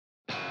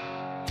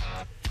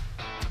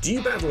Do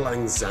you battle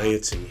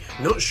anxiety?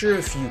 Not sure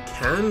if you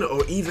can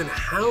or even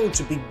how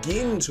to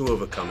begin to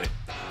overcome it?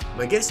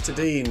 My guest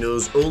today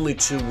knows only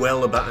too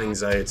well about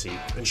anxiety,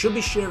 and she'll be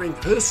sharing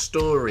her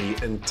story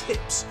and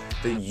tips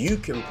that you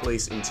can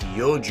place into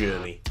your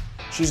journey.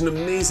 She's an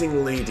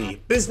amazing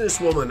lady,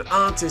 businesswoman,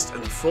 artist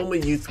and former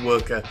youth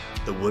worker,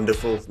 the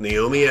wonderful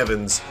Naomi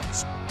Evans.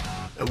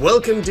 And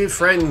welcome, dear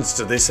friends,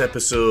 to this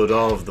episode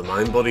of the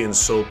Mind, Body and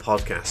Soul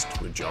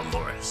podcast with John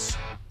Morris.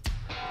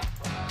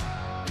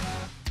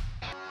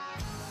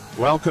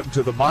 Welcome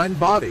to the Mind,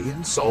 Body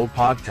and Soul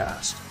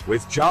podcast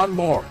with John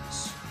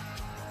Morris.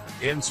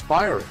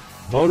 Inspiring,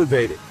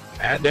 motivating,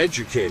 and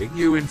educating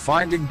you in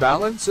finding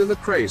balance in the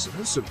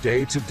craziness of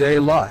day-to-day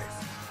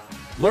life.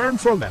 Learn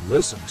from and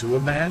listen to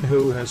a man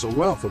who has a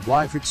wealth of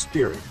life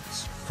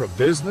experience, from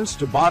business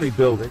to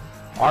bodybuilding,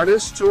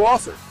 artist to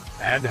author,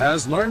 and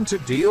has learned to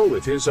deal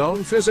with his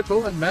own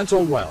physical and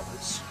mental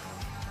wellness.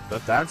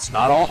 But that's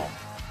not all.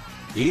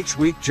 Each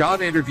week,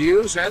 John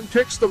interviews and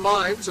picks the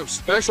minds of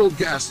special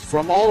guests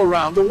from all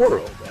around the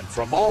world and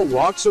from all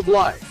walks of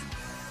life.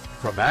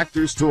 From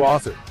actors to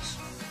authors,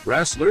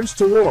 wrestlers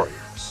to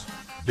warriors,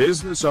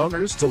 business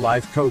owners to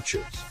life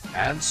coaches,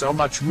 and so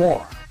much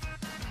more.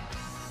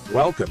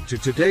 Welcome to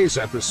today's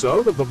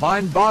episode of the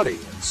Mind, Body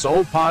and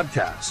Soul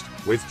podcast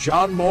with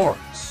John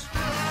Morris.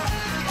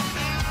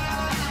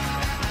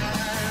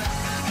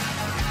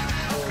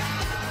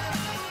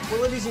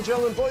 Well, ladies and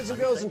gentlemen, boys and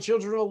girls and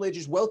children of all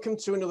ages, welcome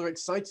to another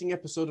exciting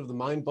episode of the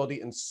Mind,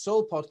 Body and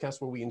Soul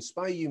podcast, where we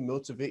inspire you,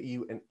 motivate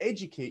you, and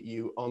educate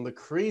you on the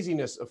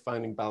craziness of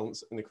finding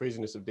balance and the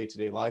craziness of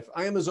day-to-day life.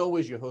 I am, as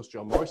always, your host,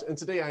 John Morris, and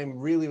today I am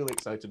really, really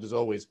excited, as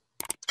always,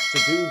 to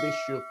do this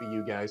show for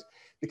you guys,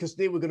 because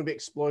today we're going to be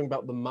exploring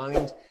about the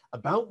mind,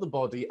 about the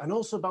body, and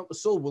also about the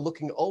soul. We're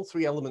looking at all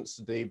three elements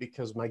today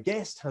because my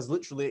guest has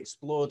literally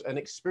explored and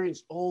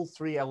experienced all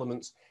three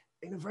elements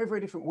in a very, very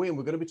different way. And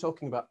we're going to be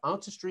talking about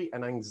artistry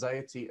and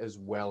anxiety as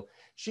well.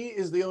 She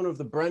is the owner of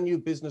the brand new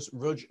business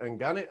Rudge and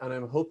Garnet, and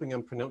I'm hoping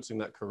I'm pronouncing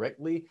that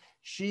correctly.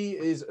 She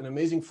is an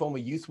amazing former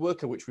youth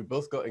worker, which we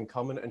both got in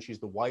common, and she's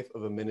the wife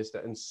of a minister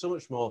and so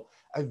much more.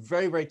 A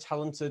very, very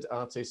talented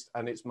artist,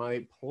 and it's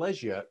my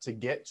pleasure to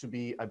get to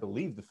be, I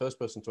believe, the first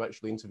person to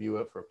actually interview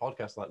her for a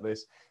podcast like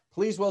this.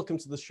 Please welcome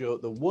to the show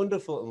the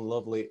wonderful and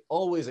lovely,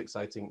 always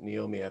exciting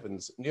Naomi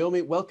Evans.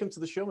 Naomi, welcome to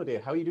the show, my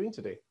dear. How are you doing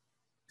today?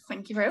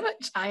 Thank you very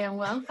much. I am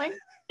well, thanks.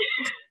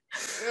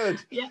 Good.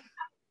 Yeah.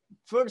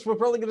 Folks, we're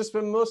probably going to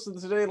spend most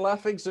of the day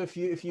laughing, so if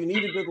you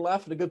need a good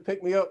laugh and a good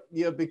pick-me-up,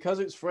 because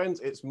it's friends,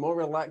 it's more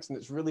relaxed and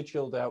it's really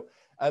chilled out.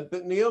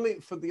 But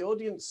Naomi, for the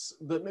audience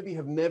that maybe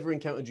have never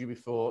encountered you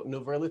before, know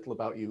very little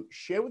about you,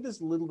 share with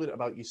us a little bit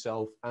about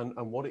yourself and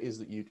what it is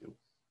that you do.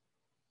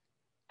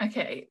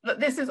 Okay, but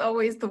this is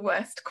always the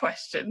worst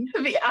question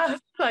to be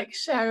asked, like,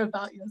 share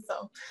about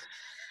yourself.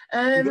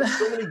 You've got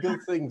so many good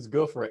things,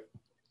 go for it.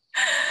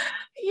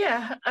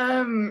 Yeah,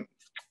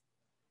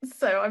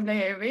 so I'm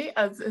Naomi,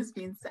 as has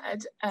been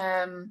said.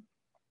 I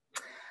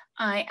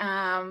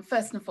am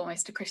first and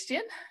foremost a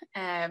Christian,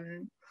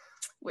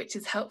 which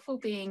is helpful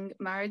being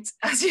married,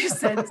 as you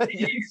said.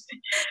 Yes.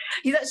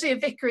 He's actually a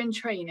vicar in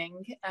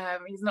training.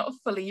 He's not a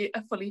fully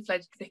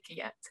fledged vicar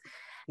yet.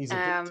 He's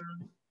a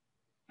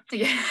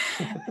yeah.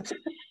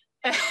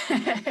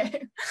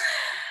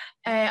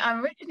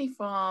 I'm originally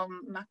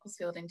from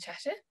Macclesfield in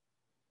Cheshire.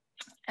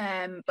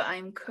 But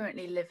I'm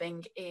currently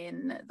living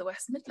in the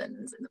West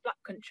Midlands in the Black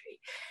Country.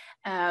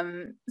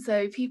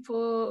 So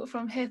people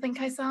from here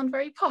think I sound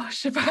very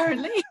posh,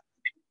 apparently.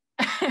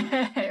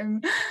 I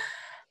can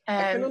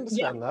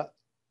understand that.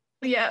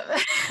 Yeah.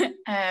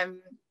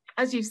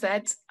 As you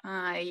said,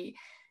 I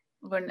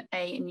run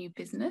a new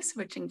business,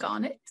 Rudge and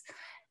Garnet.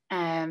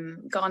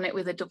 Garnet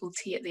with a double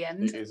T at the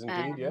end. It is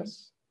indeed,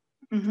 yes.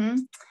 Mm-hmm.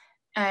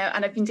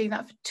 And I've been doing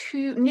that for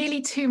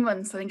nearly 2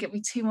 months. I think it'll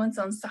be 2 months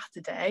on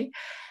Saturday.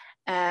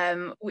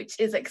 Which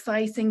is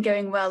exciting,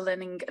 going well,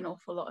 learning an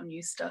awful lot of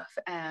new stuff.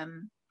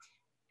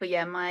 But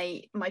yeah,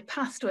 my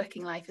past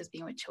working life has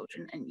been with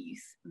children and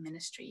youth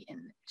ministry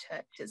in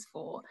churches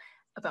for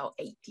about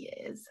 8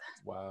 years.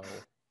 Wow.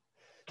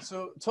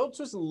 So talk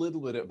to us a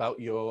little bit about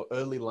your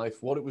early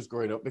life, what it was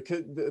growing up,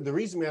 because the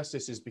reason we ask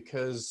this is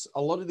because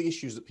a lot of the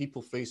issues that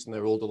people face in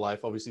their older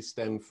life obviously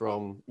stem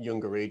from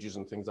younger ages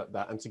and things like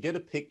that. And to get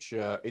a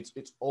picture,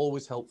 it's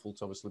always helpful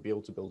to obviously be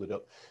able to build it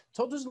up.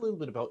 Talk to us a little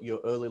bit about your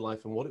early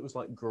life and what it was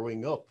like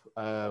growing up,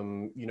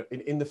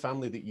 in the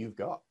family that you've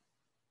got.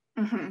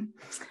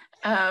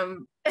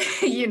 Mm-hmm.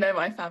 You know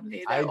my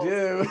family. I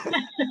do.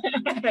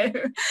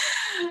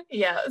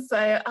 Yeah,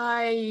 so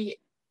I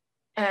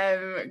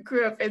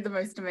grew up in the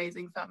most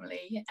amazing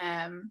family.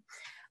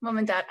 Mum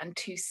and dad and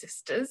 2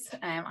 sisters.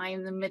 I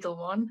am the middle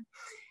one,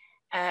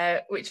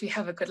 which we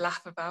have a good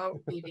laugh about,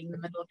 me being the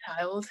middle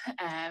child.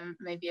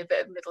 Maybe a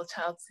bit of middle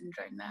child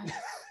syndrome there.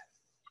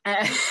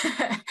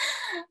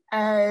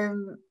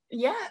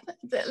 Yeah,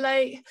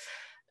 like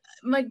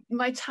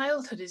my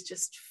childhood is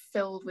just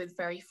filled with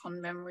very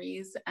fond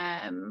memories.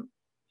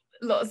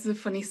 Lots of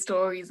funny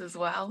stories as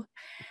well.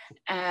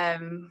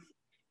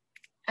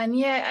 And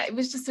yeah, it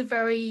was just a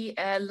very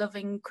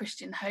loving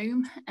Christian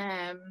home.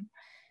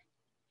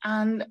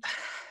 And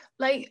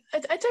like,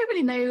 I don't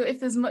really know if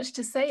there's much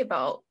to say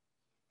about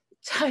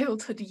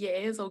childhood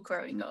years or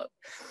growing up.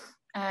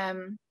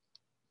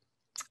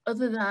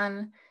 Other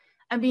than,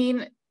 I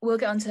mean, we'll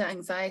get onto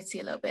anxiety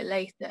a little bit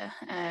later.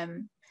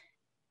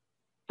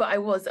 But I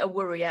was a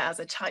worrier as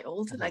a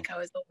child. Mm-hmm. Like I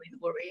was always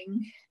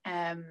worrying.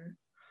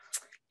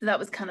 That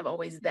was kind of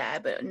always there,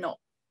 but not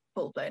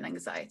full-blown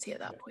anxiety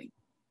at that point.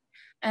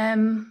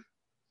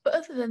 But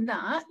other than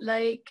that,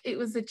 like, it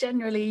was a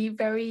generally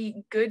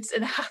very good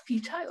and happy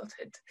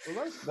childhood.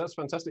 Well, that's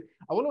fantastic.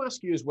 I want to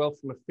ask you as well,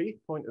 from a faith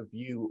point of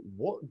view,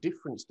 what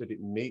difference did it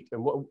make,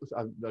 and what,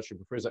 I should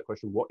rephrase that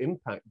question, what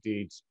impact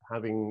did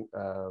having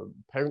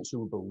parents who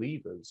were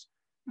believers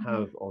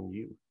have on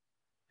you?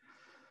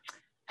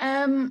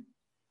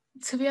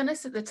 To be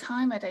honest, at the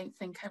time, I don't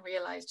think I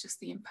realised just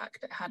the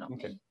impact it had on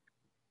me.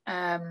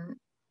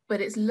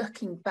 But it's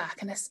looking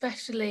back, and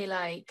especially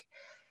like,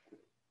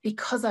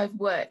 because I've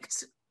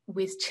worked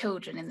with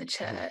children in the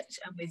church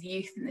and with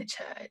youth in the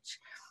church,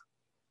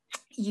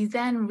 you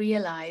then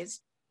realise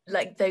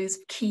like those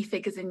key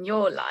figures in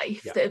your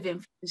life that have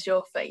influenced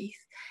your faith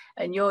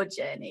and your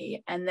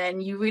journey, and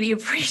then you really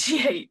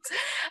appreciate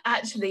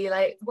actually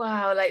like,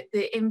 wow, like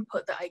the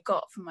input that I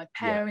got from my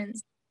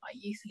parents, my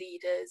youth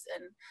leaders,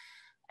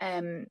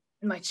 and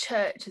my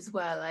church as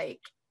well.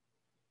 Like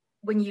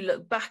when you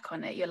look back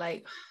on it, you're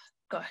like,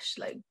 gosh,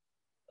 like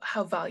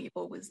how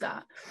valuable was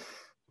that?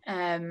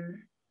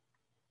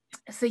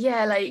 So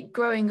yeah, like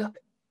growing up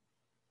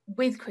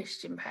with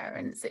Christian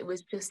parents, it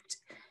was just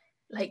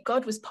like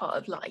God was part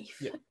of life.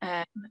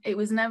 It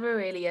was never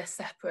really a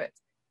separate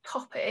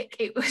topic.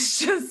 It was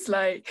just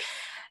like,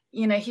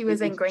 you know, he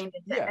was ingrained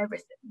into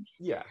everything.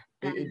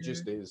 It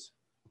just is.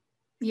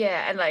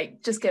 Yeah, and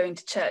like just going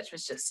to church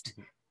was just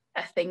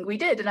a thing we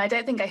did, and I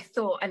don't think I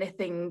thought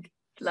anything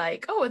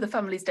like, oh, other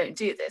families don't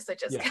do this. I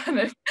just kind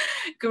of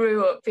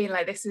grew up being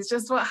like, this is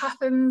just what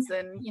happens,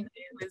 and you know,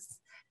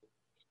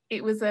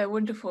 it was a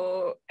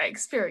wonderful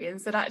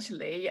experience. And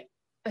actually,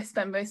 I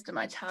spent most of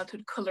my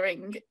childhood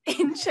colouring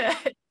in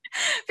church.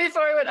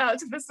 Before I went out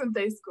to the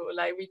Sunday school,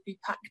 like we'd be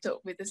packed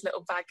up with this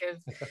little bag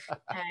of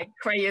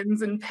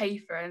crayons and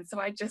paper, and so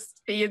I'd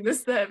just be in the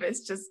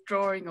service just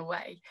drawing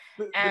away.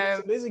 But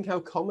it's amazing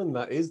how common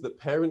that is, that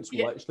parents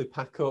will actually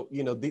pack up,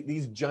 you know,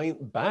 these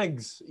giant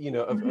bags, you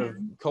know, of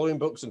colouring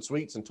books and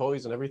sweets and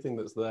toys and everything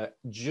that's there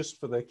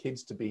just for their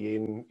kids to be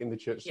in the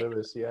church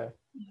service. So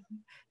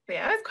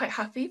I was quite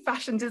happy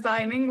fashion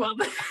designing while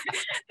the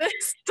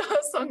star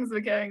songs were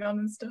going on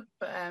and stuff.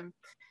 But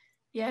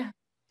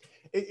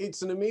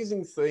it's an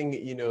amazing thing,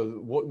 you know,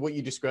 what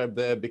you described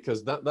there,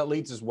 because that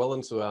leads us well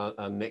into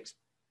our next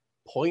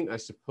point, I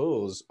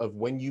suppose, of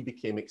when you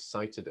became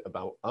excited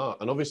about art.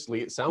 And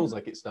obviously it sounds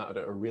like it started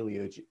at a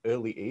really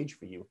early age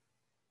for you.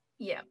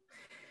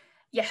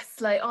 Yes,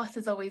 like art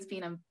has always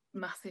been a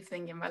massive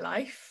thing in my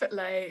life.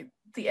 Like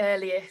the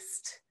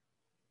earliest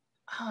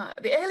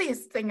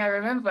thing I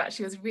remember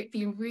actually was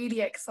being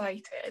really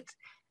excited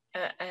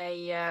at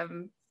a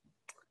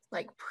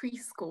like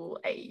preschool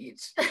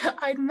age.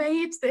 I'd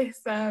made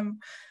this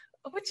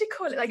what do you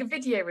call it, like a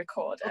video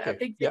recorder, a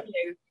big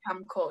video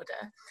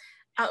camcorder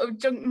out of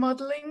junk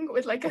modeling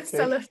with like a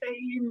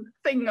cellophane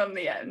thing on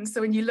the end, so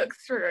when you look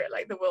through it,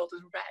 like the world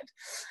is red.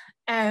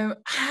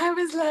 I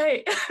was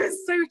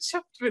so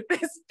chuffed with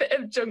this bit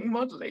of junk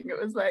modeling. It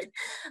was like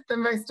the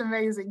most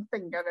amazing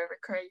thing I've ever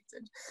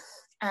created.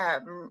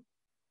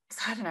 So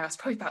I don't know, I was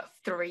probably about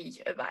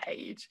 3 at that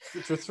age.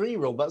 For a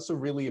 3-year-old, that's a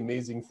really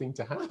amazing thing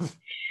to have.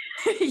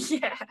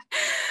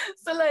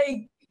 So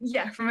like,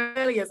 from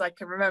early as I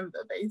can remember,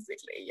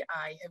 basically,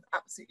 I have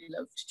absolutely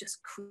loved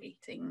just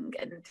creating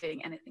and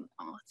doing anything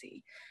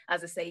arty.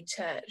 As I say,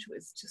 church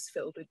was just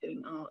filled with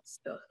doing art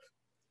stuff.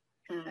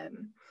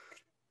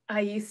 I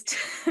used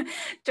to,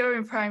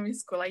 during primary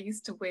school, I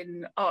used to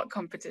win art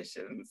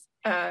competitions,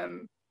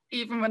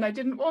 even when I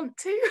didn't want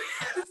to.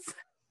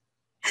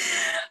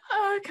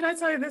 Can I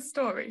tell you this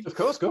story? Of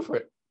course, go for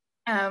it.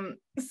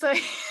 So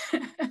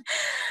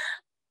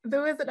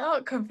there was an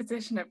art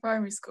competition at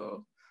primary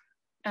school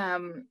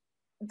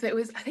that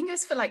was, I think it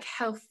was for like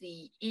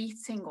healthy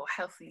eating or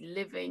healthy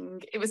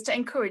living. It was to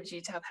encourage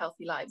you to have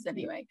healthy lives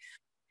anyway.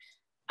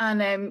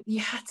 And you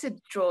had to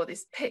draw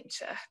this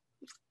picture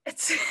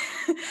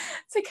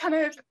to kind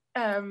of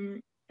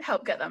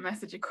help get that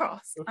message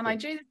across. And I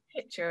drew this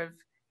picture of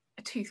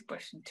a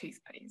toothbrush and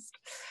toothpaste.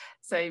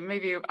 So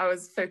maybe I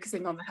was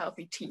focusing on the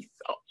healthy teeth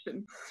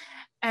option.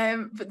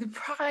 But the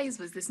prize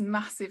was this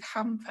massive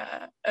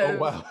hamper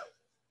of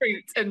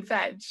fruit and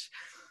veg.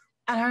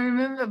 And I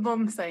remember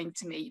Mum saying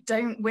to me,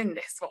 don't win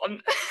this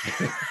one.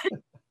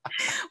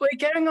 We're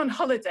going on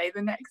holiday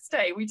the next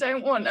day. We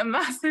don't want a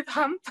massive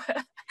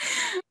hamper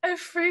of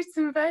fruit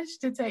and veg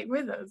to take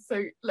with us.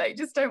 So like,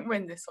 just don't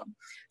win this one.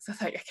 So I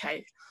was like,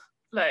 okay,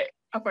 like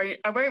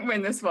I won't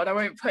win this one. I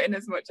won't put in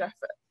as much effort.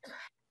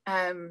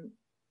 And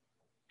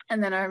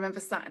then I remember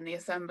sat in the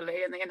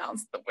assembly and they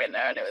announced the winner,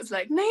 and it was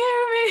like, Naomi.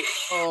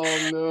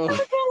 Oh no. I was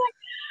like,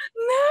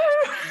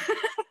 no.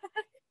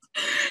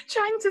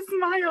 trying to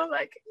smile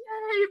like,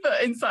 yay,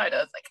 but inside I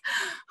was like,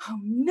 oh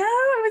no,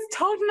 I was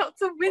told not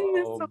to win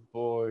this. Oh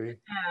boy.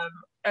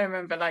 I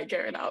remember like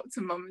going out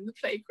to mum in the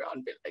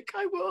playground, being like,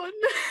 I won.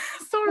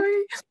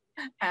 Sorry.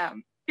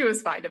 He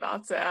was fine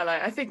about it.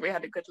 I think we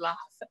had a good laugh,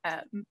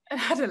 and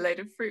had a load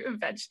of fruit and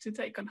veg to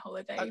take on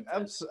holiday.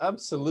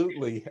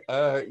 Absolutely.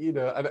 You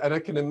know, and I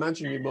can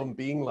imagine your mum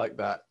being like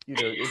that, you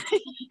know.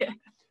 Yeah.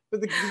 But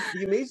the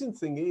amazing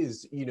thing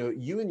is, you know,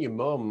 you and your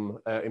mum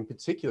in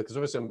particular, because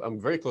obviously I'm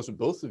very close with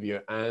both of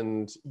you,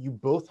 and you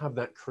both have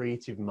that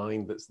creative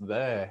mind that's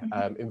there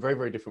in very,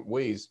 very different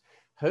ways.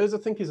 Hers, I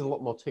think, is a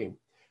lot more tame.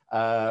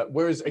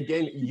 Whereas,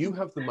 again, you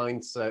have the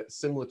mindset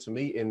similar to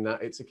me in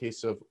that it's a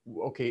case of,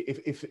 okay,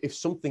 if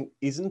something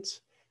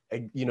isn't,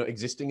 you know,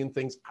 existing in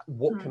things,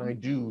 what can I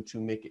do to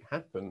make it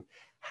happen?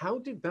 How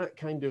did that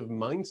kind of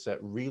mindset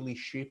really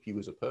shape you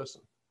as a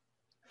person?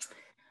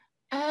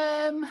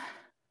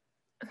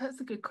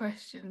 That's a good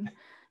question.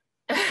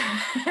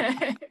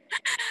 That's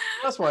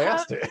why I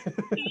asked it.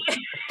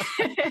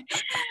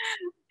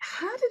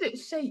 How did it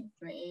shape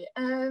me?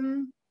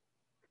 I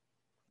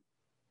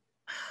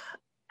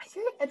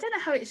don't know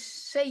how it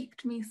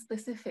shaped me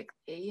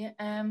specifically.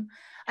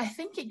 I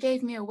think it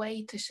gave me a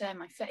way to share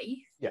my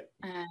faith. Yeah.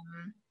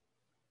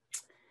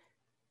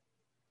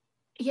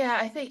 Yeah,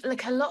 I think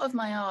like a lot of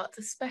my art,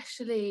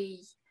 especially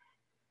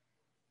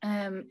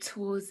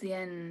towards the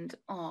end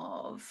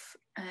of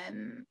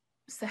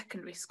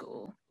secondary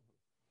school,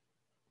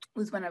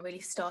 was when I really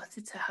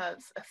started to have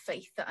a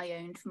faith that I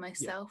owned for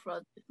myself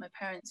rather than my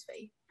parents'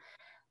 faith.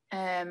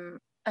 And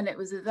it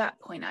was at that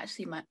point,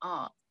 actually, my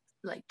art,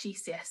 like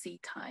GCSE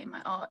time,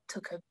 my art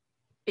took a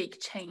big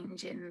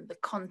change in the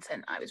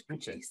content I was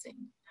producing,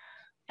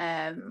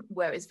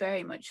 where it was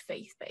very much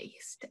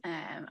faith-based.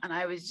 And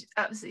I was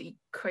absolutely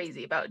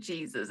crazy about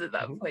Jesus at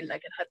that point.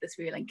 Like, I'd had this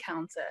real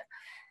encounter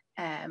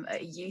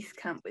at a youth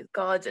camp with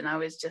God, and I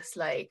was just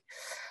like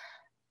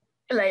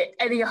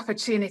any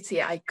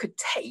opportunity I could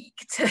take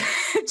to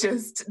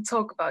just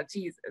talk about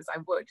Jesus, I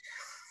would.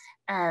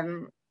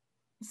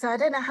 So I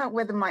don't know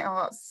whether my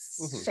art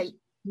shaped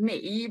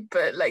me,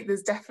 but like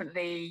there's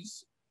definitely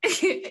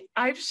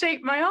I've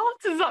shaped my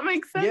art. Does that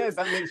make sense? Yeah,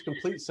 that makes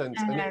complete sense.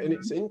 And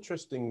it's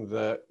interesting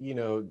that, you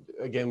know,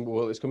 again,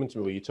 well, it's coming to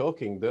me while you're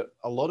talking, that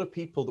a lot of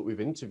people that we've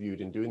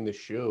interviewed in doing this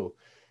show,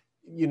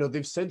 you know,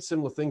 they've said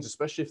similar things,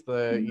 especially if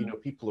they're, you know,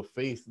 people of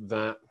faith,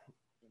 that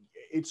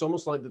it's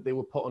almost like that they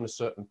were put on a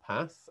certain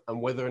path,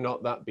 and whether or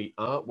not that be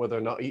art, whether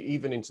or not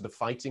even into the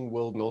fighting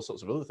world and all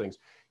sorts of other things,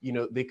 you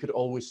know, they could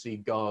always see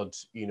God,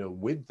 you know,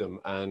 with them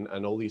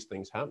and all these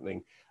things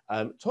happening.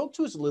 Talk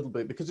to us a little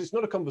bit, because it's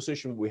not a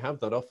conversation we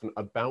have that often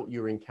about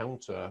your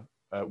encounter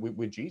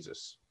with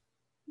Jesus.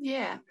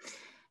 Yeah.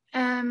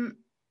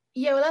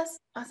 Yeah, well,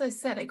 as I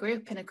said, I grew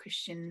up in a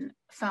Christian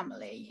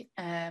family,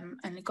 and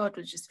God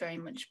was just very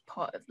much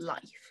part of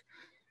life.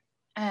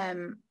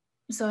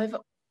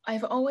 So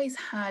I've always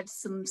had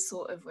some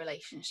sort of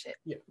relationship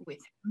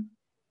with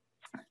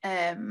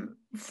him.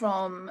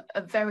 From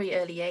a very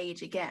early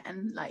age,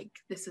 again, like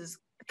this is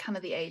kind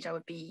of the age I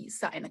would be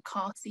sat in a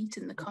car seat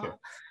in the car.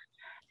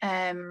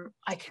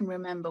 I can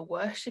remember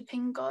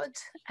worshipping God,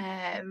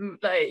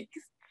 like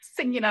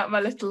singing out my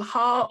little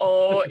heart,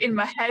 or in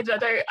my head, I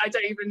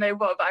don't even know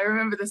what, but I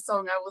remember the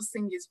song, I will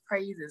sing his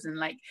praises, and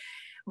like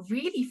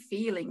really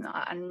feeling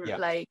that, and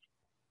like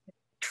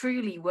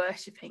truly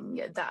worshipping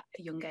at that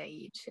young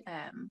age,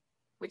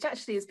 which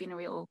actually has been a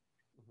real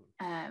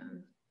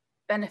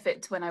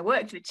benefit to when I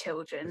worked with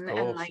children. Of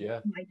course, and like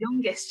my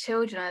youngest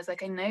children, I was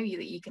like, I know you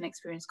that you can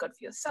experience God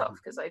for yourself,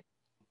 because I've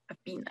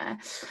been there.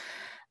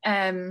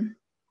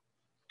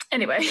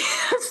 Anyway,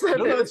 so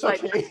no, it's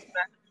like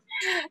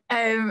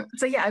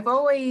so yeah, I've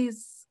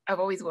always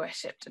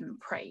worshipped and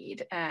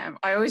prayed. I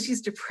always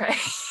used to pray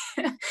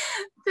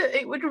that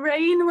it would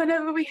rain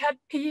whenever we had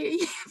PE,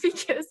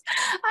 because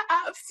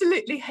I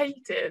absolutely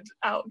hated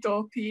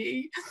outdoor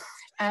PE.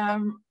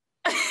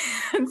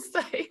 And so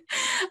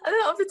a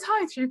lot of the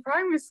time through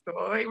primary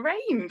school it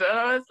rained, and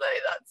I was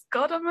like, that's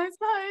God on my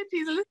side,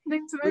 he's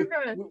listening to my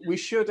prayer. We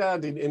should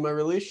add, in my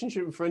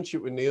relationship and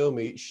friendship with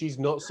Naomi, she's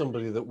not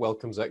somebody that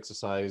welcomes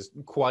exercise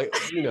quite,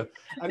 you know,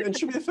 and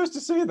she'll be the first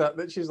to say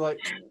that she's like,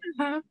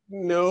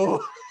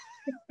 no.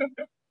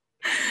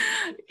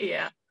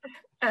 Yeah.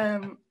 I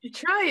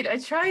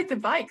tried the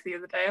bike the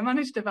other day. I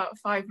managed about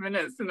 5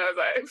 minutes, and I was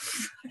like,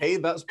 hey,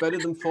 that's better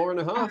than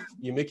 4.5.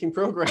 You're making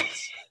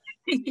progress.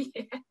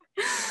 Yeah.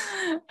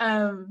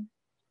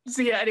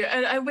 So yeah, anyway,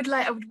 I would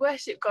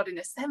worship God in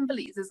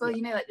assemblies as well,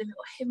 you know, like the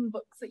little hymn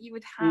books that you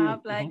would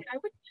have. Like I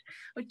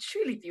would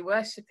truly be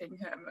worshipping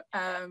him.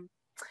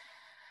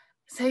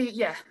 So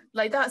yeah,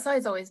 like that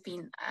side's always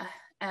been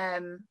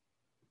there.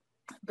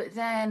 But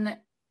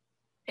then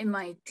in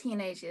my late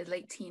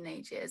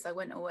teenage years, I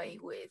went away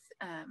with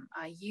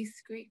our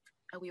youth group.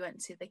 We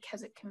went to the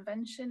Keswick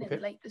Convention in the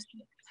Lake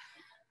District.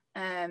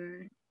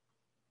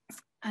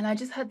 And I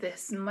just had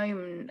this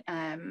moment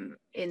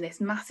in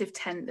this massive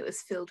tent that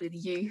was filled with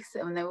youth,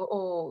 and they were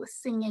all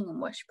singing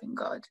and worshipping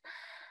God.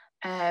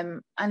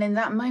 And in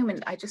that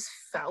moment, I just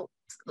felt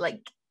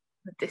like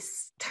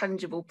this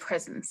tangible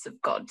presence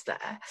of God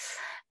there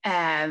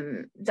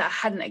that I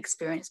hadn't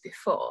experienced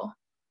before.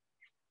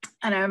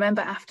 And I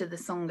remember after the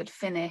song had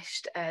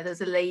finished, there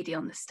was a lady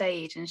on the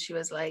stage, and she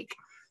was like,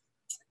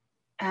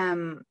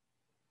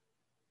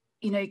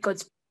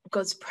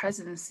 God's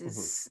presence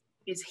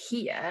is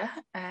here,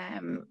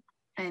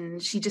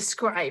 and she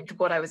described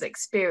what I was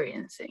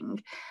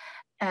experiencing,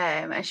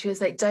 and she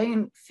was like,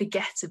 don't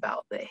forget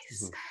about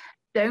this.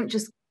 Don't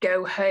just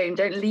go home,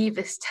 don't leave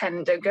this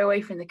tent, don't go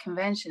away from the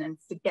convention and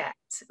forget.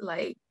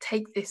 Like,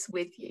 take this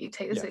with you,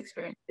 take this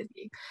experience with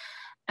you.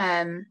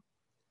 And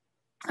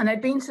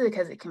I'd been to the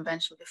Keswick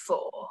Convention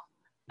before,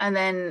 and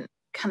then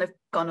kind of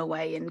gone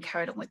away and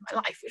carried on with my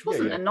life, which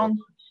wasn't a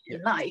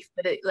non-Christian life,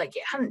 but it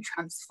hadn't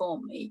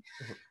transformed me.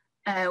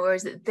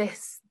 Whereas at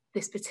this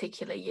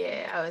particular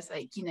year, I was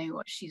like, you know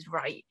what, she's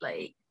right.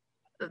 Like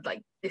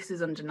this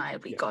is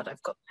undeniably God.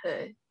 I've got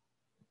to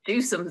do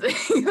something.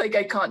 Like,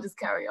 I can't just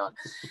carry on.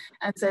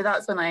 And so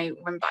that's when I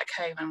went back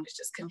home and was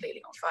just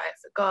completely on fire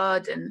for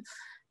God. And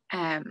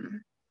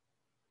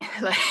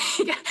like,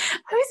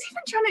 I was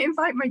even trying to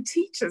invite my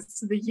teachers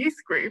to the youth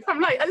group.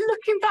 I'm like, and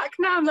looking back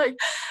now, I'm like,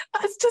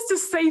 that's just a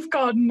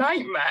safeguard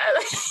nightmare.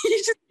 Like, you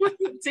just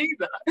wouldn't do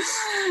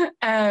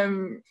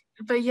that.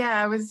 But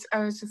yeah, I was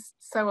just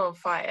so on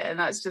fire, and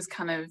that's just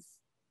kind of,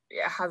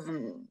 it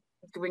hasn't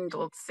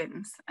dwindled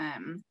since.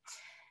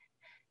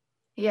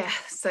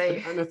 So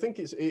and I think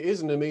it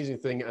is an amazing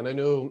thing. And I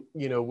know,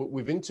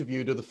 we've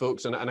interviewed other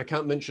folks, and I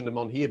can't mention them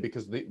on here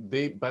because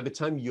they by the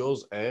time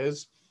yours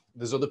airs,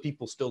 there's other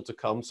people still to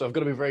come. So I've got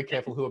to be very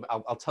careful who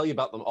I'll tell you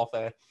about them off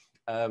air.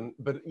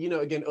 But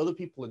again, other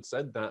people had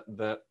said that,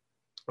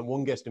 and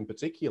one guest in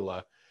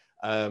particular,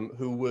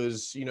 who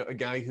was, a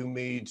guy who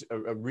made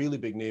a really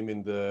big name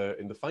in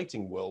the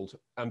fighting world.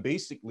 And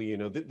basically,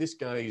 this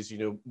guy is,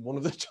 one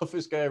of the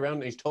toughest guy around.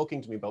 And he's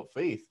talking to me about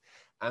faith.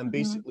 And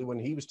basically, when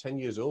he was 10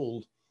 years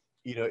old,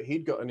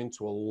 he'd gotten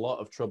into a lot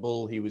of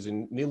trouble. He was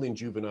nearly in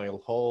juvenile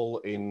hall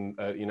in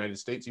the United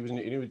States. He was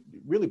in a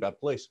really bad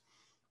place.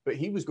 But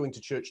he was going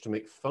to church to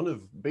make fun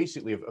of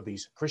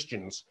these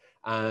Christians.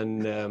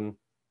 And,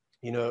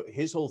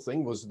 his whole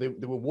thing was they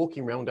were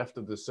walking around after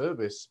the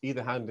service,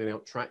 either handing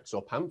out tracts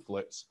or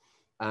pamphlets.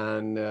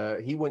 And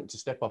he went to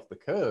step off the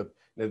curb.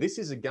 Now, this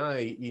is a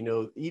guy,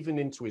 even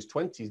into his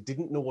 20s,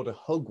 didn't know what a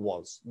hug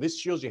was. This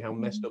shows you how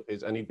messed up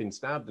and he'd been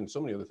stabbed and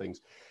so many other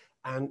things.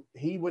 And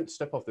he went to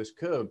step off this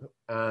curb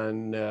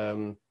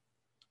and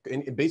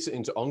basically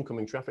into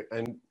oncoming traffic.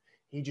 And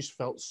he just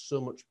felt so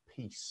much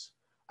peace.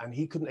 And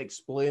he couldn't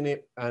explain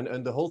it.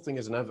 And the whole thing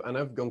is, and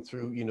I've gone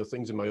through,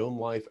 things in my own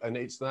life. And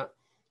it's that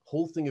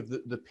whole thing of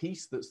the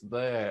peace that's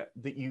there,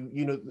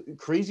 that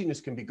craziness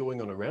can be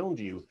going on around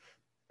you.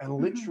 And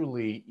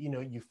literally,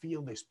 you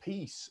feel this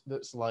peace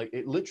that's like,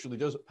 it literally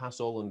does pass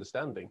all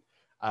understanding.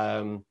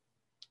 And,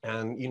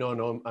 I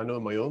know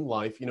in my own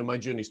life, my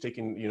journey's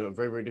taken,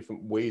 very, very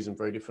different ways and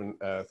very different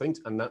things,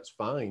 and that's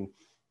fine.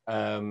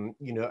 And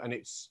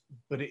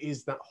but it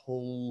is that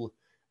whole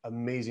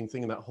amazing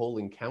thing and that whole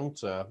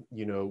encounter,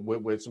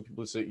 where some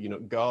people say,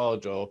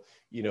 God or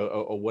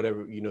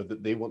whatever,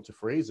 that they want to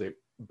phrase it.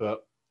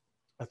 But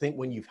I think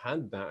when you've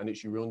had that and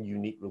it's your own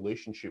unique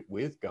relationship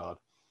with God,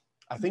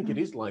 I think it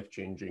is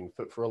life-changing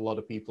for a lot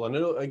of people. And I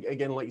know,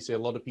 again, like you say, a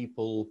lot of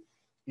people,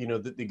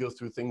 that they go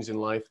through things in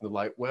life and they're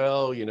like,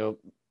 well,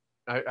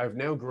 I've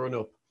now grown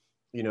up,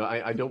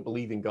 I don't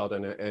believe in God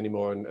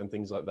anymore and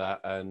things like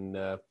that. And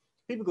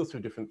people go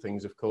through different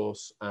things, of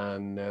course.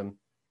 And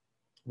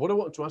what I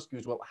wanted to ask you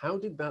as well, how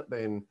did that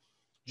then,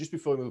 just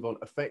before we move on,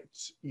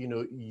 affect,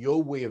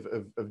 your way of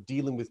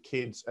dealing with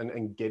kids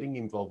and getting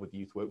involved with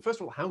youth work? First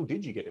of all, how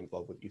did you get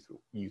involved with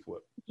youth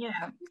work?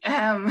 Yeah,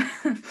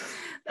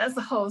 that's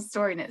the whole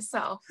story in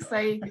itself.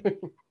 So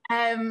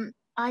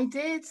I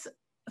did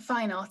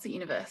fine art at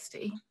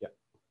university. Yeah.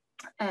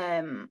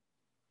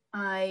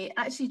 I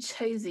actually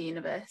chose a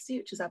university,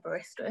 which was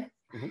Aberystwyth,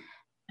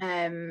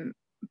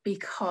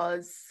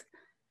 because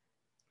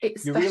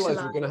it's You realise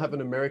we're going to have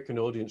an American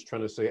audience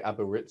trying to say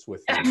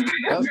Aberystwyth.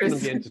 That's going to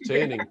be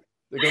entertaining.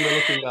 They're going to be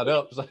looking that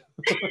up.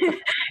 You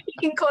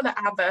can call it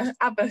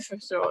ABBA for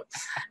short.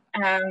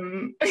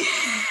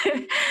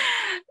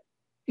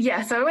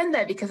 Yeah, so I went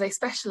there because I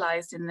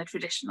specialised in the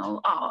traditional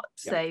art,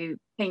 so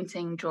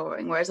painting,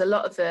 drawing, whereas a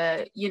lot of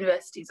the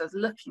universities I was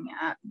looking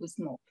at was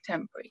more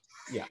contemporary.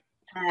 Yeah.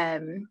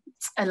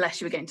 Unless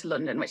you were going to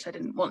London, which I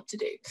didn't want to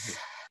do.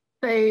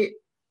 So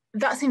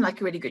that seemed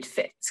like a really good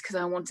fit because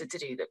I wanted to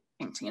do the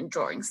painting and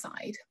drawing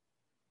side.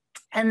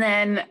 And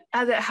then,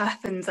 as it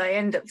happens, I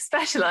end up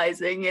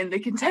specialising in the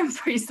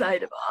contemporary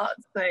side of art.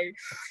 So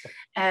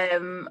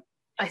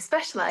I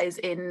specialise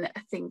in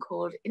a thing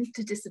called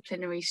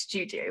interdisciplinary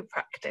studio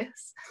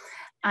practice.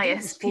 ISP.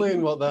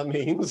 Explain what that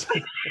means.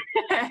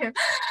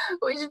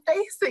 Which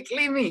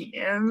basically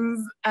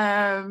means,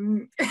 I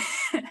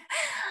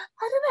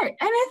don't know,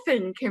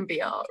 anything can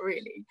be art,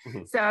 really.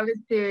 So I was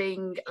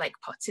doing like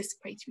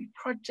participatory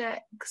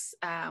projects,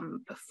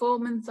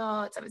 performance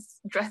art. I was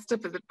dressed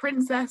up as a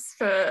princess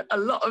for a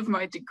lot of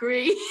my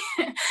degree.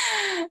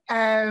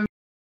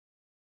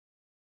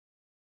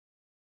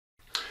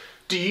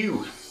 Do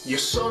you, your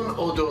son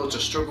or daughter,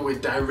 struggle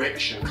with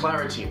direction,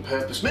 clarity and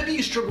purpose? Maybe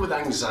you struggle with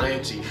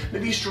anxiety,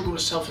 maybe you struggle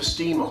with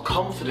self-esteem or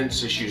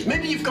confidence issues.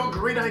 Maybe you've got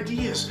great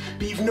ideas,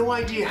 but you've no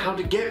idea how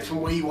to get from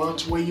where you are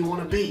to where you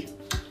want to be.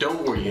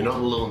 Don't worry, you're not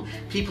alone.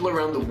 People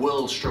around the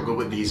world struggle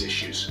with these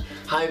issues.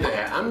 Hi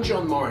there, I'm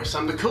John Morris.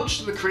 I'm the coach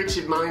to the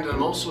creative mind and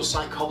I'm also a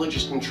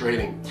psychologist in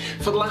training.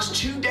 For the last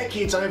 2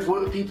 decades, I've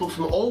worked with people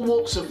from all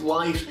walks of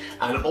life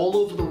and all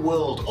over the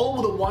world, all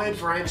with a wide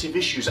variety of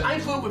issues.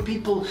 I've worked with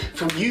people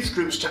from youth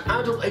groups to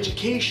adult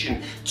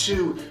education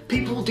to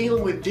people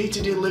dealing with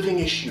day-to-day living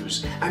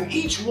issues. And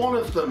each one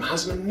of them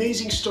has an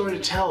amazing story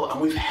to tell,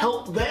 and we've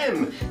helped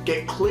them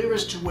get clear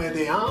as to where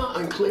they are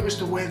and clear as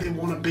to where they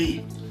want to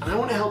be. And I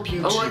want to help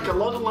you too. Unlike a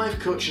lot of life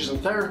coaches and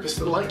therapists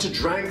that like to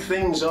drag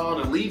things on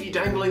and leave you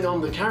dangling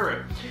on the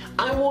carrot,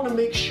 I want to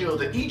make sure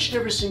that each and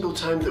every single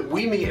time that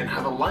we meet and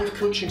have a life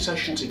coaching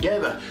session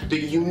together, that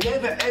you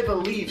never ever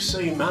leave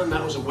saying, man,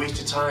 that was a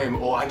waste of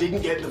time, or I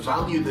didn't get the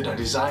value that I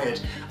desired.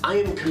 I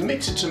am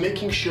committed to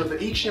making sure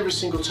that each and every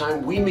single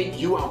time we meet,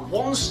 you are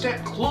one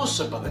step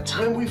closer by the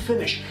time we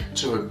finish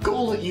to a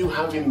goal that you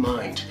have in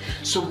mind.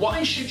 So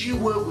why should you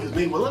work with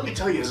me? Well, let me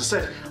tell you, as I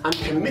said, I'm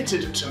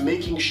committed to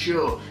making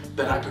sure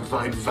that I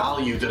provide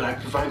value, that I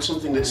provide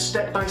something that's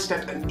step by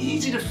step and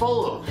easy to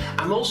follow.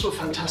 I'm also a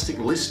fantastic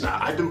listener.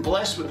 I've been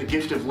blessed with the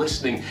gift of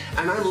listening,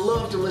 and I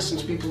love to listen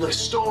to people, their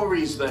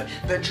stories, their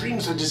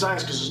dreams, their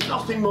desires, because there's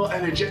nothing more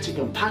energetic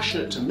and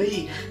passionate to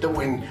me than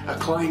when a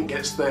client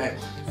gets their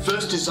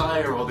first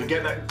desire, or they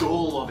get that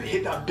goal, or they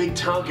hit that big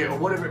target, or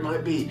whatever it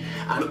might be.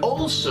 And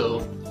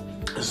also,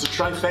 as the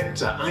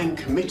trifecta, I'm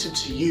committed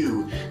to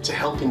you, to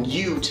helping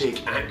you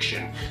take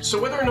action. So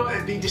whether or not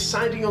it be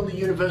deciding on the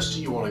university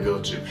you want to go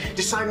to,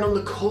 deciding on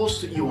the course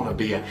that you want to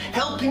be at,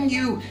 helping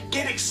you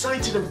get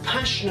excited and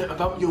passionate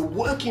about your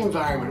work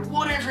environment,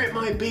 whatever it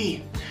might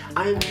be,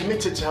 I am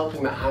committed to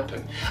helping that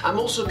happen. I'm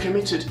also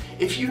committed,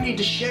 if you need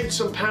to shed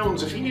some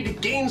pounds, if you need to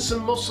gain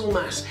some muscle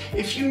mass,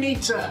 if you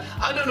need to,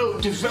 I don't know,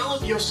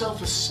 develop your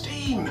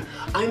self-esteem,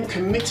 I'm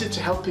committed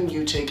to helping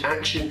you take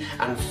action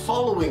and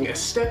following a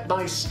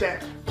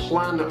step-by-step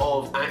plan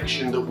of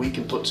action that we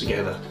can put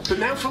together. But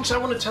now, folks, I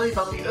want to tell you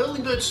about the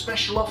early bird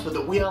special offer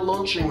that we are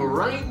launching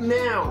right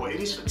now. It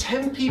is for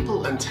 10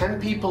 people and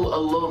 10 people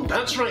alone.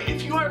 That's right,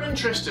 if you are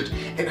interested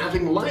in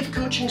having life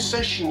coaching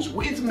sessions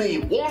with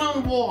me,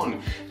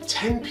 one-on-one,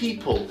 10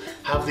 people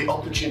have the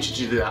opportunity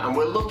to do that, and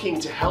we're looking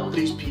to help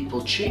these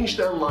people change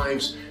their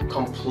lives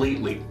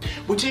completely.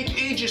 We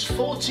take ages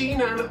 14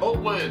 and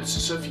upwards,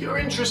 so if you're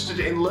interested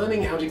in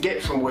learning how to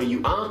get from where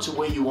you are to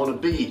where you want to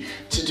be,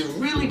 to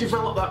really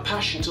develop that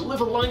passion, to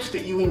live a life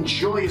that you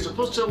enjoy as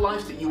opposed to a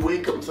life that you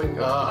wake up and think,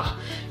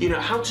 you know,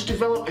 how to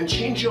develop and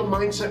change your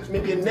mindset from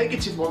maybe a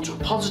negative one to a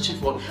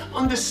positive one,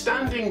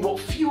 understanding what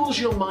fuels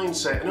your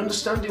mindset and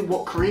understanding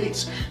what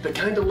creates the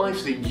kind of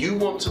life that you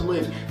want to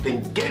live,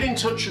 then get in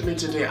touch with me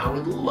today. I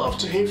would love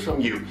to hear from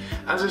you.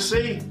 As I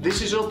say,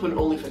 this is open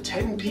only for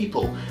 10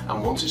 people,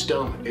 and once it's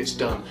done, it's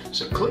done.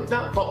 So click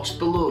that box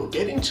below,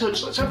 get in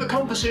touch, let's have a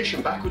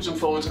conversation backwards and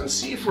forwards and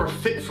see if we're a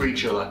fit for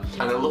each other,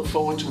 and I look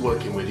forward to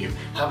working with you.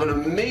 Have an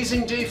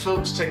amazing day,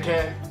 folks. Take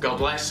care, God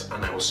bless,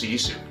 and I will see you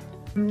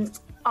soon.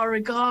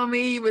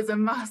 Origami was a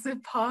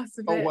massive part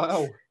of it. Oh,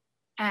 wow.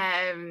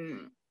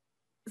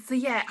 So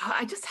yeah,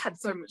 I just had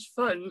so much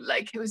fun.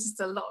 Like, it was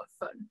just a lot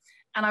of fun.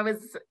 And I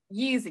was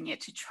using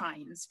it to try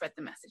and spread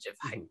the message of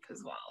hope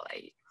as well.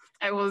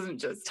 I wasn't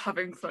just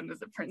having fun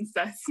as a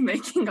princess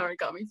making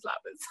origami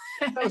flowers.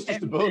 That was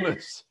just a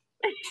bonus.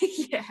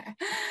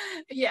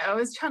 Yeah, I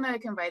was trying to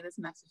convey this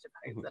message of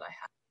hope that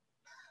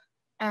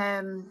I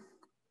had.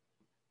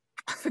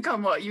 I forgot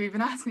what you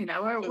even asked me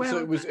now. So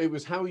it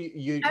was how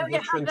you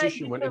the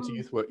transition went into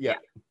youth work. Yeah,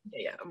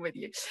 I'm with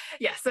you.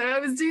 Yeah, so I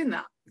was doing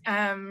that.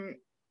 And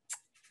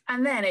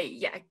then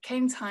it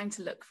came time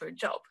to look for a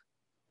job.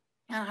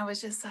 And I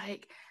was just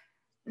like,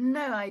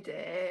 no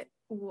idea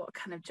what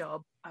kind of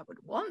job I would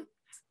want.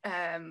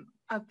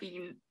 I've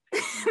been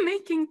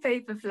making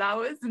paper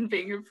flowers and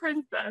being a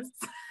princess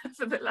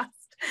for the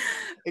last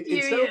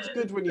It sounds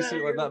good when you say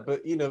it like that,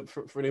 but you know,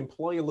 for an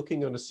employer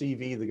looking on a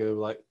CV, they go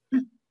like,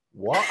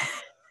 what?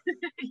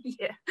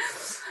 Yeah.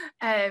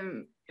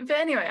 But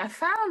anyway, I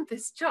found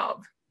this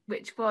job,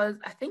 which was,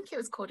 I think it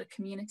was called a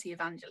community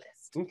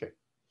evangelist. Okay.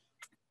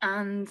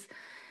 And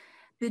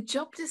the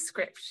job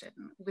description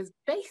was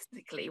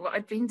basically what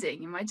I'd been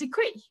doing in my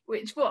degree,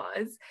 which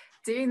was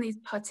doing these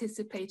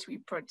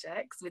participatory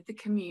projects with the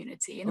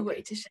community in a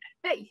way to share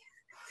faith.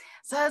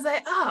 So I was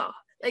like,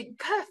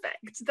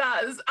 perfect.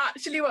 That's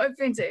actually what I've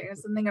been doing.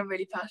 It's something I'm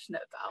really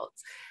passionate about.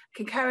 I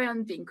can carry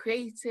on being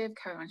creative,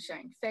 carry on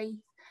sharing faith.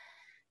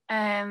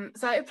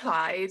 So I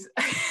applied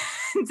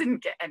and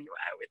didn't get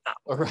anywhere with that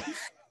one. All right.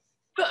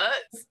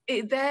 But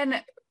it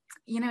then,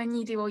 you know, and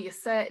you do all your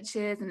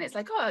searches and it's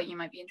like, oh, you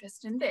might be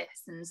interested in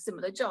this and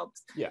similar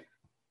jobs. Yeah.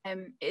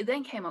 It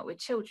then came up with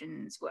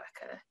children's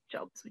worker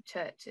jobs with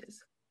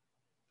churches.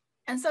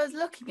 And so I was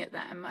looking at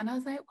them and I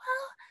was like,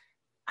 well,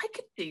 I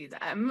could do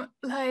them.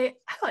 Like,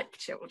 I like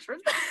children.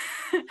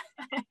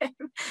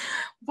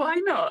 Why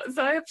not?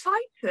 So I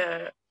applied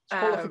to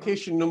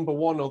Qualification number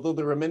one, although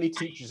there are many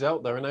teachers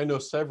out there, and I know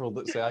several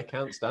that say, I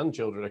can't stand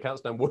children, I can't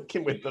stand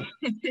working with them.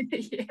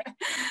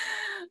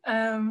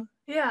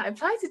 I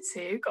applied to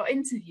 2, got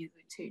interviews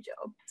with 2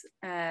 jobs.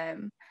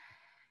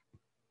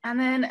 And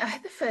then I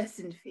had the first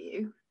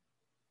interview.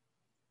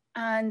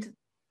 And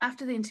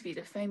after the interview,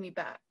 they phoned me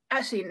back.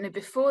 Actually, no,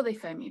 before they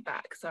phoned me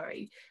back,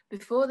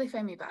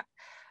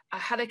 I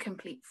had a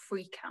complete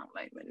freak out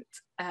moment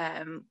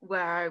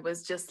where I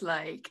was just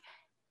like,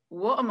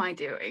 what am I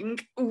doing?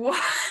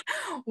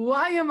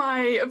 Why am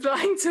I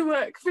applying to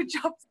work for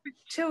jobs with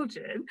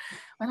children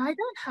when I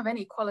don't have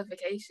any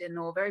qualification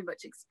or very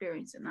much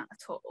experience in that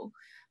at all?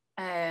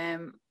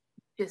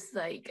 Just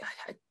like,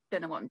 I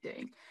don't know what I'm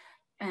doing.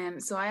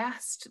 So I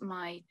asked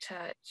my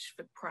church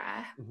for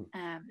prayer.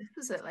 This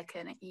was at like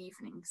an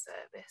evening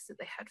service that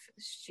they had for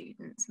the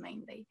students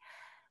mainly.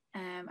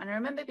 And I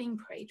remember being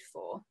prayed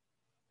for.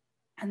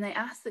 And they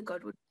asked that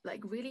God would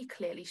like really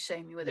clearly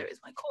show me whether it was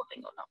my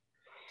calling or not.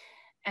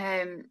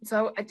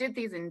 So I did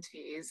these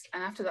interviews,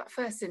 and after that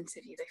first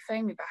interview, they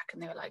phoned me back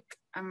and they were like,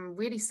 I'm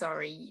really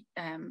sorry.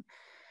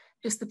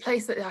 Just the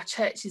place that our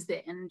church is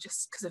in,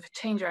 just because of a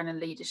change around in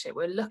leadership,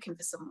 we're looking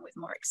for someone with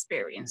more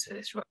experience for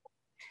this role.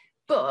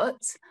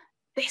 But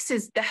this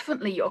is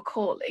definitely your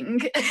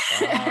calling.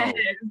 Wow.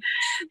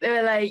 They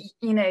were like,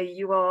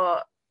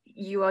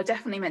 you are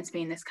definitely meant to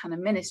be in this kind of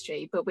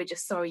ministry, but we're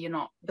just sorry you're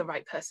not the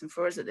right person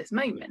for us at this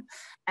moment.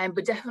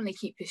 But definitely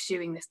keep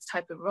pursuing this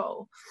type of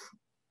role.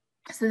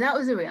 So that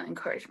was a real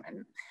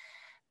encouragement.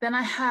 Then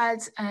I had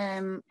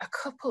a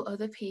couple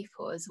other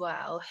people as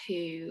well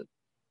who,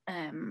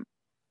 from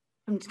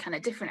kind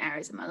of different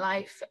areas of my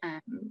life,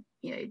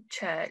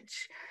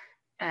 church,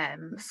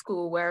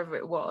 school, wherever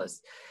it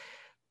was,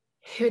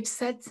 who had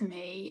said to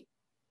me,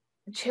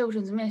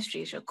 children's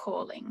ministry is your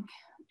calling.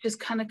 Just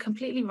kind of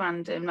completely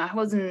random. I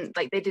wasn't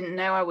like, they didn't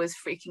know I was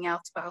freaking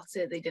out about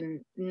it. They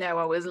didn't know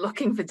I was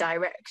looking for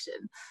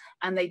direction.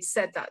 And they'd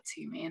said that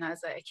to me. And I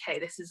was like, okay,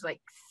 this is like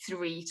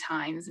 3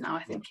 times now,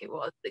 I think it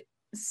was, that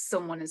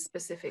someone has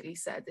specifically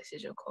said, this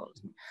is your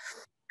calling.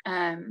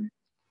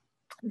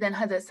 Then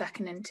had a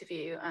second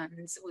interview and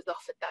was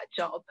offered that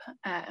job,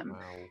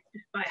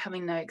 despite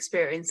having no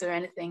experience or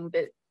anything.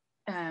 But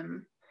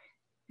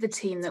the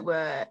team that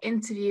were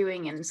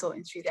interviewing and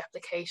sorting through the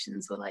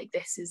applications were like,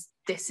 this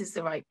is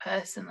the right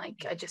person.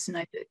 Like, I just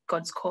know that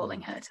God's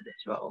calling her to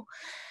this role.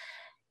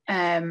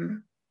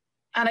 And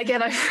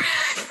again, I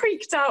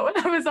freaked out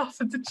when I was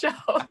offered the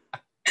job.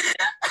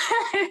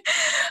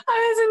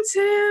 I was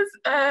in tears.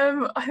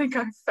 I think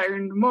I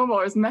phoned Mum,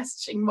 or I was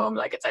messaging Mum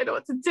like, I don't know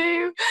what to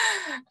do.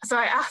 So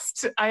I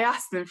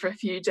asked them for a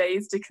few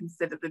days to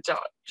consider the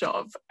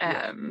job,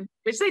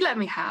 which they let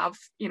me have,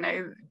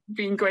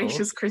 being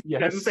gracious Christians.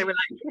 Yes. They were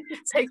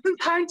like, take some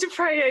time to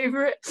pray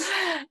over it.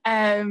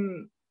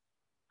 And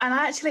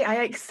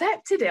I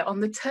accepted it on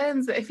the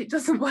terms that if it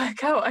doesn't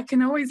work out, I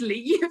can always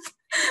leave.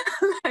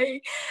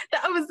 Like,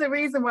 that was the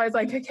reason why I was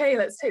like, okay,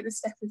 let's take the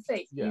step of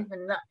faith,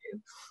 even though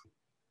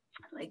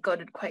like God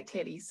had quite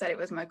clearly said it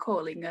was my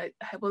calling. I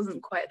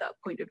wasn't quite at that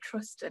point of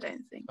trust, I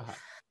don't think.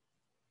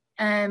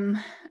 And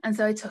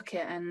so I took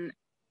it, and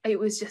it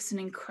was just an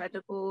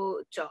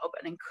incredible job,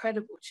 an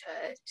incredible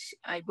church.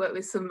 I worked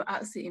with some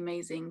absolutely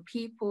amazing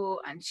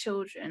people and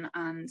children,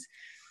 and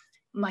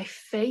my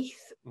faith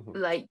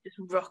like just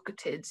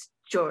rocketed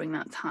during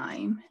that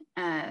time.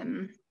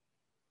 And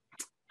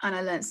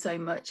I learned so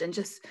much, and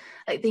just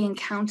like the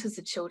encounters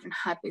the children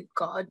had with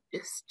God,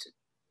 just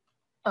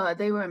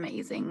they were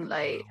amazing.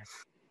 Like,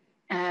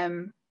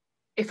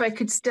 if I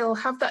could still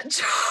have that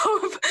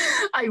job,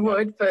 I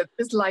would, but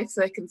just life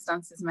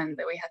circumstances meant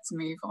that we had to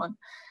move on,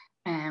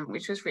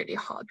 which was really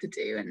hard to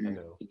do. And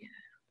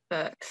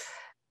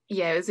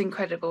it was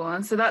incredible.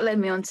 And so that led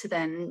me on to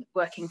then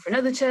working for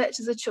another church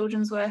as a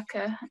children's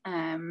worker,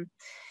 and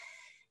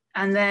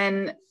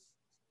then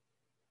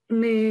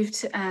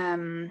moved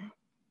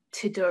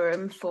to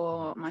Durham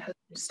for my husband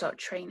to start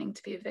training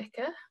to be a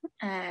vicar.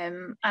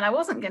 And I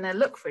wasn't going to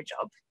look for a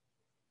job,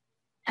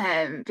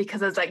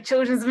 because I was like,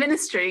 children's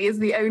ministry is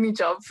the only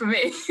job for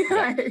me.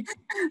 Like,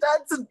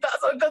 that's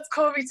what God's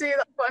called me to.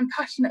 That's what I'm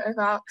passionate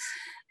about.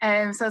 So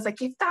I was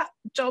like, if that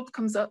job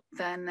comes up,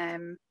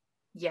 then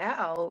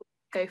I'll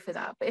go for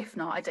that. But if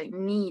not, I don't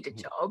need a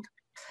job,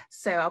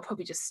 so I'll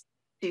probably just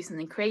do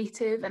something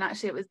creative. And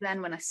actually, it was then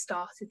when I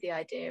started the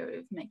idea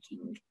of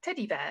making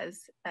teddy bears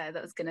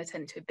that was going to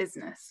turn into a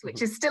business,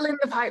 which is still in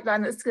the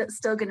pipeline. That's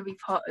still going to be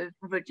part of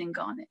Rudge and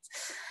Garnet.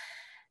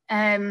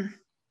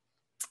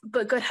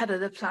 But God had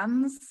other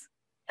plans,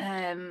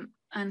 and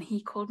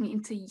he called me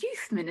into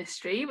youth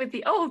ministry with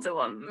the older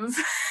ones,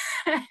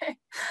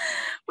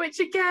 which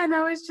again,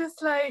 I was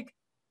just like,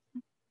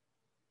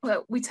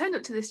 well, we turned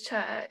up to this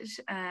church,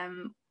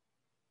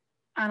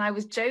 and I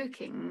was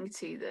joking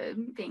to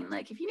them, being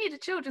like, if you need a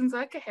children's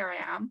worker, here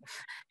I am.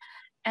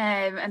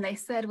 And they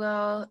said,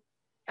 well,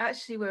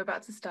 actually, we're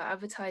about to start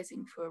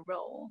advertising for a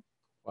role.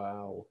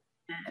 Wow.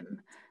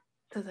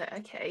 So I was like,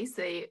 okay.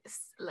 So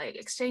like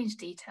exchanged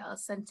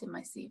details, sent in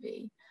my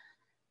CV.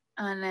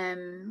 And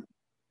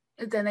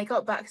then they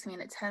got back to me,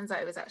 and it turns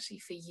out it was actually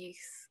for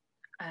youth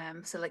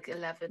so like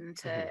 11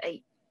 to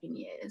 18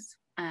 years.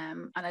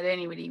 And I'd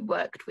only really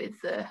worked with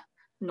the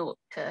 0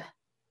 to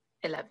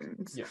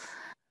 11s. Yeah.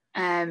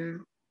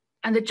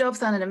 And the job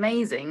sounded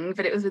amazing,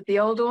 but it was with the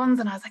older ones,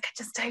 and I was like, I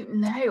just don't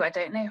know. I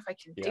don't know if I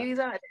can do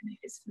that. I don't know if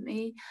it's for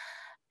me.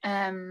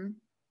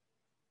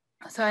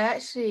 So I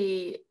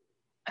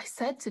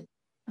said to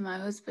my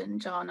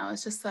husband, John, I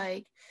was just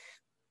like,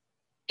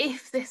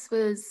 if this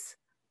was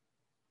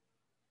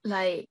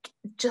like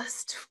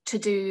just to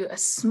do a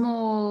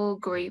small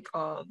group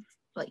of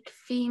like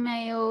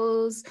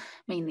females,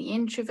 mainly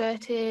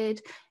introverted,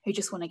 who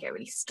just want to get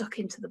really stuck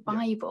into the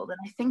Bible, then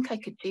I think I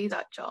could do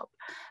that job.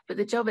 But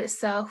the job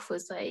itself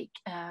was like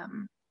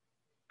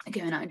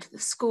going out into the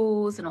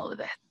schools and all of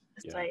this.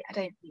 It's like, I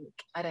don't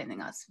think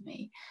that's for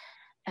me.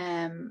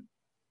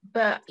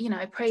 But you know,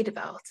 I prayed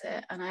about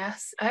it, and I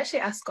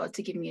actually asked God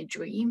to give me a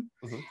dream.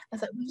 I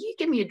was like, will you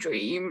give me a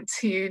dream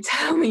to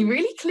tell me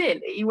really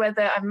clearly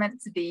whether I'm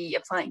meant to be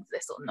applying for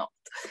this or not?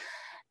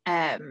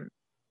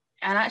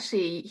 And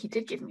actually he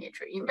did give me a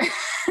dream,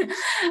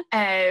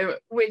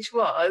 which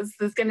was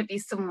there's going to be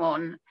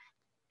someone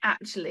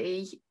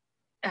actually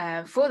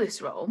for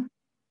this role,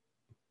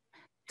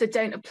 so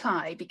don't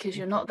apply because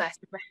you're not there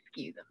to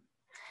rescue them.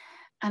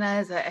 And I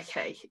was like,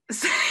 okay.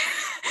 So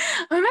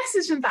I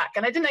messaged him back,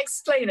 and I didn't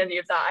explain any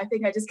of that. I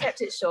think I just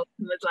kept it short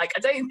and was like, I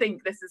don't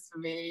think this is for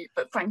me,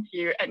 but thank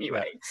you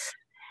anyway.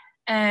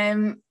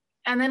 And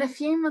then a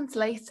few months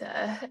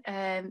later,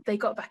 they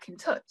got back in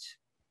touch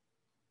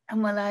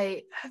and were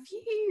like, have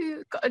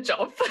you got a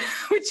job?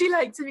 Would you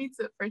like to meet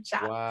up for a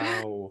chat?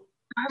 Wow.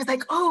 I was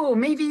like, oh,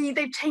 maybe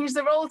they've changed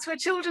the role to a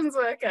children's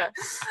worker.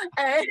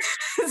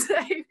 So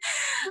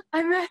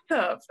I met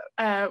up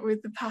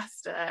with the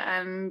pastor,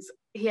 and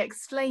he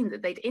explained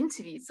that they'd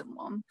interviewed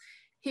someone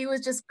who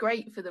was just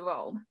great for the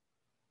role,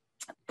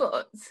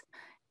 but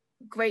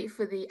great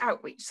for the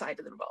outreach side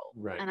of the role.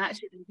 Right. And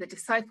actually the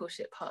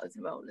discipleship part of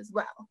the role as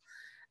well.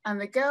 And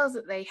the girls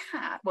that they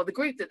had, well, the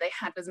group that they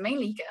had was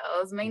mainly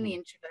girls, mainly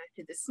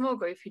introverted, this small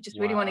group who just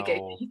really want to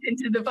go deep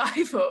into the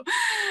Bible.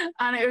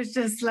 And it was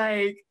just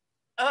like,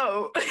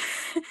 oh,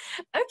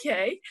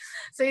 okay.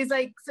 So he's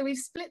like, so we've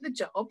split the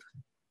job.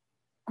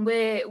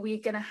 We're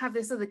going to have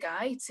this other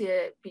guy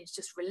to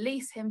just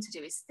release him to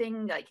do his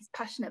thing. Like, he's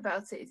passionate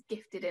about it, he's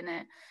gifted in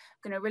it. I'm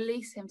going to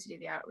release him to do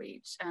the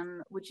outreach.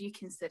 And would you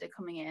consider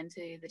coming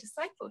into the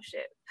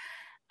discipleship?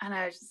 And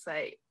I was just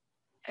like,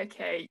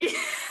 okay.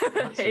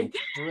 That's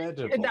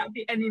incredible. Could that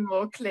be any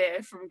more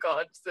clear from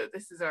God that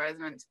this is where I was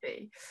meant to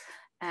be?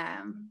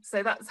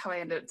 So that's how I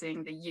ended up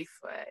doing the youth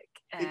work.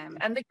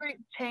 And the group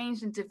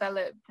changed and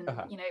developed, and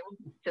you know, it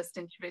wasn't just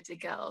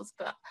introverted girls,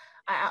 but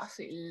I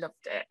absolutely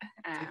loved it.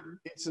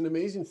 It's an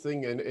amazing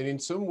thing, and in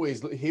some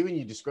ways, hearing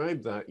you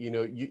describe that, you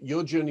know,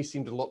 your journey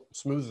seemed a lot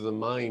smoother than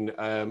mine.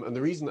 And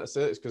the reason that I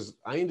say it is because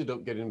I ended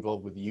up getting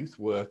involved with youth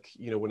work,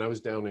 you know, when I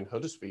was down in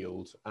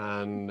Huddersfield,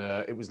 and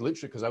it was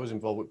literally because I was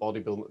involved with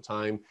bodybuilding at the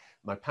time.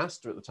 My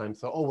pastor at the time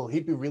thought, oh, well,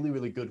 he'd be really,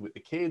 really good with the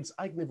kids.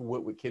 I'd never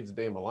worked with kids a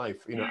day in my life.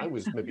 You know, I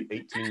was maybe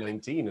 18,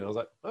 19, and I was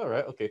like, all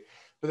right, okay.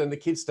 But then the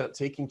kids start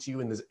taking to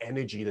you, and there's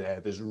energy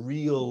there. There's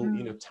real,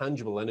 you know,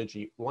 tangible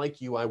energy. Like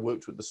you, I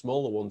worked with the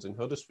smaller ones in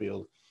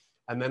Huddersfield.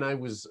 And then I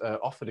was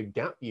offered a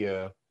gap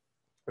year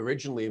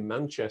originally in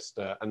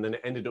Manchester, and then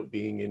it ended up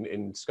being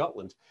in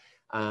Scotland.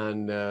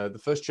 And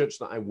the first church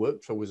that I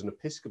worked for was an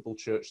Episcopal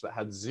church that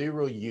had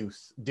zero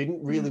youth,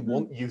 didn't really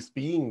want youth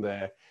being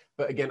there.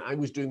 But again, I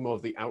was doing more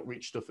of the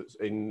outreach stuff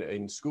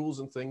in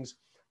schools and things.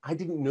 I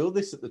didn't know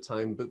this at the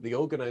time, but the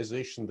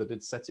organization that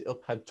had set it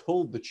up had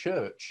told the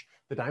church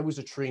that I was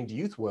a trained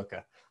youth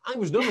worker. I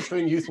was not a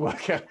trained youth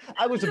worker.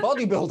 I was a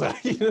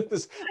bodybuilder. You know,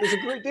 there's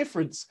a great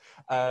difference.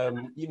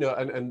 You know,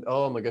 and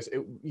oh my gosh,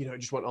 it, you know, it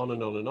just went on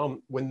and on and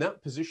on. When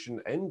that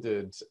position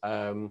ended,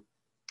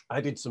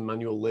 I did some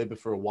manual labor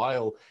for a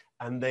while,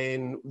 and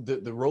then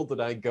the role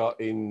that I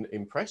got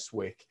in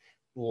Prestwick,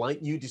 like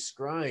you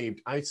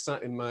described, I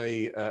sat in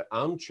my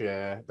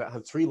armchair that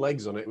had 3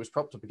 legs on it. It was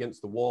propped up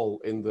against the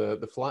wall in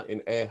the flat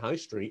in Ayr High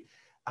Street.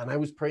 And I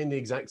was praying the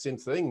exact same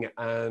thing.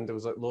 And I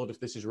was like, Lord, if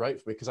this is right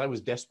for me, because I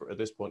was desperate at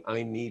this point.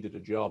 I needed a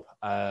job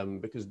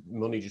because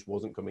money just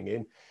wasn't coming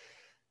in.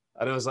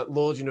 And I was like,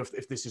 Lord, you know,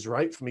 if this is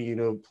right for me, you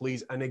know,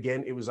 please. And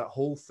again, it was that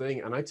whole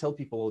thing. And I tell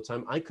people all the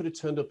time, I could have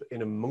turned up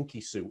in a monkey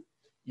suit,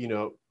 you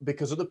know,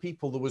 because other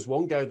people, there was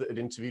one guy that had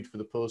interviewed for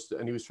the post,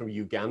 and he was from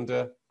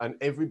Uganda, and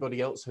everybody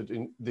else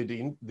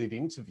they'd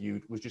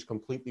interviewed was just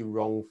completely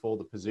wrong for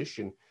the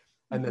position.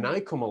 And then I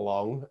come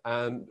along,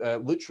 and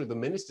literally the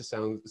minister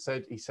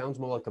said he sounds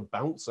more like a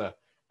bouncer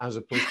as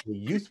opposed to a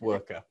youth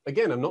worker.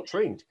 Again, I'm not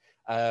trained.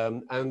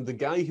 And the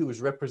guy who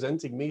was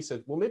representing me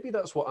said, well, maybe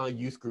that's what our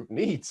youth group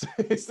needs.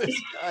 It's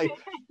this guy.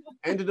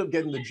 Ended up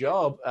getting the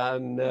job,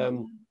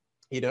 and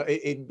you know,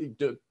 it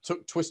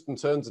took twists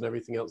and turns and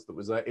everything else that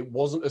was there. It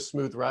wasn't a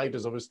smooth ride,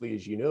 as obviously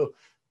as you know,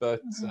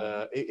 but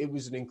it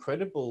was an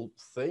incredible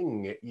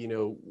thing, you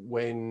know,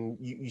 when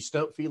you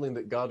start feeling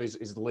that God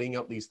is laying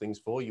out these things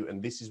for you,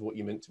 and this is what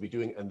you're meant to be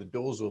doing, and the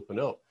doors open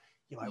up.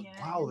 You're like,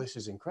 wow, this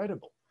is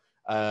incredible.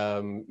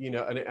 You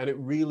know, and it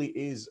really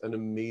is an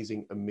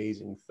amazing,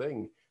 amazing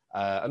thing.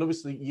 And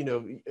obviously, you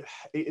know,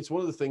 it's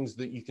one of the things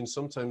that you can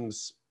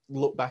sometimes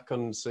look back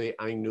on and say,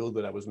 I know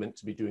that I was meant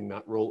to be doing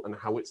that role, and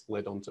how it's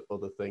led on to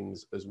other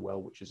things as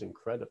well, which is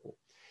incredible.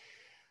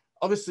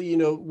 Obviously, you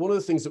know, one of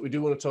the things that we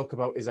do want to talk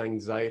about is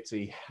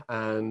anxiety,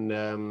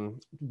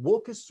 and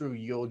walk us through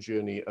your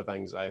journey of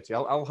anxiety.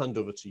 I'll hand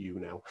over to you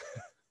now.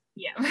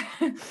 Yeah.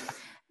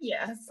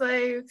 Yeah.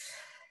 So,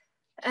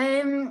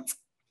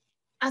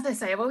 as I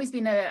say, I've always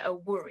been a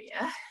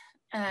worrier.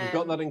 We've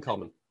got that in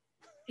common.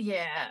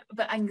 Yeah,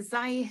 but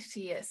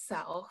anxiety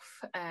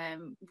itself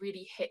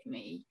really hit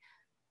me,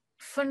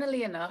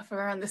 funnily enough,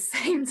 around the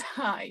same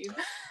time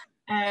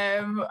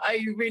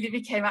I really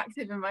became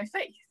active in my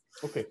faith.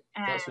 Okay,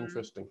 that's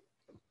interesting.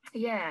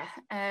 Yeah,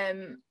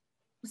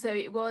 so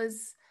it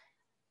was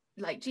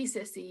like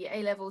GCSE,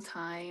 A-level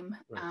time.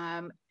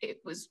 Right. It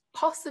was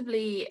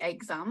possibly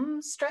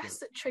exam stress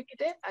that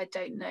triggered it. I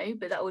don't know,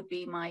 but that would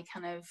be my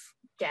kind of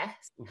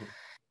guess. Mm-hmm.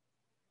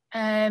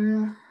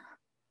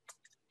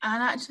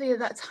 And actually at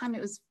that time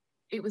it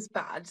was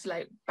bad,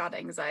 like bad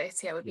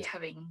anxiety. I would be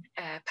having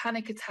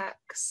panic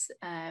attacks,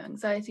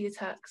 anxiety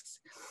attacks.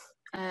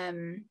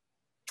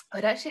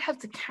 I'd actually have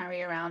to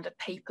carry around a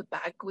paper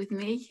bag with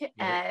me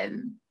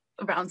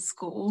around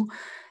school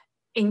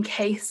in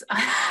case I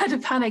had a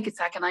panic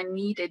attack and I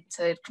needed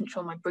to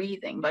control my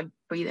breathing by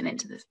breathing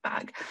into this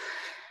bag.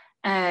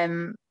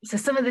 So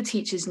some of the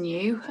teachers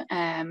knew, so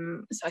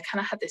I kind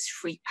of had this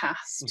free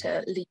pass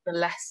to leave a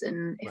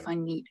lesson if I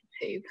needed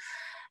to.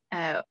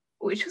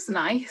 Which was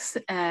nice.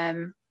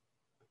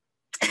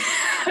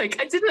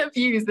 Like I didn't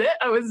abuse it.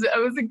 I was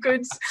a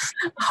good,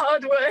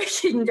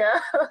 hardworking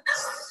girl.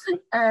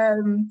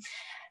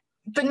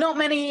 But not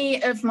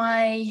many of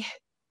my,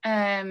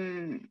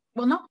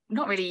 well,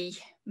 not really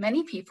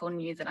many people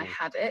knew that I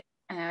had it.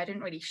 I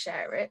didn't really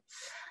share it.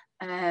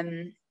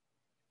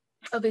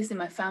 Obviously,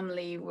 my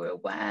family were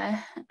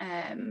aware,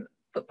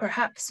 but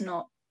perhaps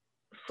not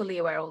fully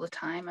aware all the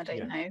time. I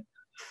don't know.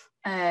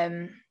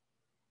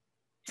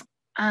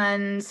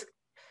 And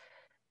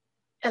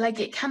like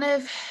it kind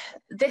of,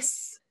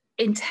 this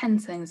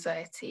intense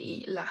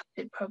anxiety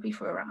lasted probably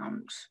for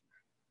around,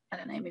 I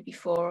don't know, maybe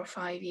 4 or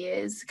 5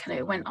 years. Kind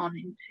of went on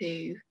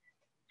into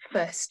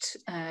first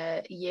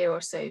year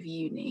or so of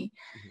uni.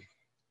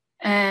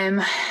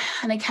 And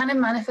it kind of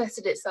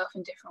manifested itself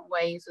in different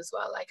ways as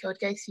well. Like I would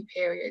go through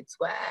periods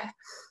where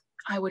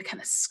I would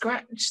kind of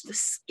scratch the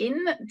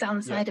skin down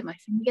the side of my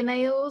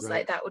fingernails.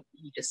 Like that would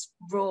be just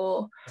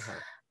raw.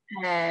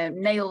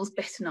 Nails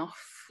bitten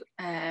off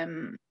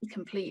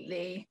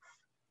completely.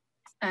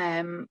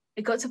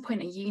 It got to a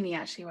point at uni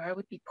actually where I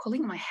would be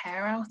pulling my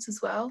hair out as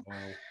well.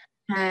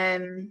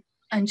 And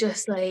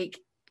just like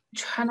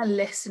trying to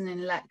listen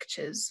in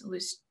lectures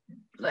was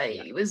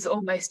like it was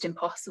almost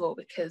impossible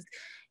because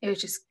it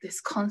was just this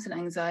constant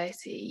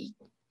anxiety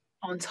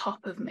on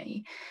top of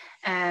me.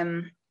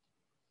 And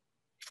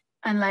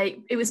like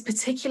it was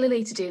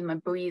particularly to do with my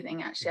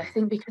breathing actually. I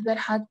think because I'd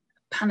had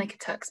panic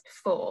attacks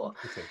before,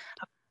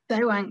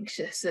 so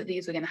anxious that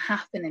these were going to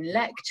happen in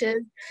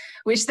lectures,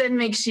 which then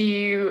makes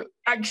you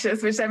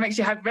anxious, which then makes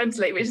you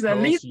hyperventilate, which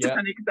then leads to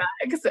panic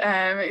attacks.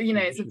 You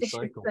know, it's a vicious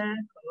circle.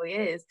 It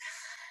is.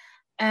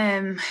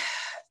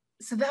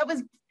 So that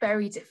was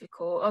very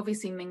difficult.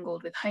 Obviously,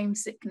 mingled with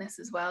homesickness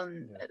as well,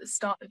 and at the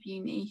start of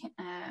uni.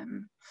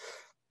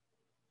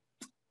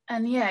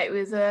 And yeah, it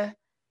was a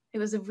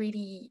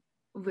really,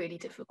 really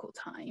difficult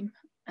time.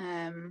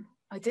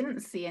 I didn't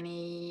see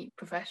any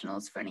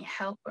professionals for any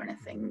help or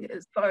anything.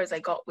 As far as I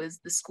got was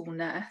the school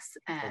nurse.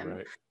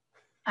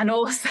 And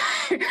also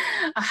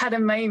I had a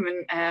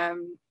moment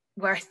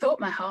where I thought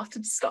my heart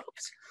had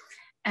stopped.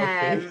 So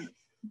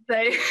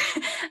I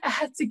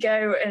had to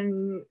go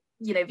and,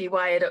 you know, be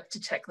wired up to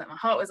check that my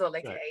heart was all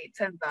okay. It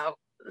turns out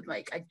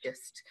like I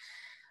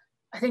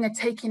think I'd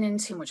taken in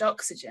too much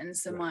oxygen.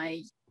 So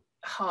my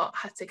heart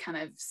had to kind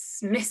of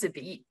miss a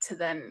beat to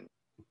then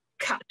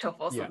catch up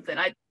or something.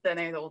 I don't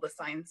know all the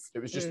signs. It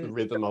was just the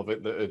rhythm of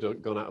it that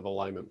had gone out of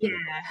alignment.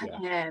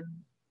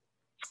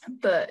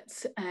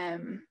 But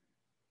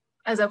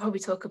as I'll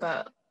probably talk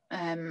about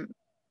in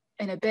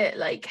a bit,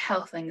 like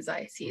health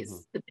anxiety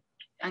is the big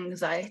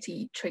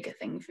anxiety trigger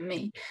thing for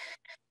me.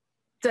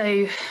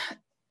 So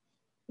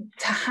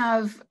to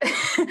have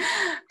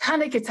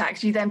panic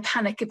attacks, you then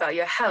panic about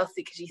your health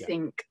because you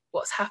think,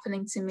 what's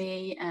happening to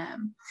me? I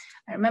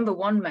remember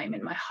one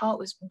moment my heart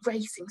was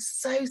racing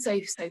so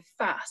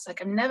fast.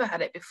 Like I've never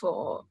had it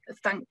before.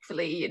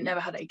 Thankfully, never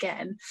had it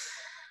again.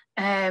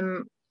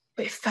 But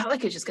it felt like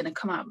it was just going to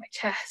come out of my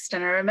chest.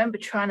 And I remember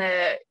trying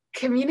to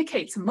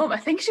communicate to Mum. I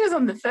think she was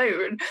on the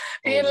phone,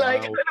 being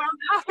like, I don't know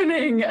what's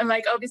happening. And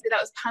like, obviously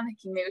that was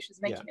panicking me, which was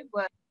making it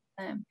worse.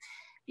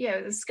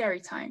 It was a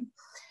scary time.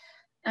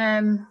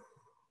 But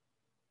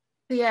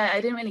I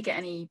didn't really get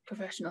any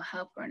professional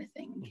help or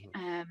anything.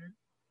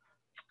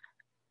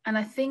 And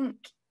I think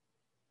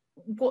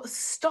what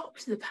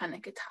stopped the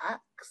panic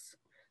attacks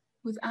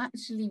was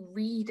actually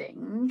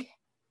reading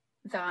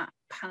that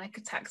panic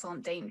attacks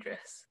aren't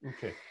dangerous.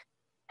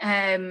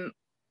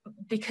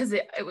 because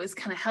it was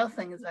kind of health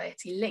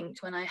anxiety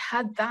linked, when I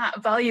had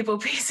that valuable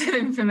piece of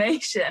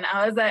information,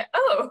 I was like,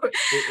 oh,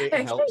 it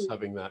okay, helps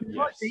having that.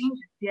 Yes.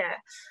 Yeah.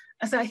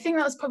 So I think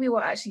that was probably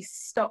what actually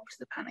stopped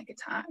the panic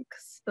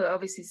attacks, but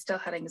obviously still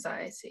had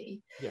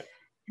anxiety. Yeah.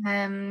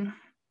 And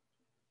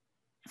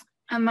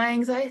my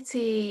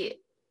anxiety,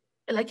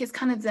 like, it's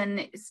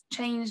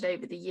changed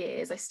over the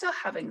years. I still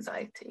have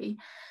anxiety,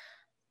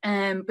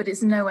 but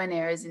it's nowhere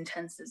near as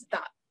intense as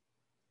that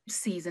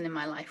season in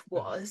my life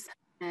was.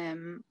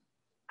 And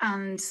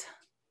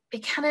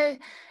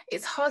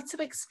it's hard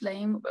to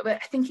explain, but I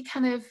think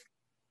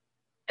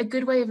a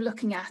good way of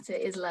looking at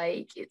it is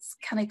like, it's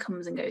kind of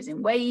comes and goes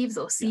in waves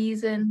or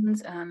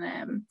seasons.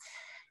 And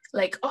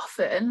like,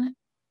 often,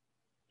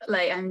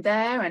 like, I'm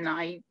there and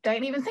I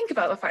don't even think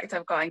about the fact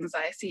I've got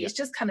anxiety. It's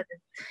just kind of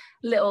this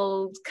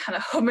little kind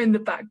of hum in the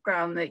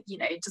background that, you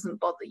know, it doesn't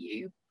bother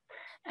you.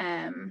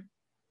 And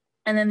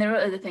then there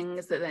are other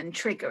things that then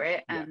trigger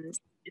it, and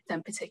it's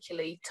then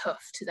particularly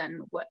tough to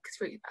then work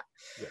through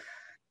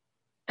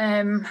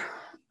that.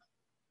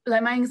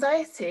 Like, my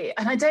anxiety,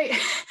 and I don't know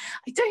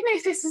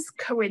if this is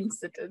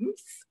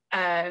coincidence,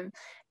 but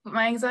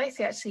my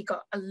anxiety actually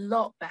got a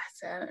lot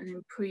better and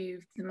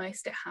improved the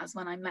most it has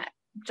when I met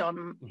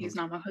John, who's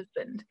now my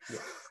husband.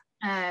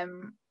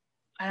 And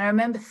I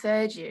remember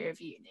third year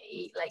of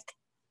uni, like,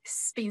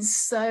 being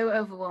so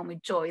overwhelmed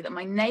with joy that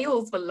my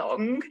nails were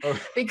long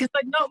because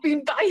I'd not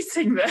been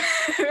biting them.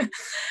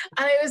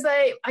 And it was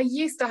like, I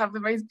used to have the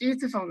most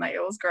beautiful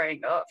nails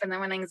growing up, and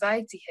then when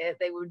anxiety hit,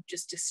 they were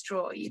just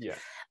destroyed.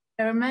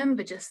 I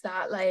remember just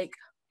that, like,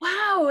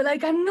 wow,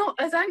 like, I'm not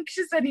as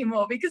anxious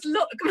anymore because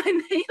look,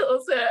 my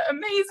nails are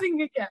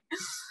amazing again.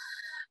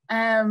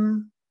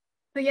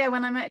 But yeah,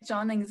 when I met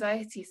John,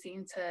 anxiety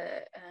seemed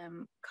to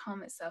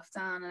calm itself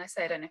down. And I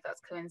say, I don't know if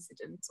that's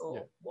coincidence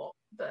or what,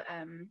 but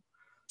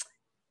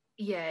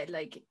yeah,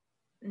 like,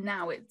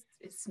 now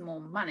it's more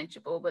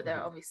manageable, but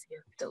there obviously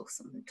are still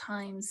some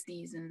times,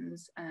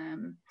 seasons,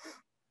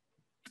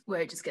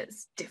 where it just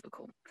gets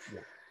difficult.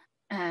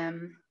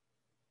 And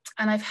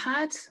I've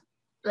had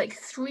like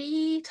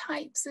 3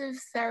 types of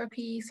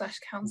therapy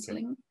 /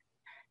 counselling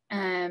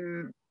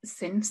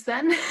since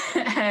then.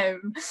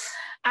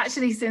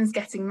 Actually, since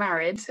getting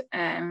married,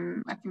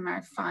 I've been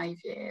married 5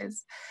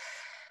 years.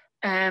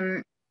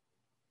 And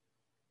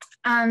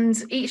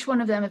each one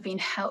of them have been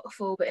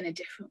helpful, but in a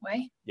different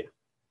way.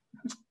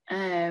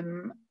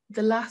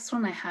 The last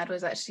one I had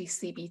was actually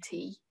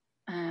CBT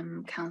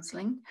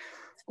counselling,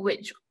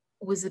 which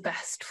was the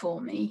best for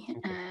me.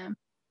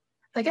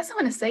 I guess I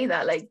want to say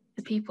that, like,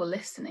 the people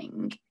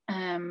listening,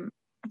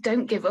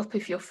 don't give up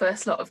if your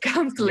first lot of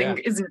counselling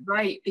isn't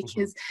right,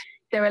 because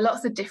there are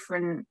lots of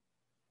different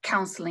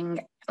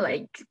counselling,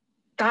 like,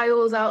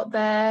 styles out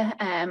there,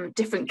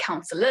 different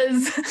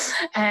counsellors,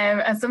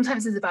 and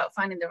sometimes it's about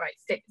finding the right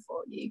fit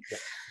for you.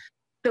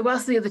 So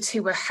whilst the other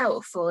 2 were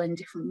helpful in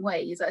different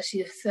ways,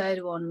 actually the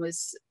third one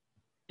was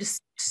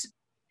just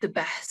the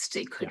best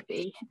it could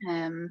be.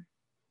 And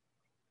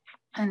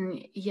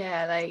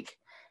yeah, like,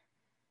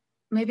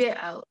 maybe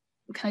can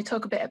I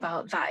talk a bit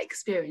about that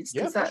experience?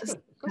 Because that's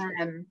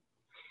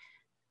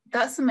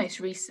the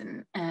most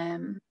recent.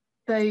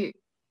 So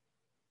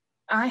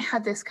I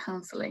had this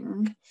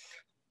counselling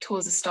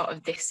towards the start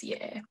of this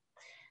year.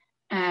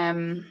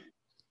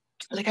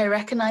 Like, I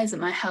recognised that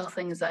my health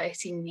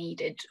anxiety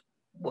needed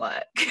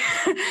work.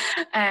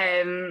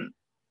 And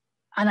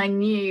I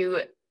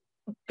knew,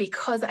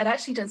 because I'd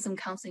actually done some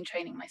counselling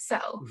training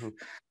myself.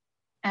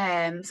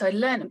 So I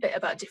learned a bit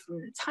about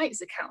different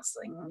types of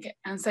counselling.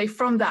 And so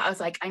from that, I was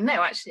like, I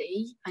know I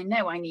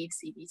need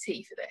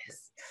CBT for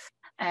this.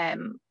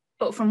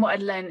 But from what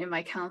I'd learned in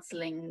my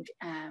counselling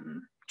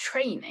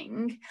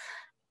training,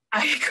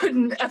 I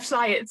couldn't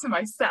apply it to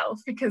myself,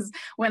 because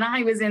when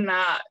I was in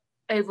that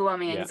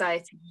overwhelming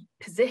anxiety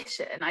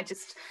position, I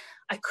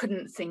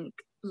couldn't think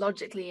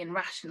logically and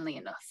rationally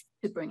enough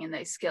to bring in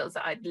those skills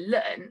that I'd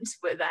learned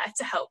were there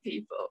to help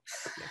people.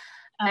 So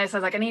I was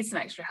like, I need some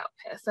extra help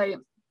here.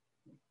 So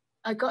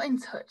I got in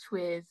touch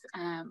with,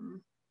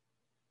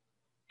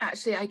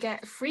 actually, I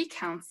get free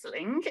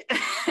counselling,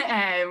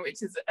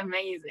 which is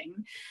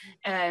amazing,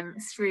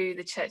 through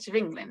the Church of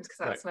England, because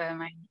that's where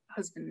my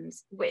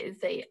husband's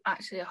with. They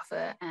actually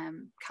offer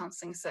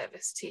counselling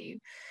service to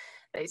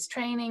those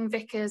training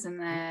vicars and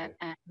their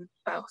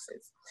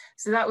spouses.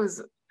 So that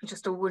was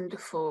just a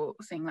wonderful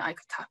thing that I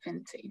could tap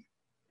into.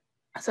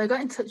 So I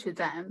got in touch with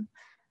them,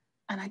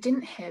 and I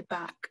didn't hear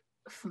back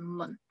for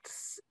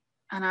months.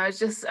 And I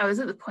was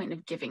at the point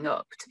of giving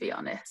up, to be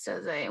honest. I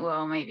was like,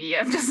 well, maybe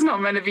I'm just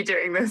not meant to be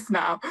doing this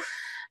now.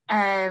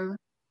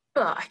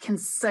 But I can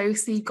so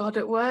see God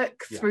at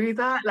work through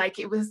that. Like,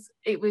 it was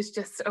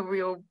just a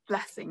real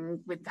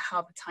blessing with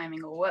how the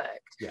timing all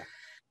worked.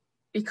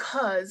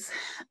 Because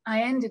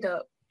I ended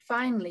up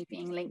finally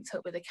being linked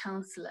up with a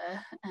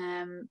counsellor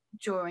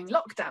during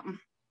lockdown.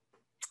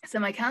 So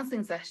my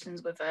counselling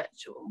sessions were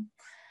virtual.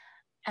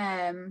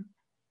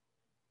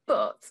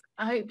 But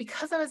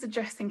because I was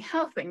addressing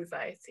health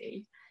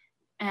anxiety,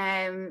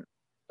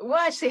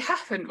 what actually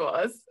happened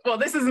was, well,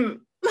 this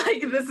isn't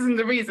like this isn't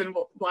the reason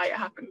why it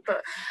happened,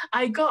 but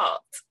I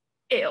got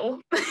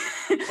ill.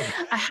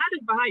 I had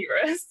a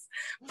virus,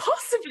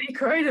 possibly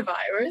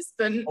coronavirus,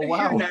 and oh,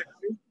 wow.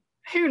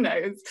 who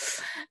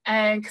knows?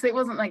 Because it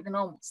wasn't like the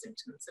normal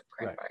symptoms of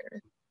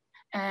coronavirus.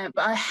 Right.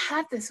 But I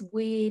had this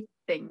weird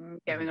thing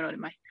going on in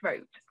my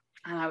throat,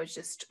 and I was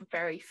just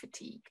very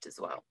fatigued as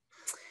well.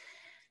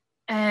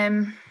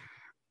 And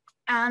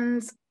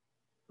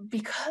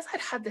because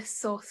I'd had this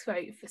sore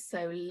throat for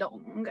so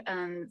long,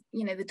 and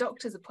the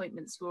doctor's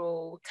appointments were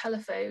all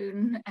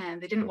telephone,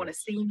 and they didn't want to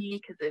see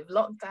me because of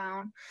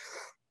lockdown.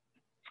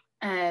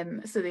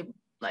 So they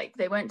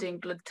weren't doing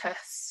blood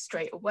tests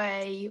straight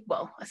away.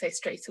 Well, I say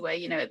straight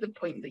away, at the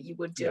point that you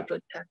would do a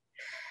blood test.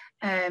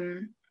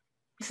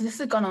 So this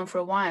had gone on for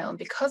a while, and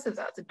because of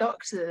that, the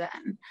doctor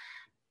then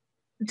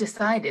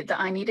decided that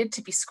I needed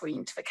to be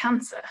screened for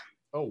cancer.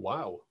 Oh,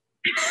 wow.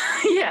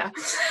 Yeah.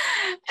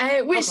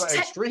 Which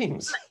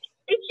extremes.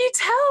 If you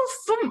tell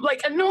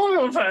a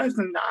normal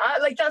person that,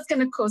 that's going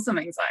to cause some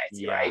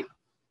anxiety, right?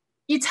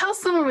 You tell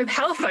someone with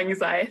health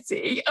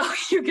anxiety, oh,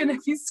 you're going to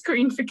be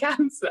screened for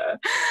cancer.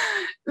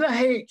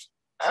 It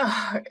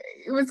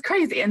was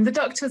crazy. And the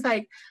doctor was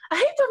like, I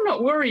hope I've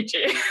not worried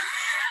you. And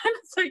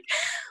it's like,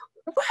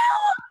 well,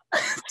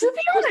 to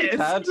be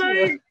honest,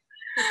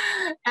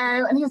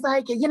 and he was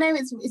like,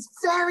 it's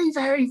very,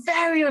 very,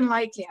 very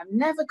unlikely. I've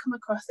never come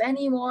across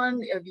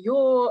anyone of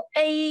your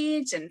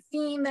age and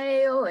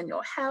female and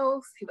your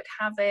health who would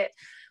have it.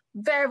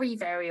 Very,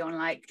 very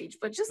unlikely.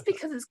 But just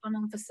because it's gone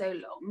on for so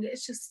long,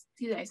 it's just,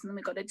 something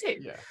we've got to do.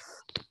 Yeah.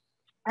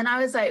 And I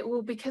was like,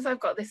 well, because I've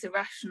got this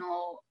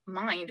irrational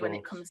mind when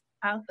it comes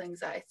to health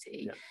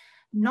anxiety,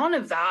 none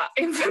of that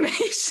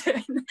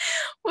information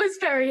was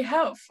very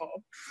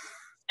helpful.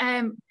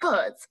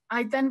 But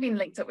I'd then been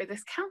linked up with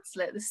this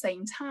counsellor at the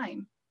same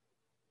time.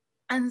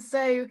 And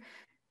so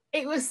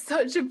it was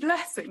such a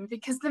blessing,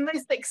 because the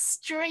most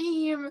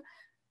extreme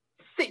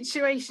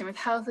situation with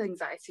health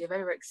anxiety I've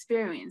ever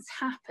experienced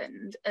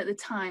happened at the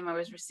time I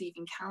was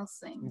receiving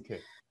counselling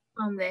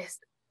from this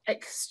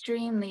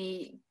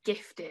extremely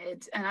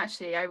gifted, and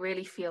actually I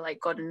really feel like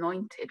God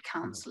anointed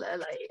counsellor.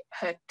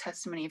 Her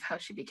testimony of how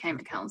she became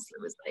a counsellor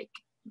was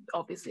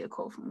obviously a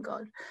call from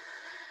God.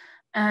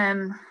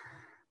 And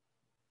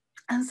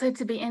so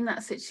to be in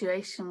that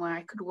situation where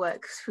I could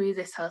work through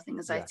this health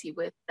anxiety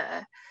with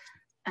her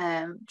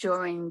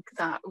during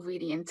that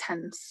really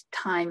intense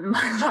time in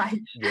my life,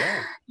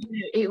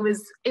 it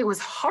was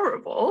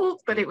horrible,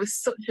 but it was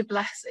such a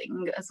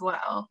blessing as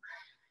well.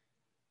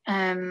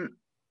 And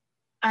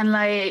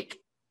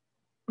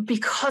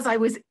because I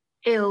was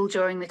ill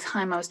during the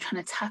time I was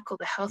trying to tackle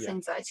the health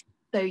anxiety,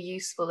 so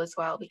useful as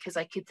well, because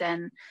I could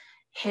then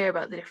hear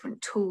about the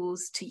different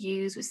tools to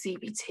use with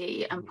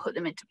CBT and put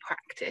them into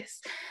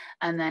practice.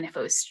 And then if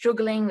I was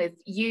struggling with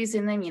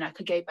using them, I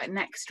could go back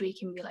next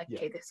week and be like,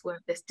 okay, this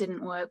worked, this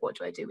didn't work, what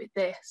do I do with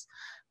this?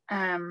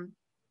 And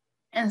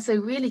so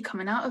really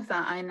coming out of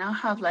that, I now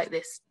have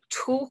this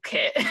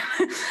toolkit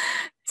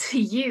to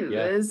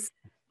use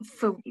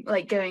for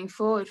going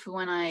forward for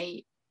when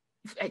I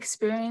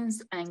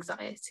experience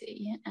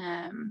anxiety.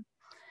 And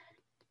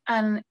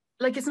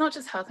it's not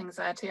just health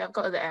anxiety. I've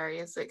got other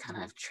areas that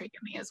kind of trigger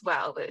me as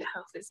well, but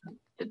health is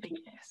the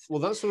biggest.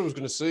 Well, that's what I was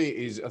going to say,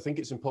 is I think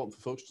it's important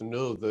for folks to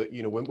know that,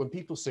 when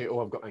people say,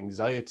 oh, I've got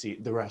anxiety,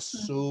 there are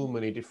so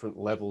many different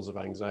levels of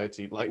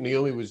anxiety. Like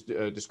Naomi was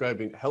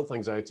describing, health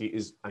anxiety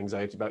is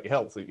anxiety about your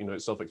health.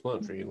 It's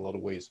self-explanatory in a lot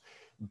of ways.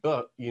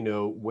 But,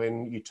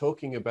 when you're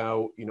talking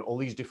about, all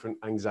these different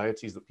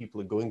anxieties that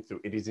people are going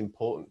through, it is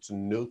important to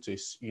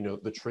notice,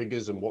 the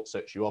triggers and what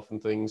sets you off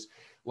and things.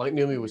 Like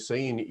Naomi was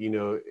saying,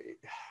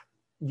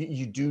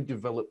 you do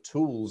develop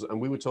tools. And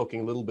we were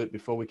talking a little bit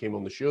before we came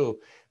on the show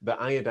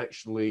that I had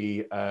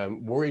actually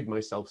worried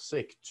myself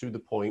sick to the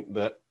point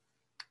that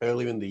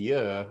earlier in the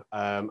year,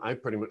 I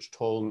pretty much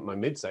torn my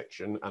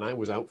midsection, and I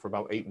was out for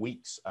about 8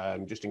 weeks,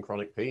 just in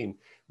chronic pain.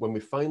 When we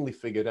finally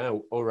figured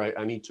out, all right,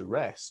 I need to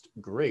rest,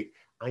 great.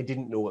 I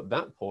didn't know at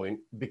that point,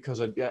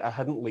 because I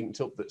hadn't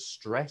linked up that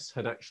stress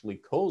had actually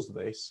caused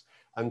this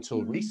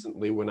until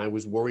recently, when I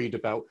was worried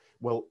about,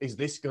 well, is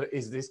this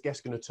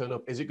guest going to turn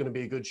up? Is it going to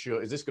be a good show?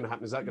 Is this going to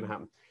happen? Is that going to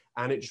happen?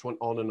 And it just went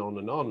on and on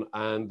and on.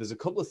 And there's a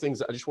couple of things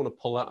that I just want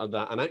to pull out of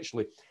that. And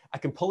actually, I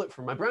can pull it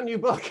from my brand new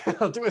book.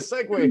 I'll do a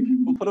segue.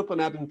 We'll put up an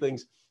ad and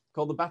things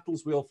called The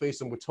Battles We All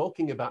Face. And we're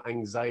talking about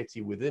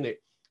anxiety within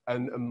it.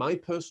 And my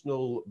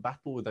personal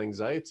battle with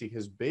anxiety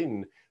has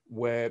been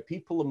where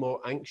people are more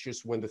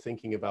anxious when they're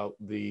thinking about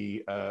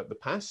the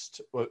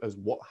past as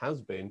what has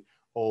been,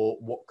 or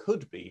what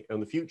could be in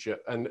the future.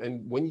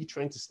 And when you're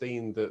trying to stay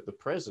in the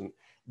present,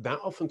 that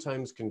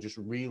oftentimes can just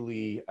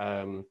really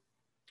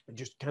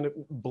just kind of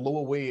blow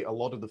away a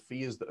lot of the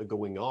fears that are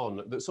going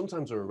on that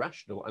sometimes are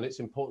irrational. And it's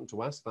important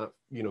to ask that,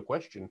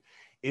 question,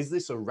 is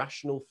this a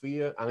rational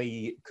fear,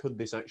 i.e. could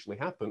this actually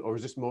happen? Or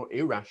is this more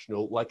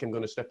irrational, like I'm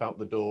going to step out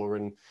the door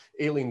and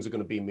aliens are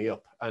going to beam me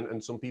up?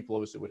 And some people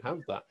obviously would have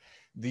that.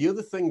 The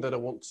other thing that I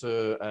want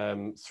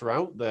to throw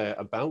out there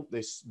about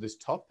this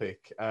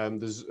topic,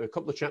 there's a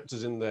couple of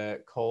chapters in there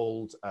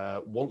called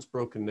Once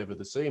Broken, Never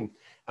the Same.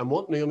 And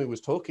what Naomi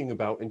was talking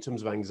about in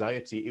terms of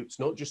anxiety, it's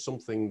not just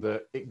something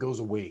that it goes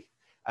away.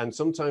 And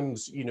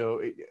sometimes, you know,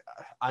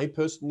 I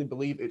personally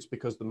believe it's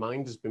because the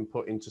mind has been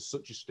put into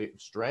such a state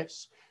of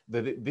stress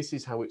that this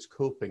is how it's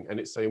coping. And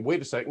it's saying,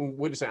 wait a second,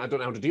 I don't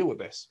know how to deal with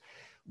this.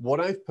 What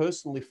I've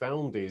personally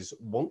found is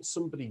once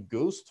somebody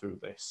goes through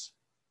this,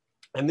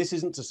 and this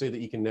isn't to say that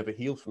you can never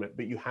heal from it,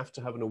 but you have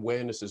to have an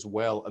awareness as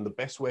well. And the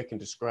best way I can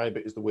describe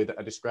it is the way that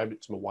I described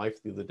it to my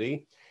wife the other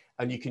day.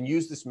 And you can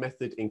use this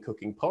method in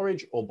cooking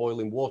porridge or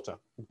boiling water.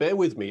 Bear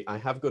with me, I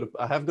have got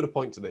a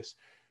point to this.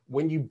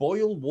 When you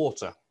boil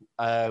water,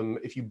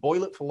 if you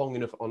boil it for long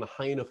enough on a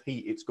high enough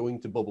heat, it's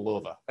going to bubble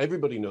over.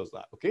 Everybody knows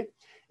that, okay?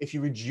 If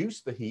you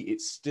reduce the heat, it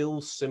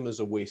still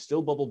simmers away,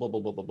 still bubble, bubble,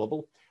 bubble,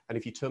 bubble. And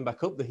if you turn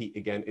back up the heat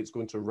again, it's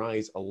going to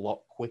rise a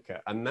lot quicker.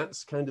 And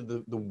that's kind of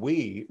the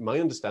way, my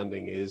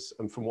understanding is,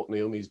 and from what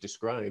Naomi's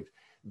described,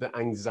 that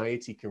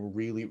anxiety can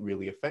really,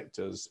 really affect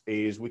us,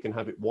 is we can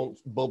have it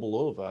once bubble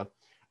over,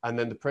 and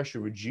then the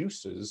pressure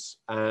reduces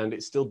and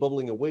it's still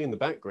bubbling away in the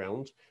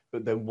background.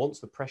 But then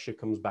once the pressure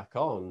comes back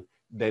on,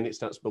 then it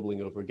starts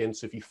bubbling over again.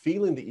 So if you're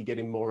feeling that you're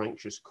getting more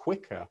anxious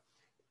quicker,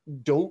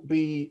 don't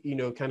be, you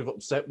know, kind of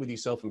upset with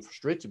yourself and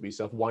frustrated with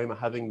yourself. Why am I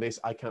having this?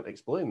 I can't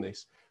explain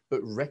this.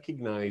 But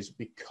recognize,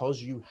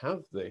 because you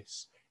have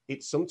this,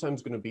 it's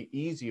sometimes going to be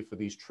easier for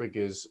these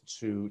triggers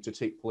to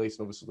take place.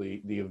 And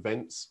obviously the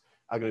events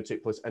are going to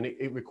take place. And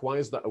it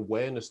requires that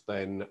awareness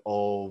then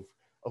of,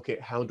 okay,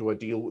 how do I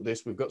deal with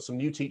this? We've got some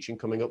new teaching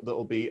coming up that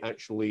will be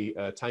actually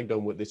tagged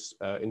on with this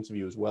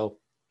interview as well,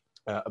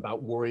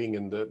 about worrying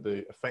and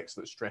the effects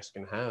that stress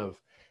can have.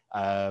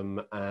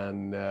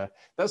 And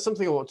that's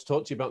something I want to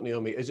talk to you about,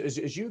 Naomi.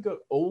 As you got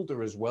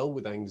older as well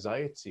with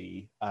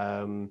anxiety,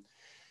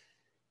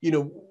 you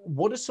know,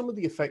 what are some of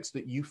the effects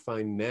that you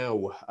find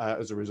now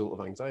as a result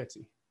of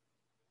anxiety?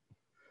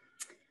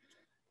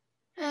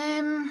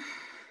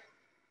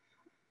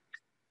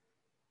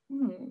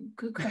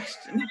 Good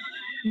question.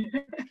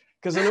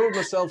 Because I know with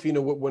myself, you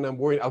know, when I'm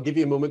worried, I'll give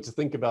you a moment to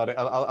think about it.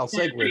 I'll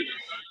segue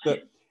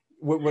that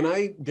when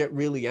I get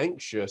really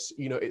anxious,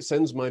 you know, it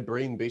sends my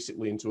brain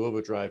basically into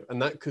overdrive.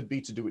 And that could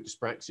be to do with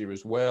dyspraxia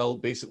as well.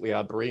 Basically,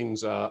 our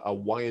brains are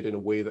wired in a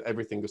way that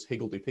everything goes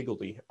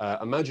higgledy-piggledy.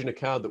 Imagine a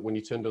car that when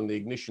you turned on the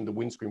ignition, the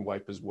windscreen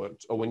wipers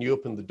worked, or when you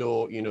opened the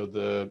door, you know,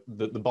 the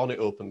bonnet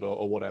opened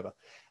or whatever.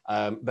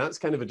 That's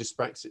kind of a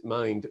dyspraxic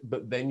mind.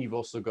 But then you've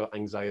also got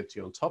anxiety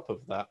on top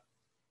of that.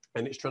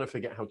 And it's trying to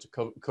figure out how to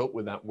cope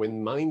with that.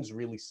 When mine's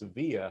really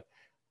severe,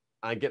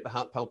 I get the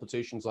heart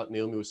palpitations like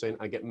Naomi was saying,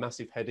 I get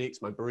massive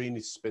headaches, my brain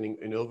is spinning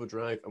in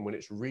overdrive. And when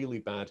it's really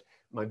bad,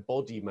 my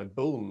body, my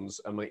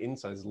bones and my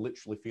insides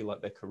literally feel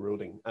like they're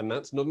corroding. And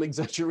that's not an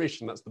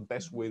exaggeration, that's the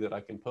best way that I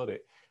can put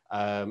it.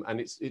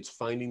 And it's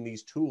finding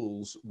these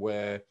tools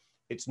where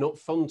it's not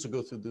fun to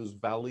go through those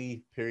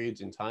valley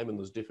periods in time and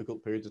those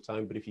difficult periods of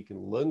time, but if you can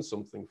learn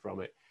something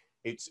from it,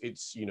 it's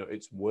you know,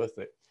 it's worth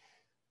it.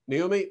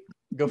 Naomi,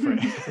 go for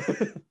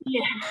it.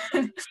 Yeah.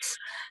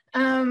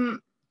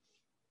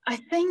 I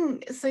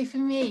think, so for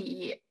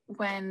me,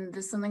 when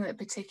there's something that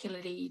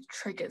particularly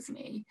triggers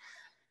me,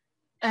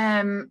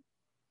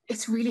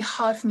 it's really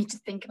hard for me to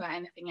think about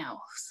anything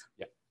else.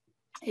 Yeah.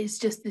 It's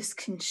just this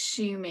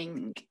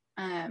consuming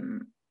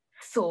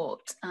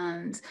thought.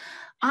 And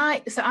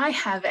I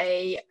have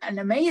an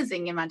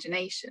amazing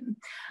imagination,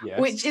 Yes.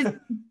 which is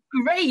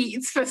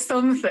great for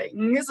some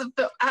things,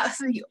 but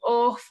absolutely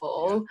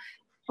awful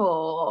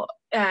for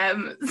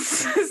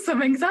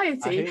some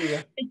anxiety,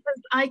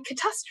 because I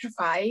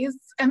catastrophize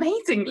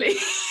amazingly,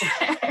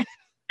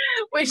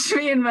 which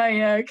me and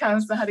my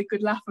counsellor had a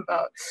good laugh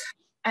about.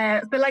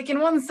 But like in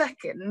 1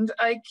 second,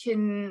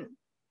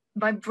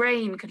 my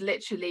brain could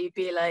literally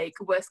be like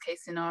worst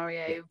case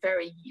scenario,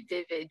 very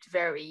vivid,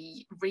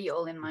 very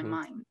real in my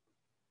mind,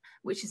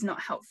 which is not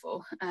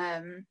helpful.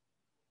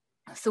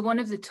 So one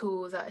of the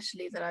tools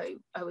actually that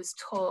I was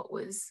taught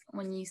was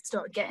when you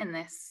start getting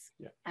this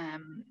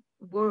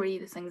worry,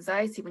 this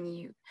anxiety, when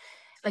you,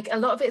 like, a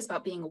lot of it is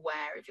about being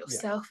aware of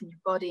yourself and your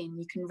body, and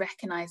you can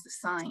recognize the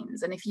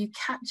signs. And if you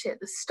catch it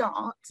at the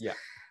start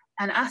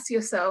and ask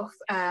yourself,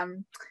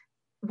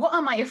 what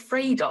am I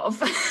afraid of?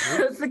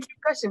 That's the key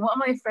question. What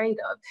am I afraid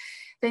of?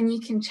 Then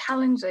you can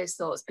challenge those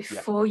thoughts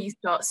before you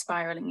start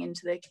spiraling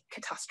into the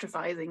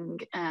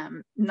catastrophizing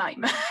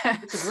nightmare.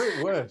 It's a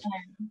great word.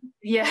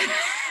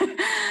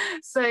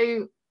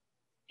 So,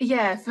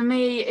 yeah, for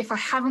me, if I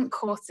haven't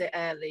caught it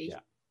early,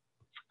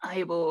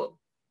 I will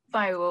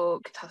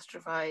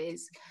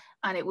catastrophize,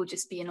 and it will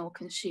just be an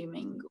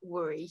all-consuming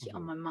worry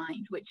on my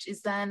mind, which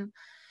is then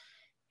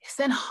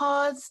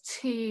hard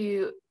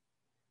to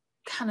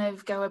kind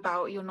of go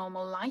about your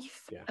normal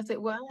life, as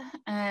it were.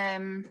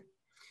 I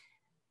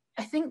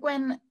think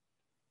when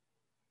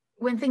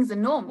things are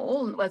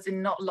normal, as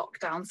in not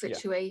lockdown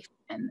situation,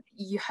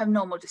 you have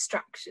normal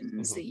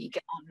distractions, so you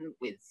get on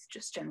with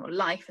just general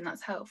life, and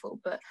that's helpful.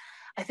 But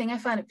I think I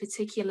found it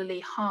particularly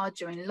hard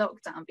during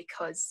lockdown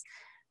because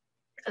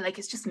like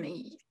it's just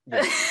me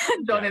Yeah.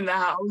 done in the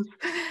house.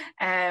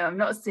 I'm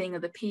not seeing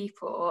other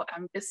people.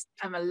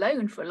 I'm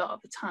alone for a lot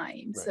of the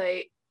time. Right. So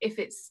if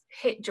it's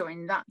hit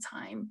during that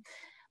time,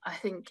 I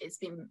think it's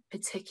been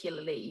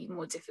particularly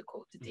more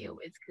difficult to deal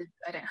with because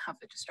I don't have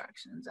the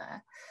distractions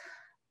there.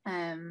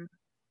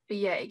 But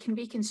yeah, it can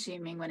be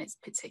consuming when it's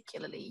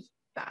particularly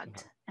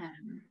bad.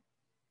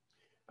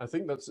 I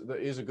think that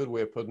is a good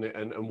way of putting it.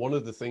 And one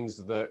of the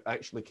things that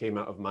actually came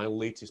out of my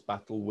latest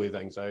battle with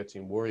anxiety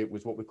and worry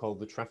was what we call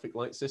the traffic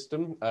light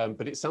system.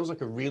 But it sounds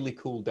like a really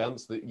cool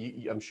dance that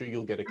I'm sure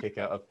you'll get a kick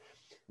out of.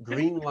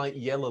 Green light,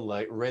 yellow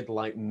light, red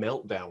light,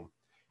 meltdown.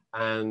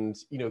 And,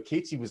 you know,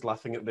 Katie was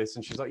laughing at this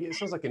and she's like, yeah, it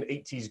sounds like an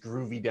 80s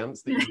groovy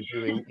dance that you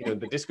were doing, you know,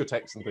 the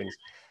discotheques and things.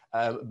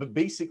 But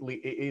basically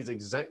it is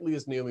exactly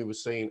as Naomi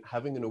was saying,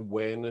 having an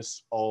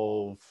awareness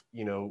of,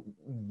 you know,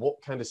 what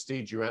kind of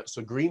stage you're at.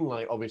 So green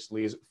light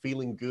obviously is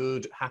feeling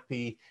good,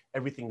 happy,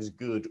 everything's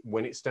good.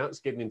 When it starts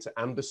getting into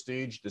amber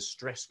stage, there's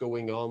stress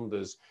going on,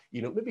 there's,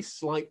 you know, maybe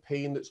slight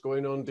pain that's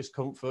going on,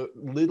 discomfort,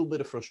 little bit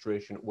of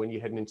frustration. When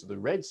you're heading into the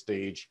red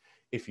stage,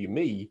 if you're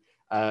me,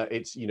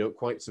 it's, you know,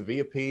 quite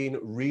severe pain,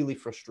 really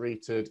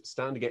frustrated,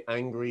 starting to get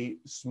angry.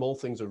 Small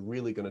things are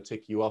really going to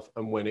tick you off.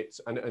 And when it's,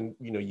 and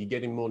you know, you're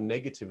getting more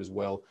negative as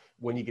well.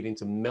 When you get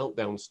into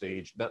meltdown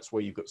stage, that's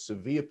where you've got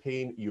severe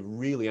pain. You're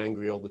really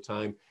angry all the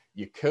time.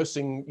 You're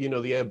cursing, you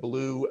know, the air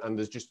blue, and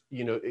there's just,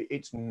 you know,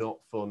 it's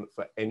not fun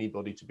for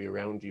anybody to be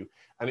around you.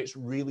 And it's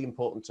really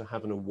important to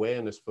have an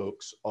awareness,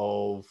 folks,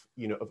 of,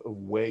 you know, of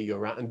where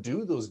you're at and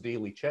do those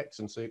daily checks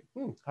and say,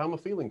 how am I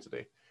feeling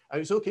today?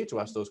 And it's okay to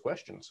ask those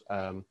questions.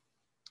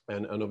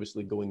 And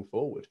obviously going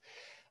forward.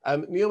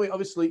 Naomi,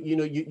 obviously, you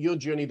know, your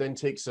journey then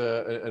takes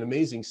an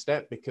amazing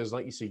step because,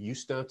 like you say, you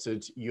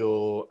started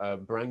your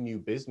brand new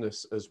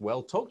business as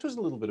well. Talk to us a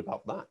little bit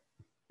about that.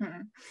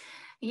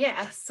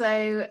 Yeah,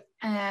 so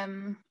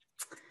like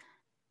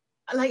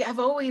I've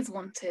always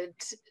wanted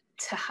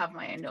to have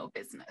my own little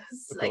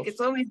business. Like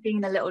it's always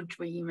been a little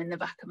dream in the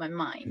back of my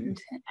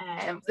mind.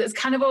 There's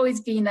kind of always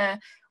been a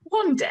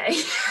one day,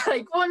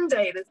 like one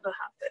day this will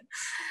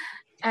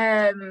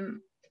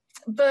happen.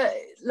 But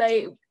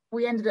like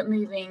we ended up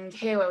moving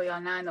here where we are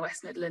now in the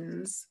West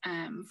Midlands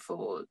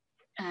for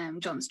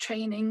John's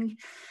training.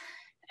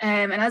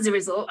 And as a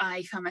result,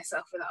 I found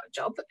myself without a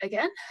job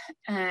again.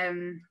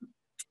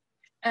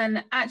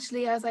 And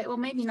actually I was like, well,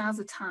 maybe now's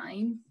the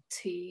time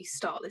to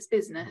start this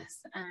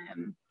business,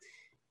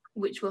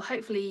 which will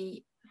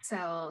hopefully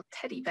sell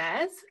teddy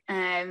bears.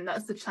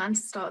 That's the plan, to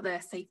start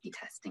their safety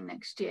testing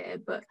next year,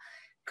 but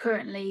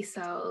currently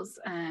sells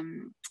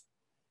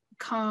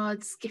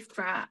cards, gift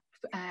wrap,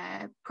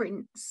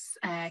 prints,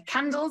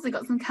 candles. We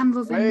got some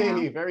candles in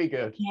now. Very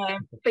good.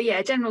 But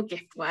yeah, general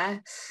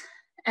giftware.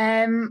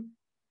 And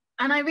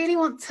I really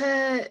want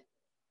to,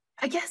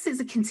 I guess it's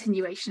a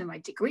continuation of my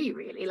degree,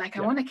 really. Like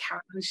I want to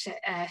carry on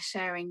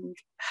sharing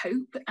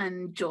hope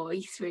and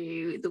joy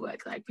through the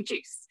work that I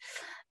produce.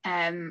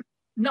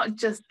 Not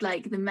just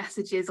like the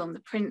messages on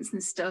the prints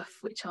and stuff,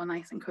 which are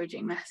nice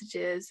encouraging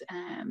messages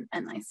and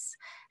nice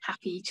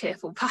happy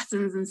cheerful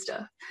patterns and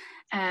stuff,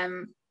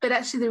 but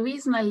actually the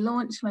reason I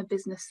launched my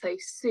business so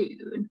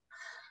soon,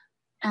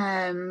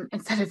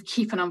 instead of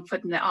keeping on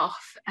putting it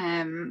off,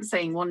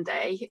 saying one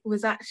day,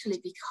 was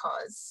actually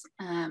because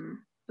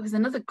it was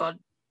another God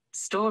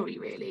story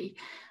really,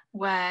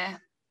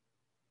 where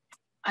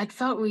I'd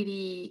felt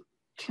really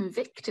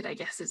convicted, I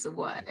guess is the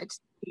word,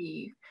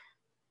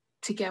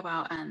 to go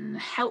out and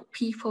help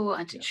people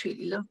and to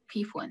truly love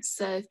people and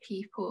serve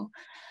people.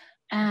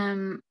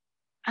 And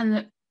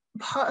the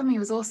part of me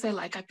was also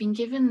like, I've been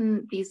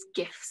given these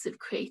gifts of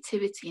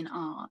creativity and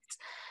art,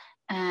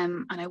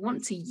 and I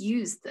want to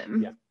use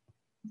them,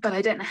 but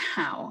I don't know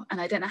how.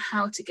 And I don't know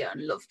how to go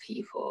and love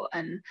people.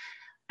 And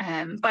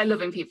by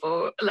loving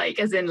people, like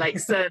as in like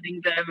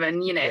serving them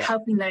and, you know,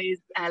 helping those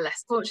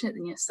less fortunate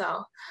than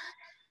yourself.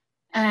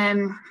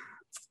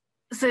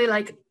 So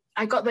like,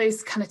 I got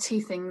those kind of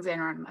two things in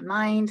around my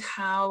mind,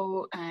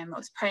 how I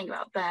was praying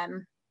about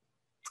them.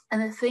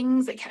 And the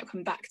things that kept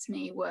coming back to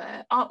me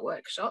were art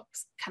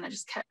workshops, kind of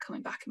just kept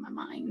coming back in my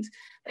mind.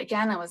 But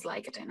again, I was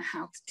like, I don't know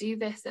how to do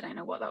this. I don't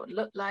know what that would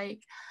look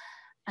like.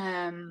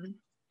 And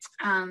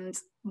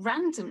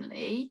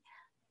randomly,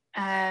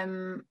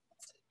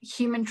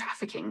 human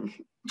trafficking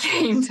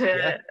came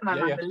to my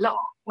mind a lot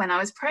when I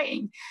was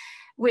praying,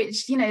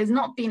 which, you know, has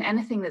not been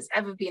anything that's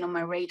ever been on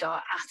my radar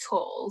at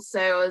all. So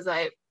I was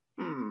like,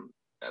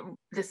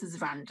 this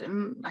is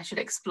random, I should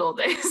explore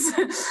this.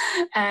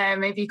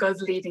 Maybe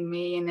God's leading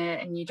me in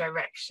a new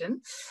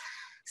direction.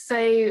 So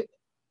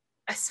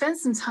I spent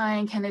some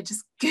time kind of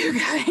just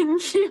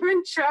Googling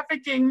human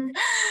trafficking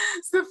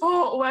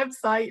support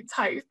website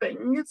type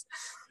things.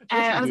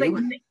 I was like,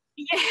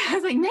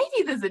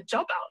 maybe there's a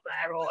job out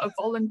there or a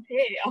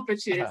volunteer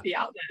opportunity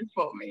out there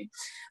for me.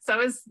 So I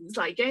was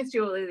like going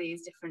through all of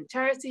these different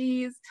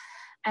charities,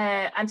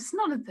 and just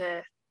none of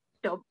the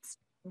jobs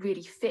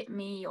really fit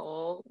me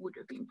or would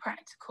have been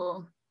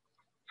practical.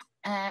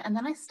 And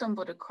then I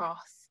stumbled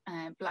across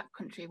Black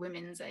Country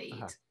Women's Aid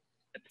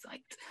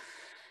website.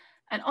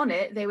 And on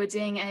it, they were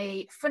doing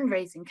a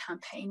fundraising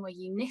campaign where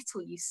you knit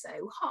or you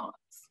sew hearts.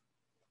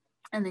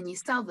 And then you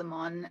sell them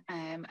on,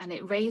 and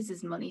it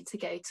raises money to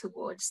go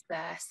towards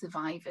their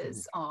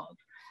survivors of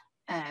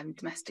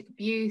domestic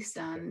abuse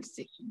and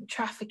human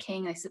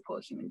trafficking. They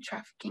support human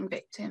trafficking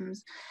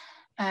victims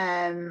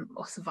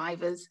or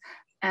survivors.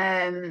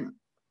 And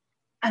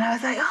I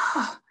was like,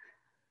 oh,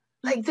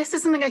 like, this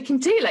is something I can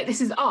do. Like,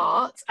 this is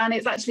art, and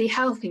it's actually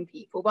helping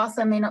people. Whilst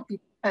I may not be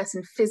the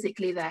person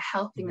physically there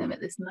helping them at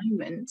this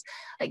moment,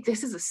 like,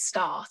 this is a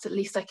start. At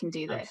least I can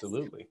do this.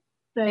 Absolutely.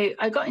 So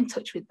I got in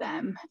touch with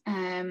them,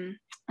 and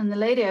the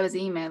lady I was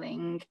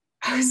emailing,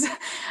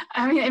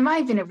 I mean, it might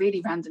have been a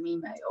really random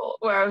email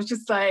where I was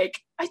just like,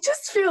 I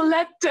just feel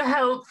led to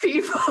help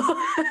people.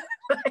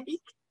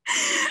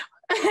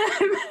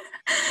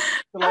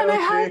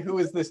 Who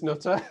is this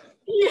nutter?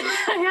 Yeah,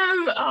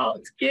 I have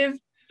art gifts,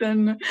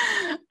 and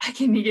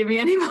can you give me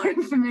any more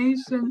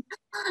information?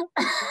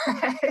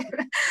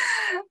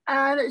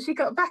 And she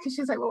got back and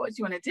she was like, well, what do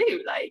you want to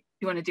do? Like,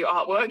 you want to do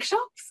art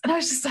workshops? And I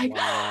was just like,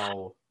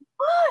 wow.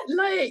 What?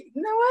 Like,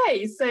 no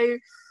way. So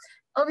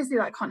obviously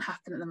that can't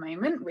happen at the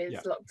moment with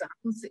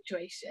lockdown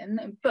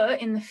situation,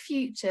 but in the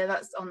future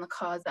that's on the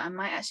cards, that I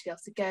might actually be able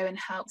to go and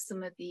help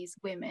some of these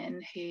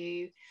women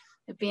who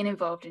have been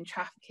involved in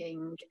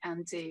trafficking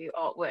and do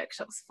art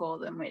workshops for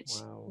them, which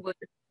would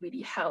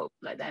really help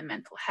like their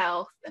mental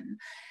health. And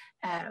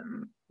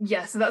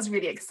so that's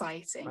really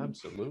exciting.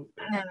 Absolutely.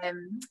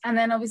 And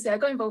then obviously I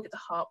got involved with the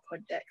Heart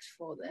Project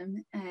for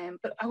them,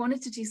 but I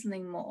wanted to do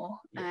something more.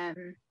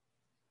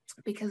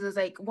 Because I was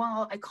like,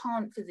 while I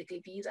can't physically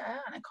be there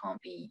and I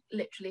can't be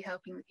literally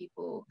helping the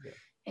people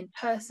in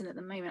person at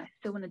the moment, I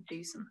still want to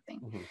do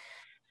something.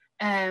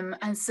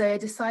 And so I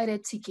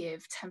decided to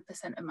give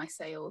 10% of my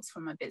sales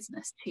from my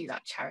business to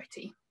that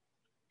charity,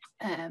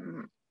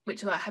 which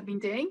is what I have been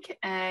doing,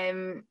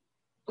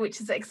 which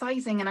is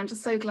exciting. And I'm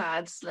just so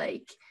glad,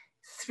 like,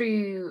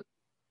 through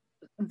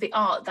the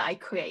art that I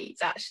create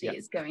actually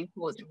is going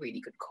towards a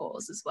really good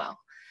cause as well.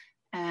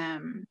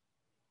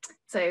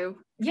 So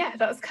yeah,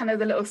 that's kind of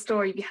the little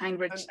story behind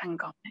Ridge and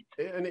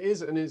Garnet. And it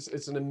is, and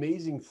it's an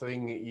amazing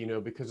thing, you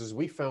know, because as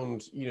we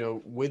found, you know,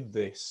 with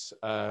this,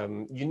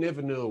 you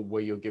never know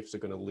where your gifts are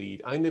going to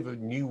lead. I never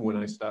knew when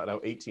I started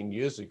out 18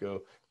 years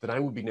ago that I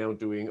would be now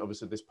doing,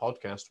 obviously, this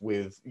podcast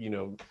with, you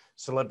know,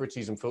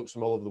 celebrities and folks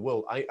from all over the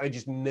world. I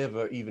just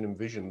never even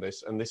envisioned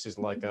this, and this is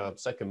like our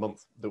second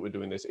month that we're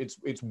doing this.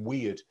 It's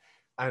weird,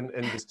 and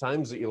there's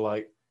times that you're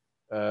like,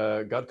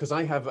 God, because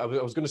I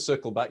was going to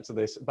circle back to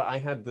this, but I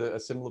had a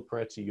similar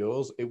prayer to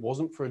yours. It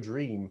wasn't for a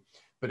dream,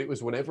 but it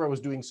was whenever I was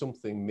doing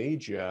something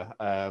major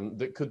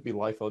that could be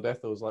life or death.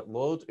 I was like,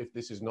 Lord, if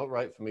this is not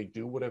right for me,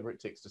 do whatever it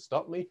takes to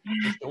stop me.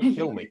 Just don't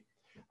kill me.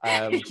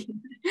 And,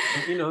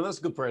 you know, that's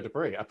a good prayer to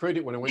pray. I prayed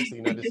it when I went to the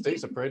United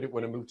States. I prayed it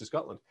when I moved to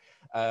Scotland.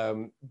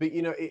 But,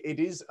 you know,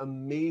 it is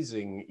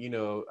amazing, you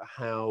know,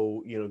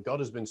 how, you know, God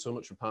has been so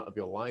much a part of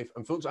your life.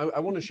 And folks, I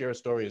want to share a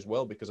story as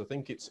well, because I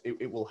think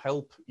it will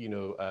help, you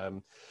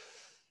know,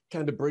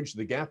 kind of bridge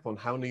the gap on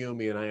how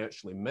Naomi and I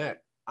actually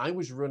met. I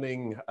was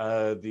running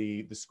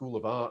the School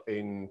of Art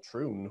in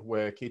Troon,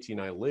 where Katie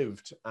and I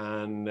lived,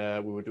 and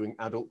we were doing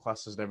adult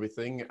classes and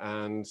everything,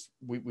 and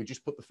we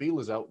just put the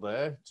feelers out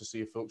there to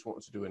see if folks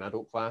wanted to do an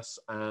adult class,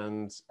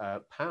 and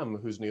Pam,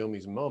 who's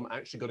Naomi's mum,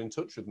 actually got in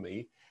touch with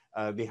me.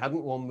 They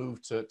hadn't long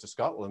moved to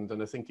Scotland,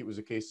 and I think it was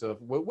a case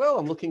of, well,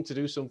 I'm looking to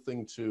do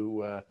something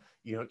to,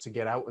 you know, to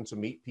get out and to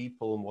meet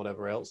people and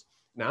whatever else.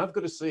 Now, I've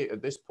got to say,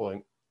 at this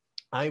point,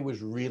 I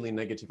was really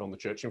negative on the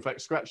church. In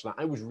fact, scratch that.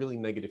 I was really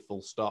negative,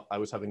 full stop. I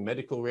was having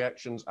medical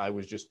reactions. I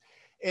was just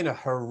in a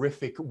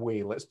horrific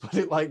way, let's put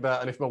it like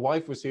that. And if my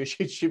wife was here,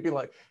 she'd be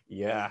like,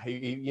 yeah,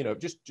 you know,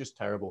 just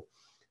terrible.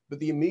 But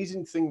the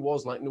amazing thing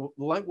was, like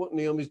what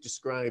Naomi's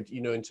described,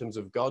 you know, in terms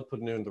of God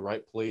putting her in the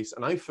right place.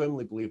 And I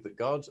firmly believe that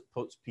God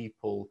puts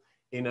people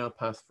in our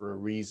path for a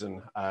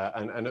reason,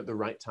 and at the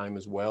right time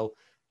as well.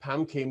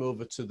 Pam came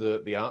over to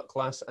the art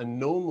class, and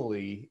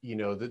normally, you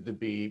know, there'd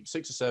be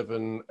 6 or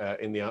 7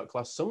 in the art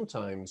class.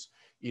 Sometimes,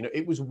 you know,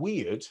 it was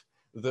weird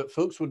that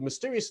folks would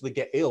mysteriously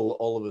get ill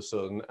all of a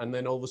sudden, and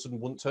then all of a sudden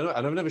wouldn't turn up.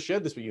 And I've never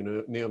shared this with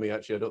you, Naomi,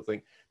 actually, I don't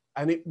think.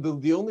 And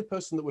the only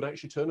person that would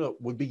actually turn up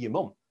would be your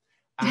mum.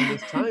 And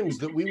there's times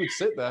that we would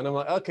sit there and I'm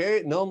like,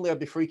 okay, normally I'd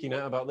be freaking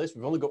out about this.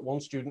 We've only got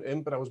 1 student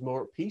in, but I was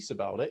more at peace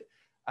about it.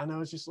 And I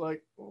was just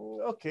like,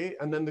 okay.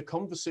 And then the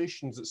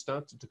conversations that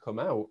started to come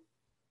out,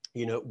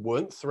 you know,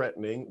 weren't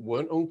threatening,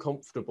 weren't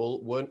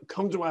uncomfortable, weren't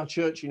come to our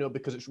church, you know,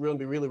 because it's going to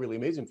be really, really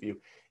amazing for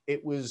you.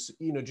 It was,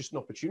 you know, just an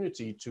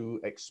opportunity to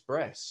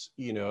express,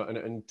 you know,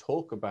 and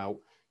talk about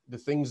the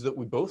things that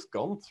we've both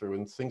gone through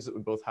and things that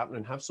would both happen,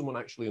 and have someone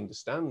actually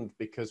understand.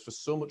 Because for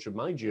so much of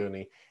my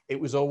journey, it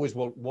was always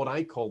what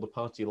I call the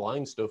party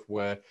line stuff,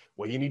 where,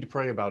 well, you need to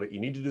pray about it, you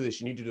need to do this,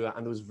 you need to do that.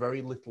 And there was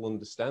very little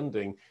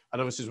understanding.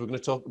 And obviously, as we're going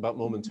to talk about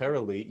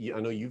momentarily,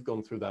 I know you've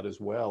gone through that as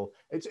well.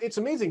 It's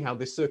amazing how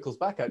this circles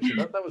back, actually.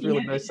 That was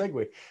really nice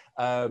segue.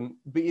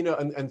 But, you know,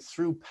 and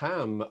through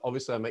Pam,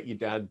 obviously I met your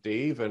dad,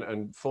 Dave,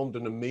 and formed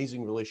an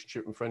amazing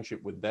relationship and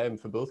friendship with them,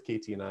 for both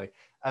Katie and I.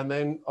 And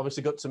then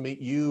obviously got to meet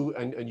you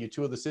and your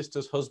two other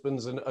sisters,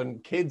 husbands,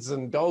 and kids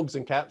and dogs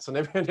and cats and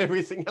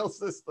everything else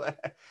that's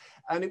there.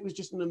 And it was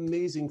just an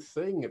amazing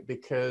thing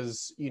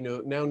because, you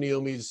know, now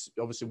Naomi's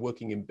obviously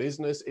working in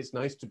business. It's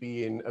nice to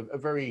be in a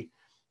very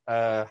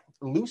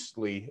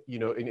loosely, you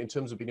know, in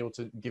terms of being able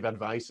to give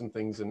advice and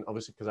things. And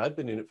obviously, because I'd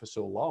been in it for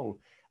so long.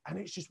 And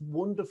it's just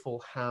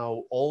wonderful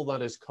how all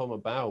that has come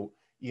about,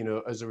 you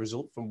know, as a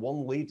result from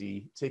one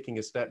lady taking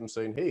a step and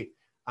saying, hey,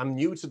 I'm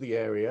new to the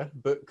area,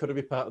 but could I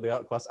be part of the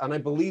art class? And I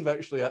believe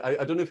actually,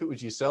 I don't know if it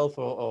was yourself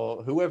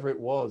or whoever it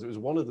was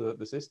one of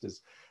the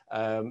sisters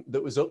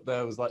that was up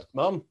there, was like,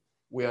 Mom,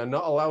 we are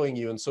not allowing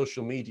you on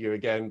social media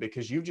again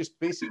because you've just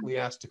basically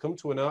asked to come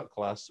to an art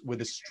class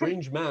with a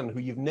strange man who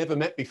you've never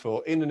met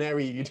before in an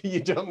area you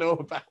don't know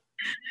about.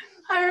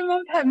 I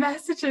remember her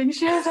messaging.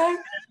 She was like,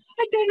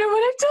 I don't know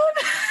what I've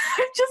done.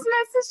 I've just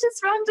messaged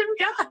this random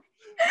guy.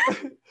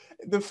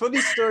 The funny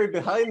story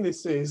behind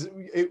this is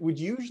it would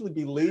usually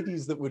be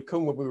ladies that would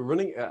come when we were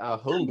running it at our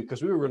home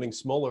because we were running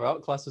smaller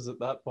art classes at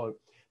that point.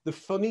 The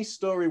funny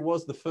story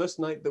was the first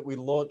night that we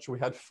launched, we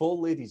had 4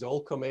 ladies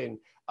all come in,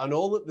 and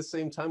all at the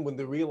same time when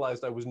they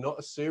realized I was not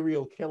a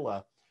serial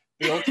killer,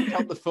 they all took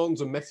out the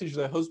phones and messaged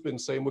their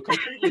husbands saying, we're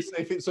completely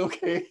safe, it's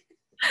okay.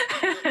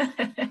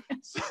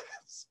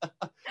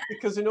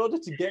 Because in order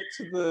to get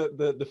to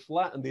the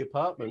flat and the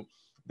apartment,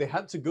 they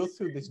had to go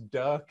through this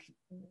dark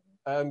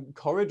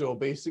corridor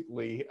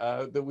basically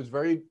that was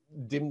very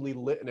dimly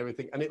lit and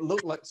everything, and it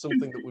looked like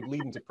something that would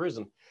lead into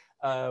prison.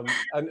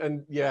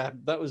 And yeah,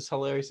 that was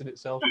hilarious in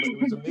itself, but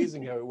it was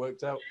amazing how it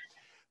worked out.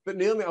 But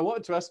Naomi, I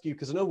wanted to ask you,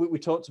 because I know we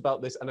talked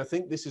about this, and I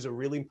think this is a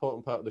really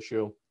important part of the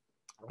show,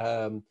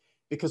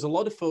 because a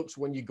lot of folks,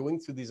 when you're going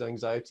through these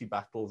anxiety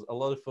battles, a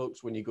lot of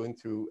folks, when you're going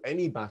through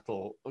any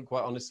battle,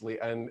 quite honestly,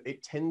 and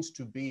it tends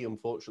to be,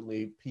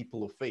 unfortunately,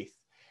 people of faith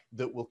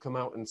that will come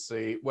out and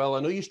say, well, I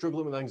know you're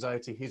struggling with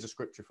anxiety, here's a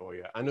scripture for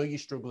you. I know you're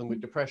struggling with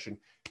depression,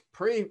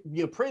 pray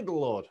the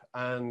Lord.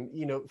 And,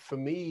 you know, for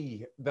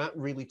me, that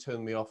really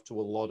turned me off to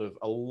a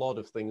lot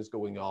of things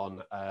going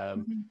on,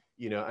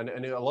 you know, and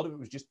a lot of it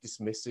was just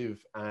dismissive.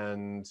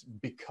 And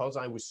because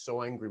I was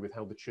so angry with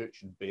how the church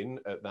had been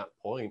at that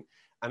point,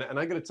 and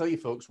I got to tell you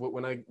folks,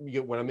 when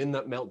I'm in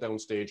that meltdown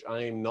stage, I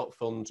am not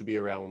fun to be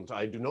around.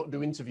 I do not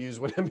do interviews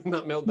when I'm in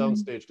that meltdown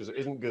stage because it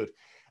isn't good.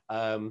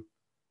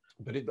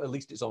 But at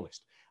least it's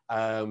honest.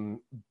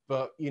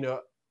 But, you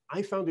know,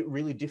 I found it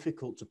really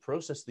difficult to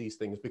process these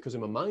things because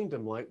in my mind,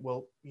 I'm like,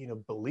 well, you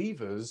know,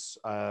 believers,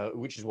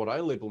 which is what I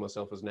label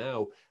myself as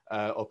now,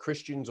 or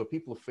Christians or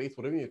people of faith,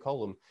 whatever you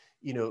call them,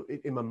 you know,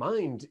 in my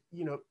mind,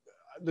 you know,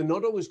 they're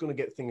not always going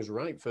to get things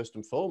right, first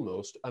and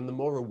foremost, and they're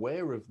more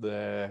aware of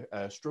their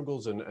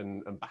struggles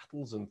and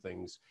battles and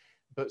things.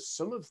 But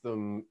some of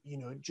them, you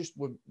know, just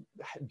were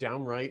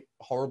downright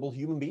horrible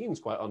human beings,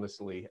 quite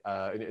honestly,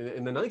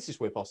 in the nicest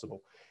way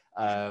possible.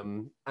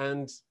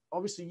 And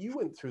obviously you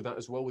went through that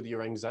as well with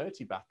your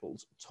anxiety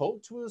battles.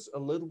 Talk to us a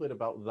little bit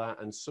about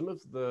that and some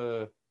of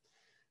the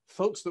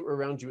folks that were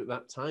around you at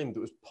that time that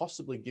was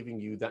possibly giving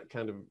you that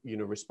kind of, you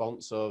know,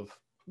 response of,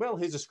 well,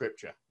 here's a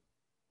scripture.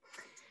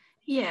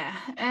 Yeah.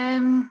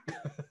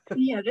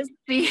 Yeah,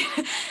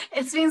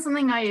 it's been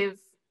something I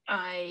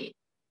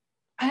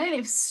don't know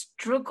if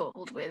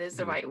struggled with is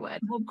the right word,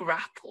 more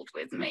grappled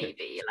with maybe.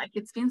 Okay. Like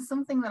it's been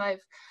something that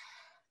I've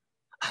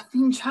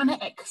been trying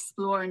to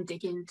explore and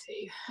dig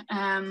into.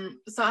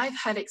 So I've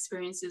had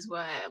experiences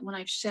where when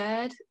I've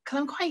shared, because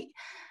I'm quite,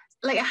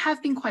 like I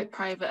have been quite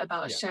private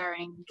about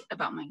sharing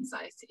about my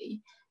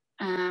anxiety.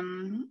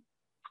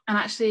 And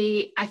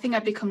actually, I think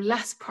I've become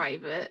less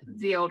private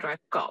the older I've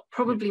got,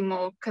 probably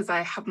more because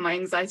I have my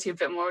anxiety a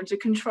bit more under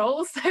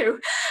control. So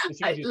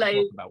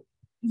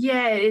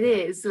yeah, it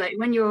is. Like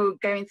when you're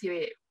going through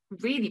it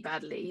really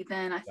badly,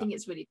 then I think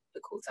it's really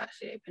difficult to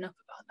actually open up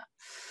about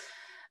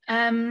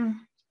that.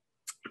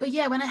 But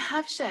yeah, when I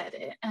have shared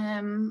it,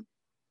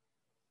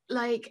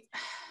 like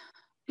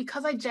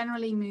because I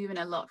generally move in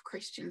a lot of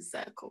Christian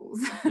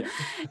circles,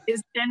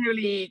 it's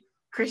generally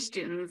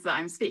Christians that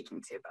I'm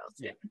speaking to about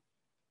it.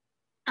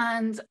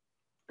 And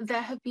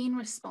there have been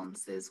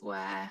responses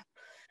where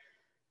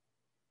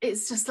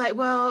it's just like,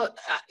 well,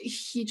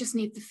 you just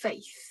need the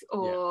faith,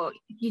 or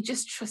you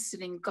just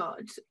trusted in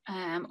God,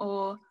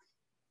 or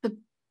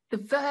the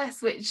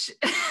verse which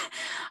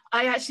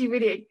I actually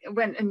really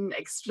went and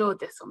explored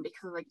this one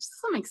because like, it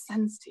doesn't make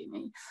sense to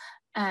me,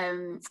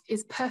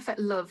 is perfect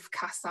love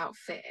casts out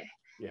fear.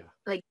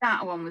 Like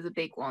that one was a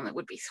big one that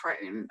would be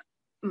thrown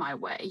my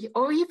way,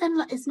 or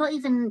even it's not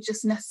even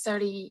just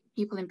necessarily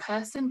people in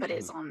person, but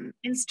it's on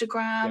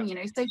Instagram, you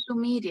know, social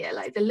media,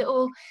 like the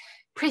little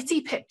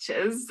pretty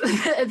pictures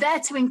are there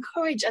to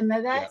encourage, and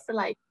they're there for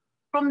like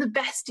from the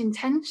best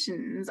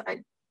intentions,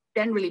 I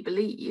generally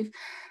believe,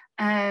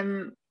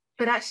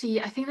 but actually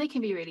I think they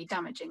can be really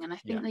damaging, and I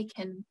think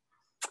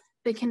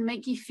they can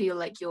make you feel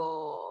like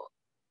you're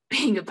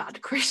being a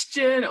bad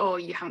Christian,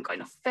 or you haven't got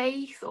enough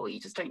faith, or you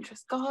just don't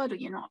trust God, or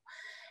you're not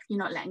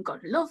letting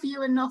God love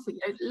you enough, or you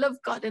don't love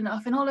God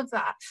enough, and all of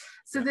that.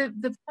 So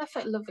the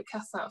perfect love that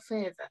casts out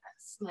fear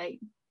verse, like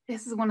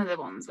this is one of the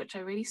ones which I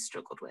really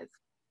struggled with.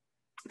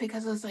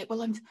 because I was like,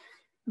 well, I'm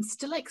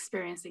still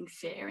experiencing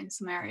fear in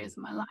some areas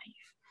of my life.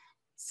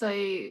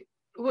 So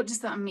what does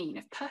that mean?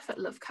 If perfect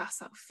love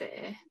casts out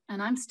fear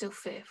and I'm still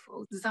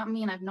fearful, does that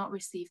mean I've not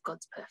received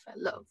God's perfect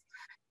love?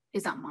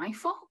 Is that my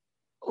fault?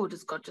 Or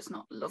does God just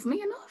not love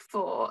me enough?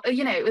 Or,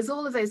 it was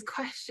all of those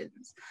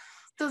questions.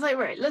 So I was like,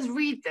 right, let's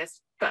read this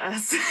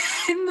verse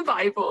in the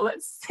Bible.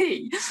 Let's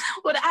see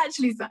what it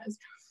actually says.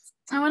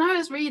 And when I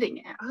was reading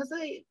it, I was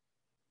like,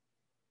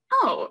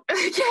 oh,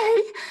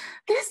 okay,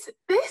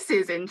 this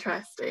is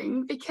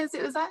interesting, because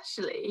it was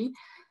actually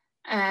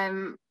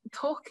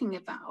talking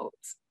about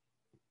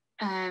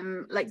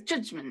like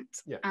judgment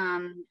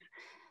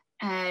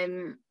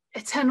and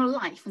eternal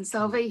life and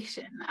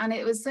salvation. And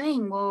it was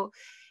saying, well,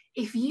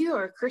 if you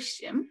are a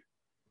Christian,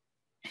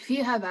 if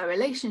you have a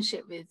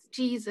relationship with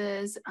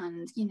Jesus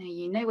and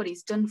you know what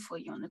he's done for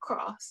you on the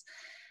cross,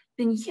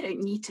 then you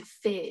don't need to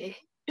fear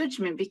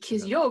judgment,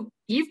 because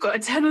you've got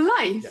eternal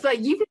life.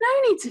 Like, you've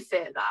no need to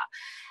fear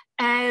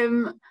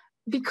that,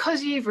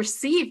 because you've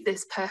received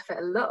this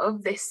perfect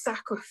love, this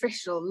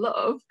sacrificial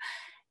love.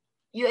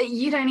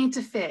 You don't need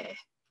to fear.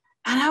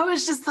 And I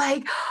was just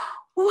like,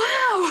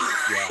 wow,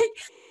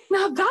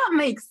 now that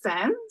makes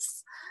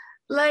sense.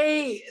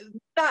 Like,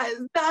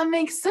 that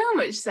makes so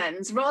much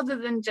sense, rather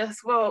than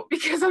just, well,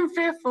 because I'm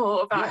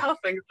fearful about health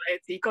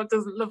anxiety, God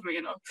doesn't love me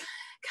enough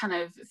kind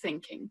of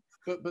thinking.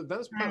 But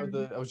that's part of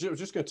the, I was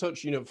just going to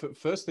touch,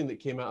 first thing that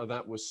came out of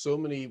that was so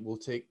many will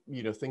take,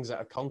 things out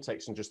of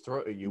context and just throw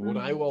it at you. What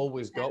I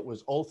always got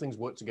was all things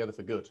work together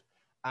for good.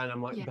 And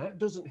I'm like, that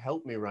doesn't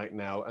help me right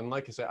now. And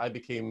like I said, I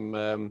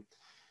became,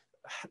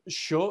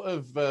 short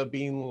of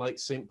being like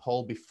St.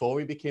 Paul before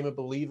he became a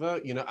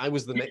believer, I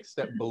was the next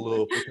step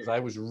below, because I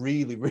was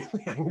really,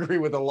 really angry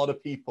with a lot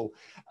of people.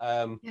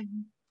 And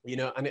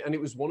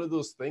it was one of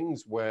those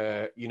things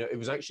where, it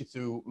was actually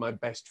through my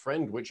best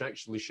friend, which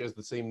actually shares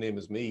the same name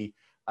as me.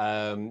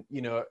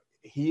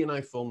 He and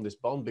I formed this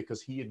bond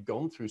because he had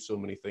gone through so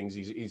many things.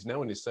 He's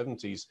now in his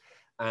 70s,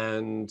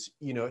 and,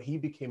 he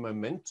became my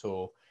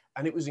mentor.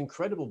 And it was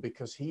incredible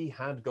because he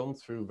had gone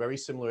through very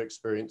similar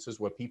experiences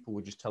where people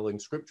were just telling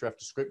scripture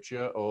after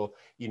scripture, or,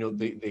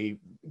 they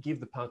give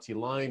the party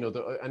line,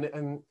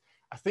 and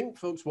I think,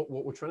 folks, what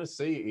we're trying to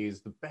say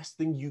is the best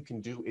thing you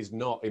can do is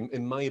not,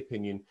 in my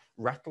opinion,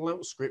 rattle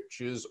out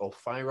scriptures or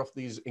fire off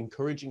these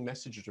encouraging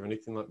messages or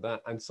anything like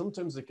that. And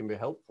sometimes they can be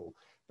helpful.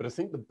 But I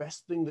think the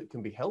best thing that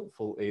can be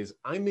helpful is,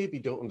 I maybe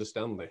don't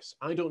understand this.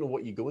 I don't know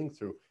what you're going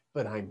through,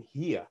 but I'm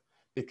here.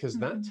 Because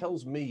that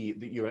tells me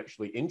that you're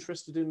actually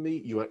interested in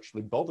me, you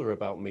actually bother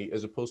about me,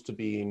 as opposed to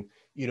being,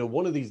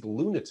 one of these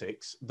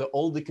lunatics that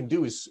all they can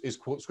do is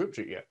quote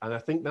scripture here. And I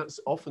think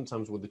that's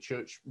oftentimes where the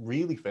church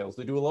really fails.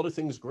 They do a lot of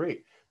things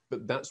great,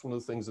 but that's one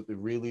of the things that they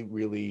really,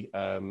 really,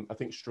 I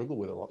think, struggle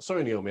with a lot.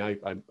 Sorry, Naomi,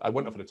 I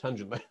went off on a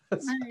tangent there.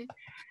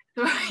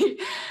 Right.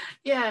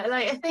 Yeah,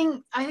 like I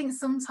think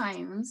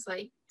sometimes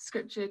like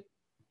scripture,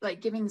 like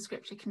giving the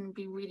scripture can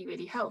be really,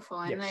 really helpful.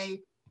 I know.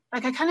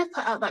 Like, I kind of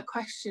put out that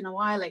question a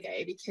while ago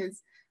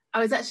because I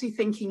was actually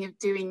thinking of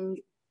doing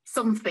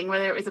something,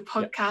 whether it was a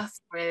podcast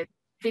or a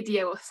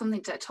video or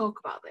something, to talk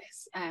about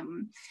this.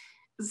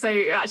 So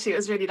actually, it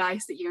was really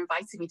nice that you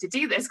invited me to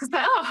do this, because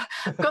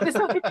I've got this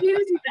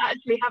opportunity to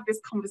actually have this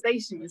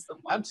conversation with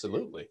someone.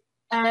 Absolutely.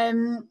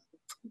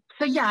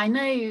 So yeah, I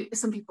know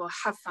some people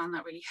have found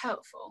that really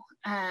helpful.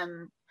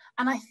 And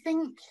I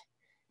think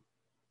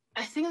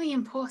the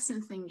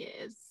important thing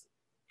is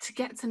to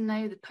get to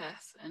know the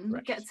person,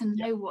 get to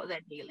know what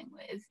they're dealing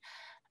with,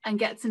 and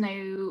get to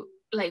know,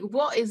 like,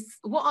 what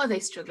are they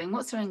struggling,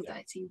 what's their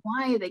anxiety,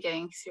 why are they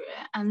going through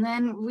it, and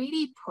then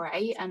really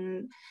pray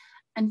and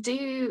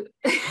do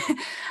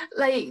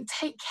like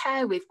take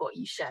care with what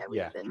you share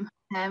with them,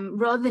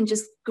 rather than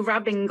just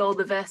grabbing all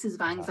the verses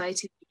of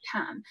anxiety that you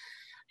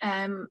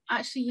can.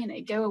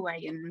 Actually, go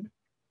away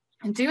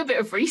and do a bit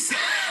of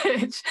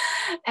research,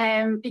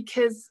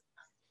 because,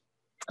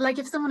 like,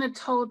 if someone had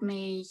told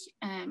me,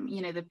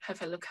 the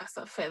perfect love casts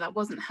out fear, that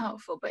wasn't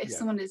helpful. But if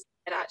someone had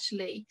said,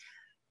 actually,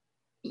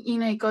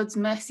 God's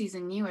mercies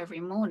are new every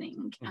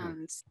morning,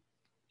 and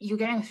you're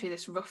going through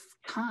this rough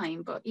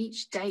time, but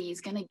each day is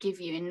going to give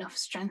you enough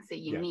strength that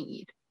you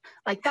need.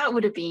 Like, that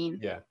would have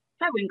been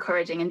so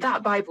encouraging, and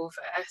that Bible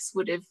verse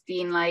would have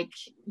been like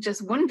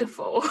just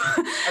wonderful.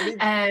 I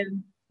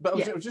mean, but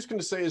I was just going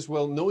to say as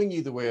well, knowing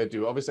you the way I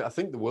do, obviously I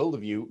think the world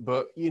of you,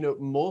 but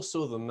more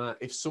so than that,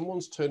 if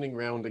someone's turning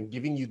around and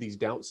giving you these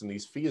doubts and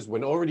these fears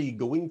when already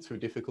going through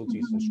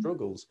difficulties and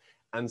struggles,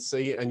 and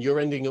you're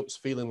ending up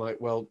feeling like,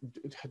 well,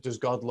 does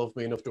God love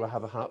me enough? Do I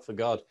have a heart for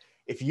God?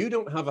 If you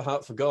don't have a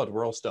heart for God,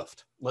 we're all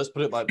stuffed. Let's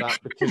put it like that,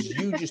 because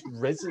you just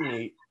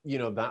resonate,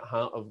 that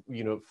heart of,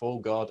 for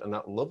God and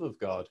that love of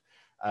God.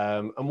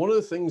 And one of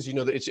the things,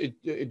 that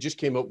it just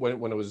came up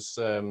when I was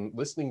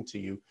listening to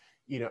you,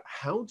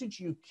 how did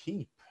you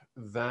keep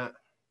that,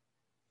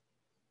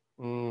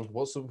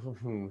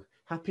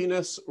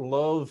 happiness,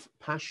 love,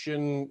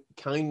 passion,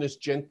 kindness,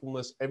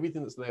 gentleness,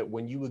 everything that's there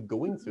when you were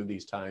going through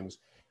these times?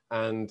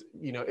 And,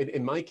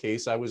 in my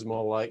case, I was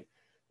more like,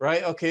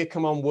 right, okay,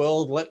 come on,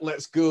 world,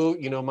 let's go.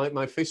 You know,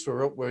 my fists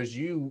were up, whereas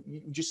you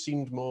just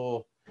seemed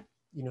more,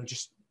 you know,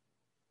 just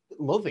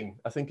loving,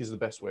 I think is the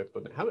best way of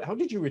putting it. How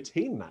did you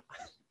retain that?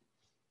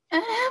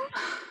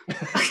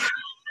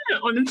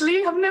 Honestly,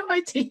 I have no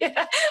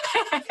idea.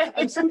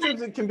 And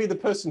sometimes it can be the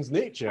person's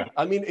nature.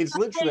 I mean, it's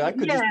literally, I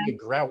could just be a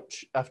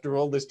grouch after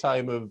all this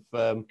time of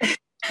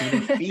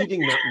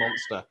feeding that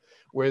monster.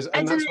 Whereas,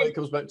 and that's why it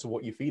comes back to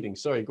what you're feeding.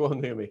 Sorry, go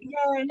on, Naomi.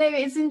 Yeah, no,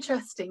 it's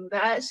interesting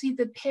that actually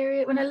the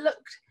period when I've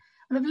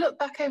looked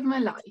back over my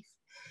life,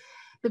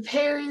 the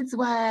periods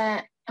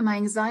where my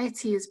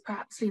anxiety has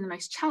perhaps been the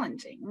most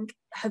challenging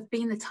have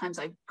been the times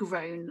I've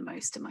grown the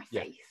most in my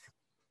faith.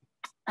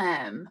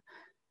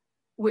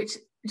 Which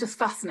just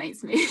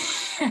fascinates me.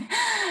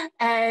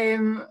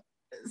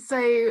 So,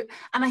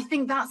 and I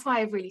think that's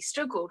why I've really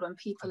struggled when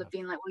people have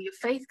been like, well, your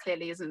faith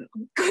clearly isn't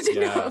good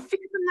enough.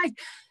 I'm like,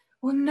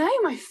 well, no,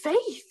 my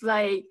faith,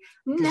 like,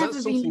 never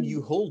that's something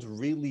you hold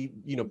really,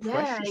 you know,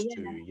 precious to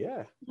you.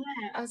 Yeah.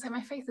 I was like, my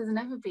faith has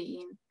never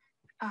been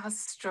as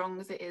strong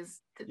as it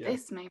is at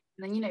this moment.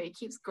 And then, you know, it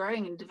keeps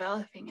growing and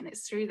developing, and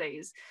it's through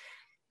those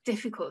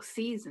difficult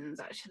seasons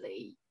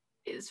actually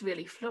it's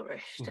really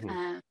flourished.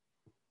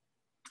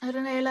 I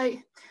don't know, like,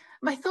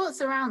 my thoughts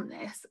around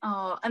this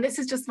are, and this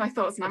is just my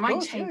thoughts, and I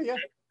might change it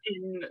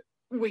in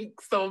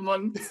weeks or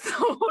months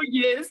or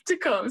years to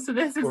come. So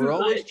this is we're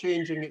always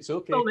changing. It's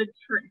okay. Solid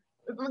truth.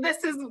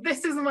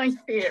 This is my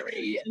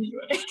theory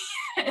anyway.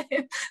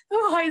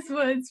 The wise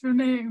words from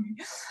Naomi.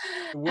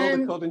 The world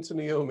according to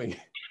Naomi.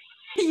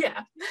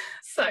 Yeah.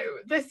 So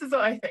this is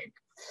what I think.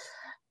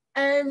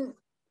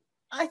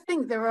 I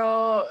think there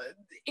are,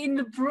 in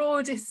the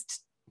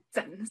broadest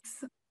sense,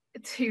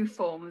 two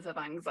forms of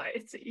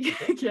anxiety.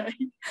 Okay,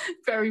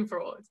 very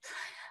broad.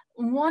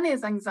 One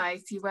is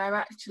anxiety where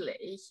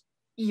actually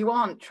you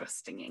aren't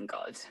trusting in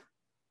God,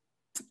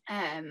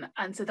 and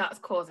so that's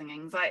causing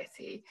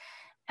anxiety,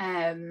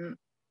 and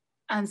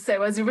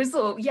so as a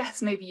result,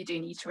 yes, maybe you do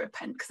need to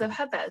repent, because I've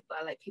had that as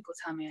well. Like, people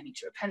tell me I need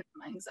to repent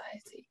from my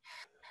anxiety,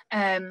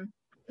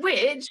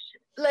 which,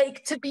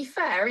 like, to be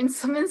fair, in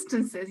some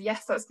instances,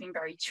 yes, that's been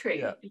very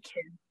true,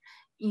 because,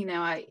 you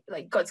know, I,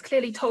 like, God's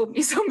clearly told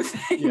me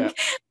something.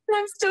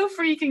 I'm still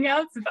freaking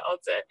out about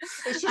it.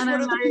 It's just when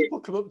other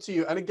people come up to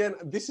you, and again,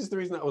 this is the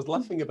reason that I was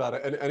laughing about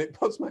it, and it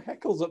puts my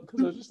heckles up,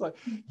 because I was just like,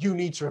 you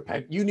need to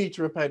repent, you need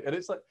to repent. And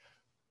it's like,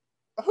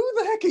 who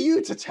the heck are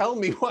you to tell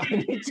me what I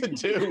need to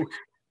do?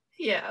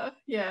 Yeah.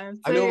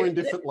 So, I know we're in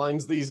different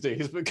lines these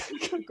days, but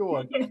go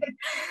on.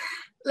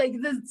 Like,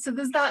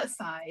 there's that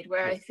side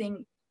where I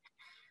think,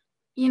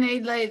 you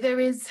know, like,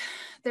 there is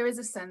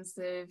a sense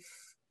of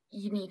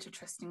you need to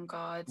trust in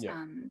God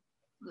and,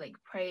 like,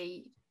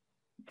 pray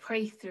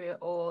through it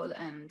all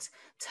and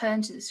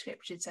turn to the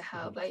scripture to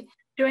help. Like,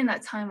 during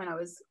that time when I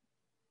was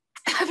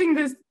having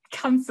this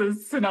cancer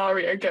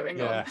scenario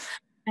going on,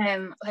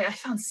 like, I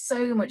found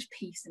so much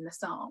peace in the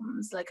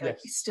Psalms. Like, I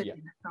stood in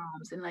the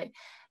Psalms, and like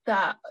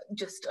that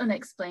just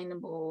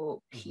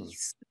unexplainable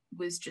peace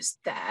was just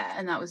there,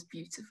 and that was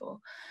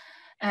beautiful.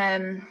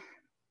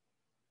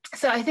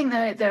 So I think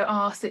there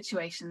are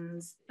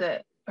situations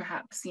that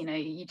perhaps, you know,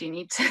 you do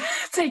need to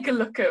take a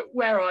look at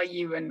where are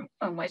you and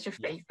where's your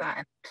faith at,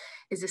 and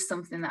is this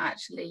something that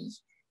actually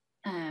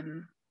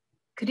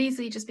could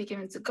easily just be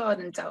given to God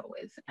and dealt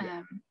with.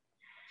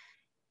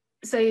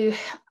 So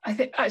I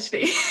think,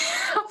 actually,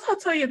 I'll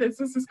tell you this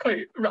is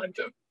quite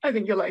random. I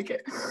think you'll like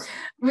it.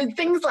 With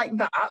things like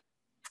that,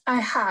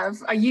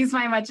 I use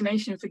my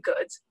imagination for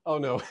good. Oh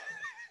no.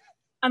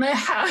 And I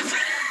have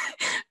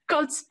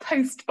God's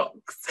post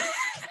box.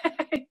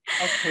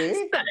 Okay,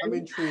 so, I'm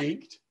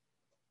intrigued.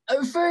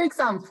 For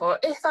example,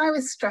 if I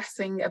was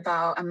stressing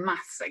about a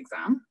maths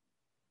exam,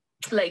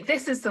 like,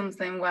 this is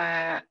something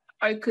where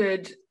I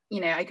could,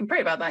 you know, I can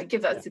pray about that,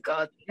 give that to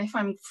God. And if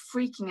I'm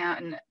freaking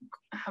out and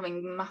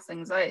having mass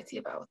anxiety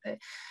about it,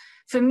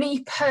 for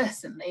me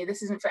personally,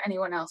 this isn't for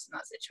anyone else in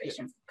that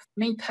situation. For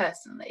me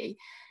personally,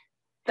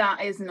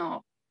 that is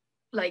not,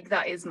 like,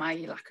 that is my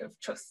lack of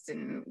trust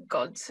in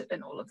God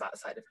and all of that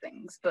side of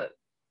things. But,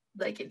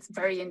 like, it's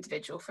very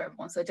individual for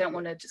everyone, so I don't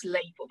want to just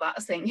label that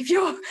as saying, if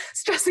you're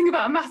stressing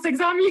about a maths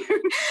exam,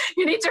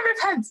 you need to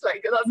repent.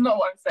 Like, that's not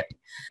what I'm saying.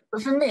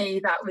 But for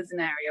me, that was an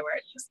area where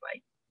it's just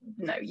like,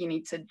 no, you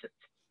need to just,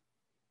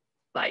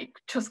 like,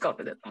 trust God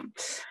with it. So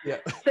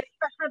if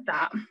I had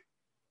that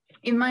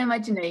in my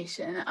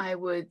imagination, I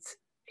would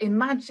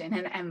imagine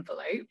an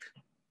envelope,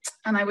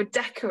 and I would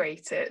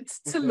decorate it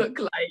to look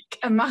like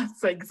a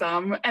maths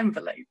exam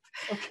envelope.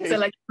 So,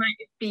 like, it might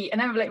be an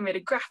envelope made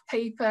of graph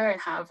paper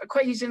and have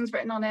equations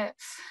written on it.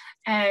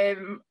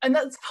 And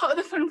that's part of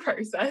the fun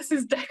process,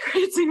 is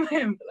decorating my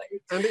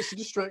envelope. And it's a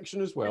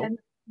distraction as well. And,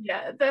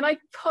 then I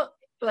put,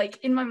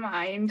 like, in my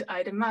mind,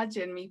 I'd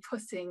imagine me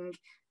putting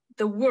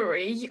the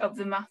worry of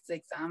the maths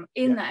exam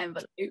in that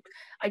envelope.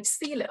 I'd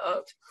seal it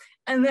up,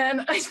 and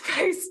then I'd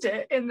post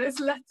it in this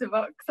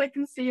letterbox I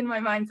can see in my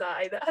mind's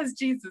eye that has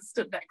Jesus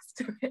stood next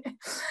to it.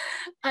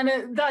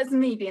 And that's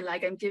me being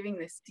like, I'm giving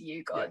this to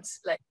you, God.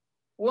 Like,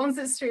 once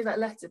it's through that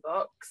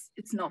letterbox,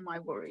 it's not my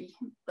worry.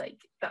 Like,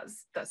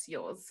 that's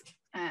yours.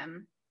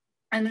 And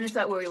then if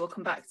that worry will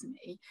come back to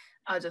me,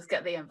 I'll just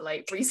get the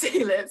envelope,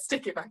 reseal it,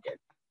 stick it back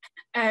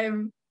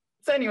in.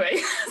 So anyway,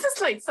 it's a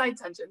slight side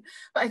tangent,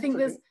 but I think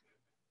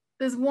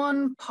there's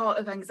one part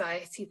of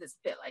anxiety that's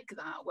a bit like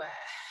that, where,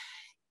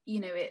 you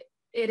know,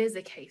 it is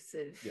a case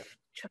of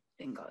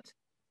trusting God.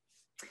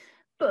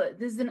 But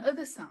there's an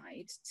other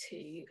side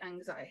to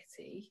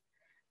anxiety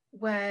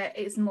where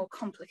it's more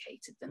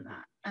complicated than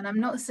that. And I'm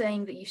not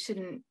saying that you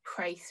shouldn't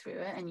pray through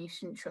it and you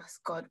shouldn't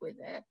trust God with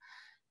it,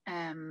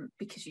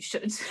 because you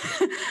should.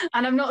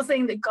 And I'm not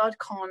saying that God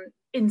can't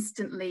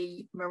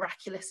instantly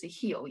miraculously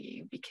heal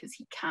you, because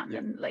he can,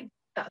 and like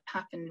that's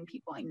happened in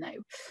people I know.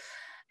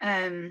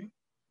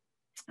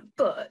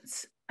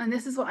 But, and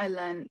this is what I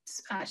learned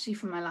actually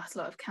from my last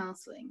lot of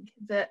counselling,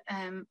 that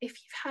if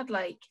you've had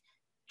like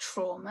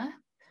trauma,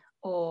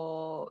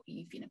 or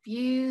you've been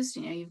abused,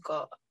 you know, you've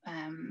got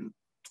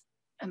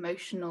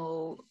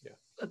emotional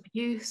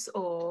abuse,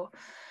 or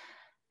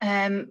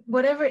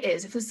whatever it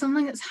is, if there's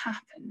something that's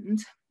happened,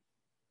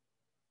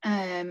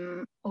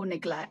 or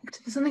neglect,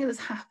 if there's something that's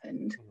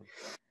happened,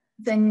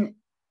 then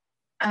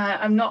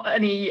I'm not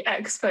any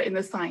expert in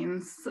the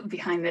science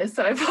behind this,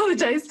 so I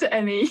apologise to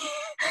any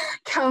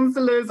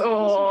counsellors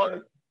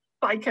or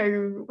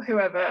psycho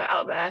whoever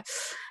out there.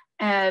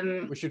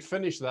 We should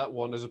finish that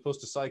one as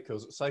opposed to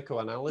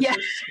psychoanalysis.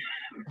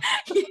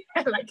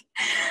 Yeah, like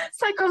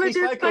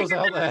psychologists. Psychos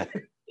out there.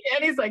 Yeah,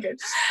 any psycho.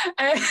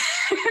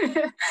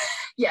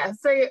 Yeah,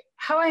 so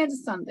how I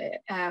understand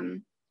it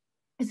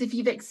is, if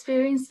you've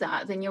experienced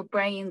that, then your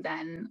brain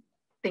then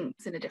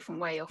thinks in a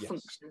different way, or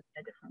functions in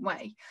a different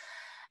way.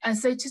 And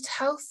so to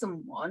tell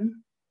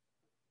someone,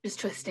 just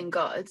trust in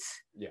God,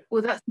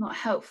 well, that's not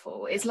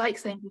helpful. It's like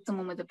saying to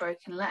someone with a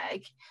broken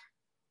leg,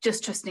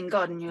 just trust in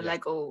God and your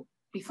leg will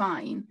be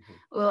fine.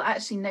 Well,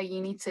 actually, no,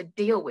 you need to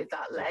deal with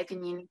that leg,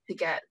 and you need to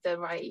get the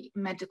right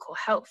medical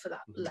help for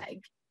that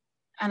leg.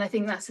 And I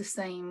think that's the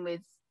same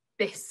with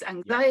this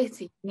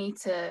anxiety. You need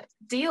to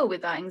deal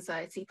with that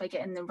anxiety by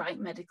getting the right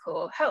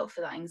medical help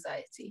for that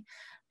anxiety.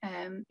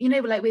 You know,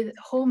 like with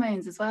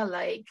hormones as well,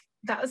 like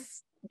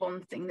that's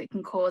one thing that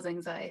can cause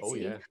anxiety. Oh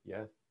yeah.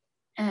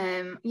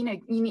 You know,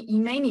 you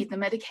may need the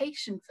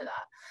medication for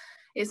that.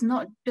 It's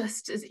not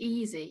just as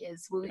easy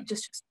as, well,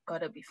 just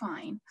gotta be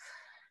fine.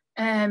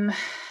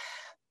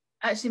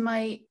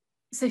 Actually,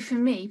 so for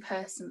me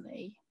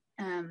personally,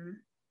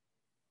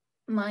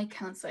 my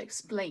counsellor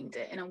explained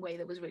it in a way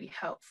that was really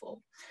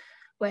helpful,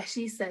 where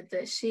she said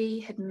that she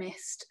had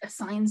missed a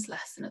science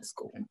lesson at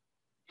school,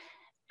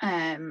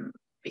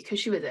 because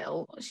she was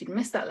ill. She'd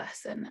missed that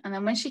lesson, and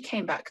then when she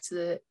came back to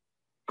the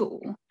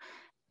school,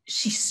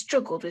 she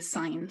struggled with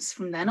science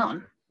from then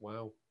on.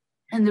 Wow.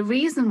 And the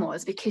reason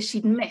was because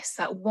she'd missed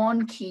that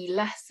one key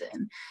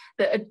lesson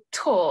that had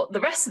taught the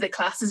rest of the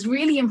class this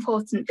really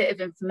important bit of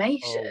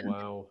information. Oh,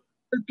 wow.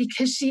 But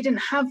because she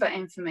didn't have that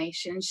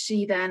information,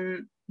 she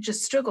then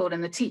just struggled,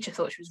 and the teacher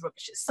thought she was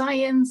rubbish at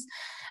science.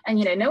 And,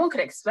 you know, no one could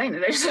explain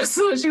it. They just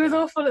thought she was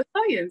awful at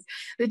science.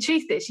 The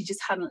truth is, she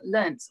just hadn't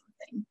learned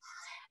something.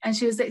 And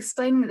she was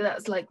explaining that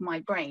that's like my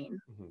brain,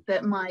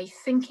 that my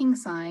thinking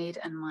side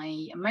and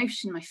my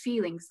emotion, my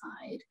feeling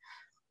side,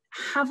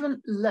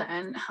 haven't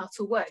learned how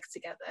to work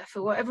together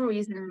for whatever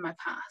reason in my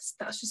past.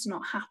 That's just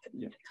not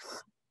happened.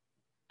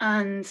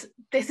 And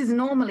this is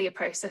normally a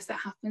process that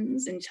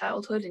happens in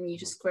childhood, and you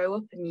just grow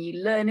up and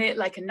you learn it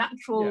like a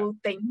natural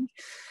thing.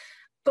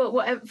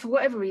 But for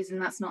whatever reason,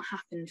 that's not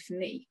happened for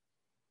me,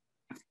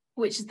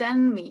 which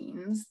then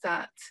means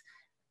that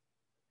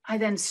I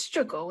then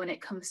struggle when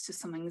it comes to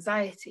some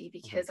anxiety,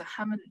 because I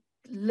haven't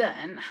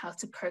learned how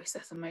to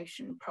process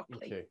emotion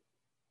properly.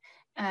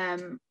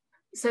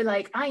 So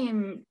like, I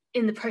am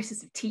in the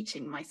process of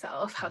teaching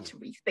myself how to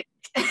rethink,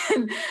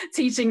 and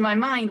teaching my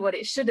mind what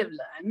it should have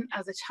learned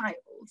as a child,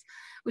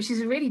 which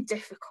is a really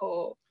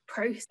difficult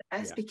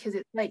process, because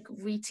it's like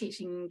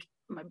reteaching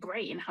my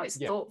brain how it's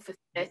thought for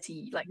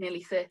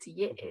nearly 30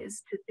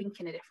 years to think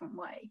in a different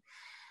way.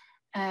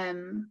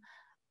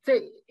 So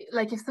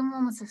like, if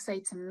someone was to say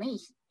to me,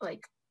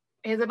 like,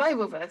 here's a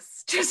Bible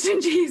verse, trust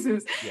in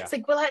Jesus, it's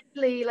like, well,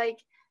 actually, like,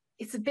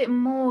 it's a bit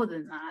more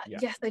than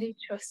that. Yes, I do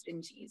trust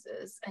in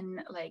Jesus,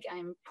 and like,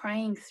 I'm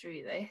praying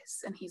through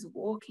this, and he's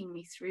walking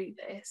me through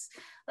this,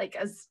 like,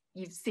 as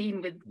you've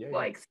seen with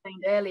what I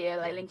explained earlier,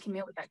 like linking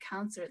me up with that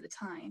counselor at the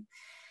time.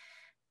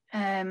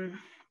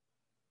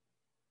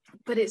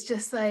 But it's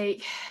just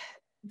like,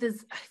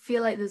 I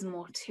feel like there's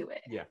more to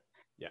it.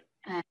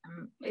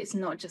 It's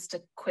not just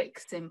a quick,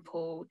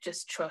 simple,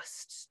 just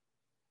trust,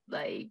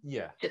 like,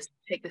 just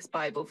take this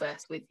Bible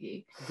verse with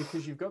you.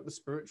 Because you've got the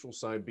spiritual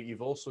side, but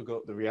you've also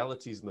got the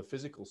realities and the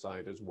physical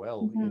side as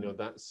well. You know,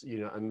 that's, you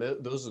know, and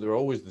they're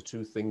always the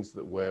two things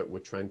that we're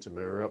trying to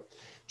mirror up.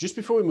 Just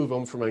before we move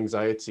on from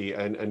anxiety,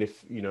 and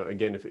if, you know,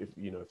 again, if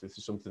you know, if this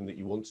is something that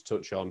you want to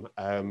touch on,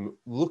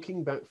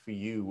 looking back for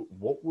you,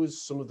 what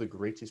was some of the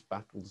greatest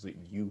battles that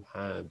you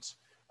had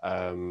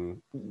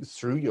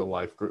through your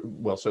life,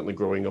 well, certainly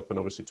growing up and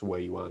obviously to where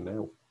you are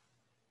now?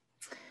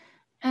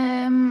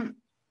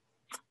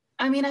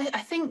 I mean, I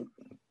think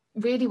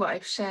really what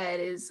I've shared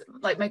is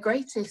like, my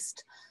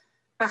greatest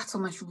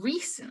battle most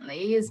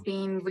recently has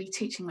been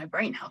reteaching my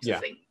brain how to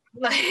think.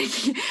 Like,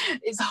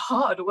 it's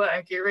hard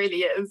work, it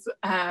really is.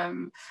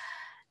 And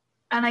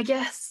I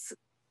guess,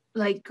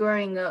 like,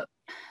 growing up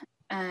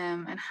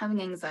and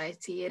having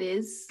anxiety, it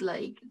is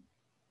like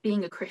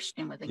being a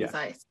Christian with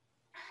anxiety,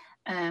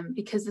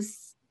 because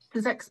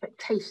there's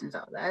expectations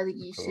out there that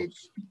you should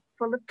be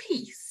full of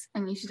peace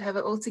and you should have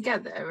it all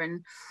together.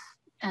 And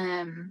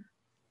and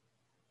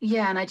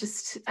I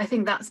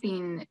think that's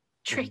been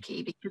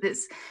tricky,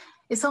 because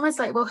it's almost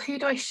like, well, who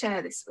do I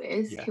share this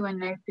with? Who I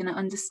know is going to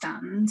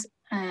understand?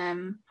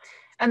 And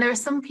there are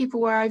some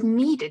people where I've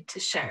needed to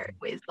share it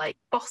with, like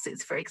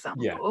bosses, for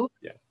example.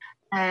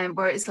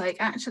 Where it's like,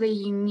 actually,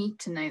 you need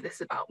to know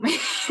this about me.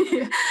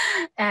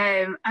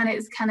 And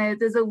it's kind of,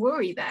 there's a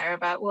worry there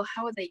about, well,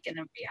 how are they going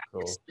to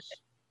react?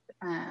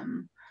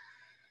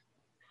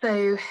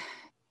 So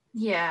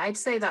yeah, I'd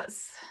say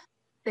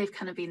they've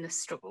kind of been the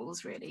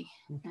struggles, really.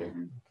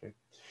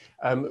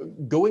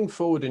 Going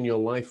forward in your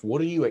life, what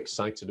are you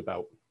excited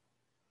about?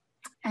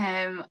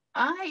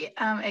 I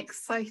am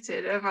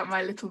excited about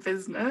my little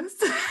business.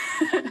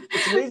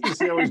 It's amazing to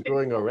see how it's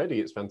growing already.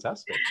 It's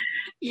fantastic.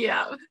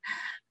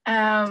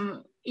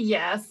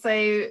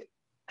 So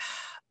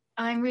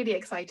I'm really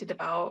excited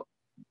about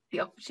the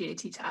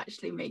opportunity to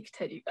actually make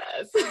teddy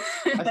bears.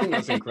 I think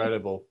that's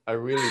incredible. I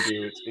really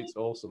do. It's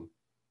awesome.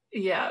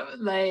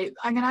 Like,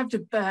 I'm gonna have to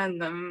burn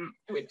them,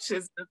 which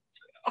is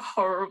a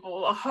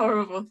horrible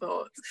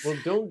thought. Well,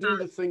 don't do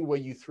the thing where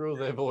you throw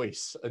their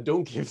voice and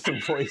don't give them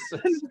voices.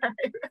 No.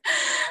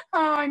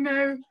 Oh, I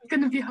know, it's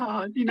gonna be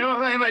hard. You know what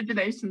my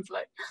imagination's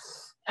like.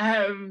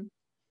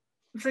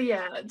 So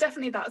yeah,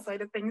 definitely that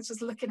side of things,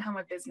 just looking how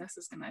my business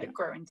is going to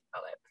grow and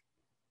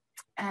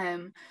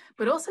develop.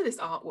 But also this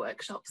art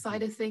workshop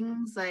side of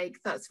things, like,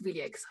 that's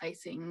really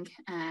exciting.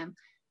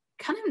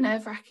 Kind of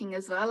nerve-wracking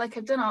as well. Like,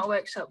 I've done art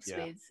workshops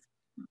with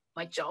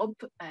my job,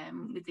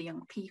 with the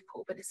young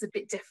people, but it's a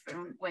bit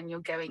different when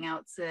you're going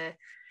out to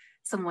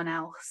someone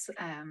else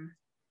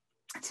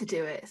to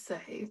do it. So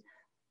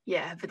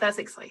yeah, but that's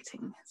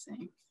exciting. So.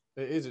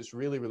 It is. It's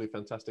really, really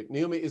fantastic.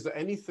 Naomi, is there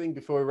anything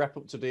before we wrap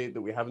up today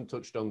that we haven't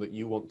touched on that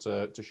you want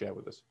to share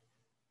with us?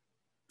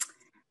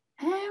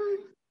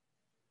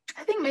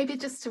 I think maybe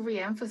just to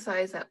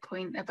re-emphasize that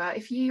point about,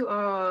 if you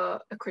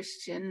are a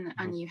Christian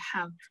and you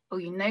have, or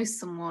you know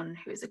someone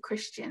who is a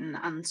Christian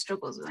and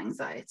struggles with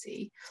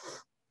anxiety,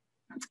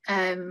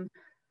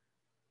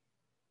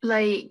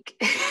 like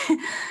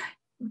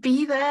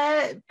be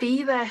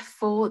there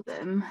for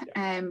them,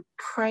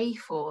 pray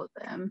for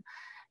them.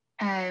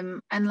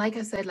 And like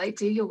I said, like,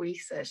 do your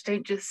research.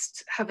 Don't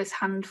just have this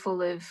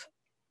handful of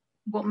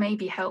what may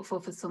be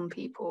helpful for some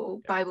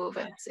people, Bible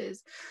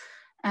verses,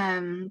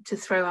 to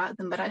throw at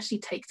them, but actually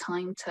take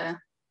time to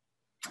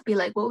be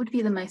like, what would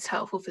be the most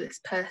helpful for this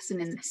person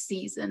in this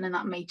season? And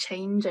that may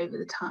change over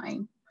the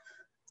time.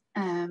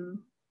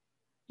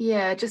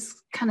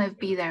 Just kind of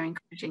be there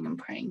encouraging and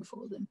praying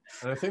for them.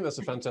 And I think that's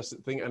a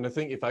fantastic thing. And I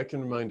think if I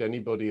can remind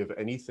anybody of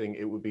anything,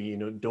 it would be,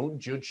 don't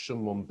judge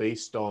someone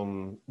based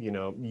on,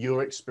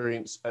 your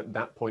experience at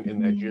that point in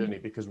their journey,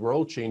 because we're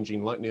all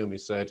changing, like Naomi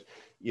said,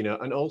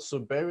 and also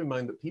bear in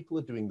mind that people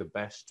are doing the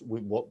best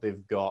with what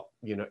they've got,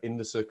 in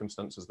the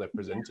circumstances they're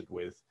presented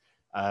with.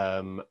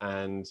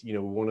 And we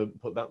want to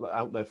put that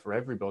out there for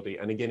everybody.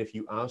 And again, if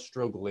you are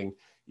struggling,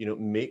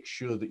 make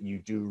sure that you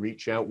do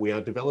reach out. We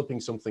are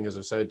developing something, as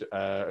I said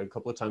a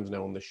couple of times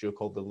now on the show,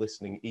 called the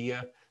listening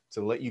ear,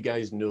 to let you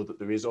guys know that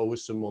there is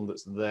always someone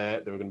that's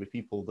there. There are going to be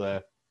people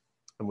there,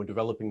 and we're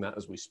developing that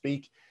as we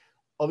speak.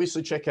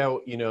 Obviously, check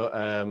out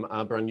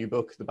our brand new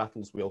book, The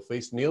Battles We All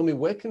Face. Naomi,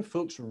 where can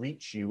folks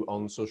reach you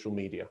on social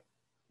media?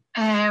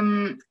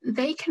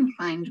 They can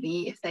find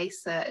me if they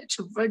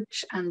search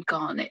Rudge and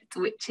Garnet,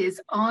 which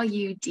is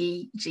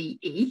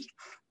RUDGE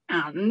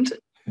and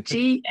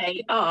GARNETT.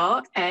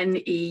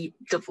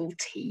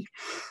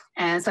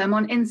 So I'm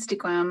on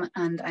Instagram,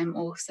 and I'm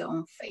also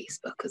on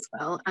Facebook as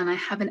well, and I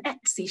have an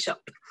Etsy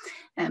shop.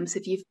 So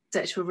if you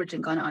search for Rudge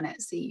and Garnet on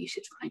Etsy, you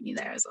should find me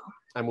there as well.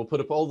 And we'll put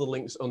up all the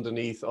links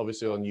underneath,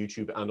 obviously on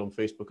YouTube and on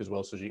Facebook as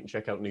well, so you can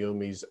check out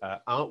Naomi's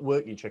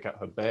artwork, you check out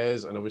her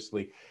bears, and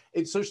obviously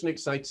it's such an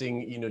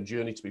exciting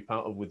journey to be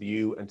part of with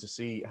you, and to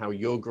see how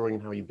you're growing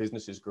and how your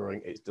business is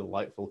growing. It's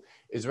delightful.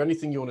 Is there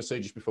anything you want to say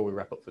just before we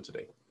wrap up for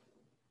today?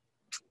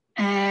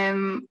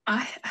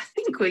 I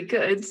think we're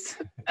good,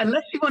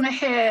 unless you want to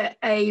hear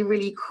a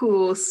really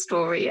cool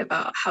story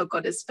about how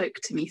God has spoke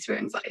to me through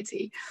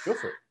anxiety. Go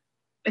for it.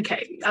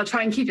 Okay, I'll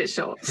try and keep it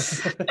short.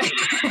 It's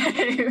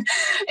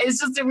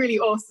just a really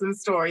awesome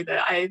story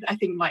that I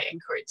think might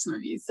encourage some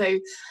of you. So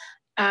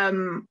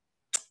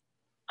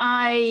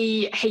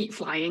I hate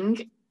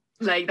flying.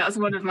 Like, that's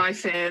one of my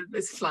fears,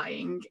 is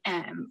flying.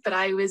 But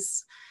I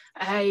was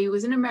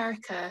in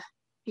America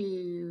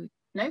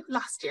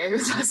last year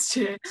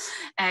to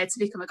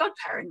become a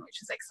godparent, which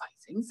was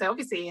exciting. So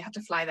obviously I had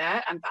to fly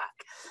there and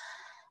back.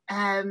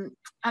 And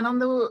on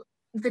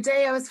the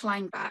day I was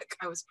flying back,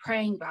 I was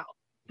praying about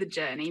the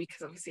journey,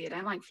 because obviously I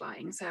don't like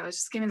flying. So I was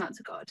just giving that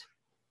to God.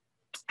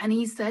 And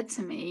he said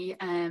to me,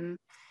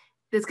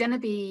 there's going to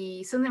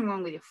be something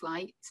wrong with your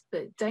flight,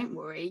 but don't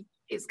worry,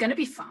 it's going to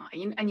be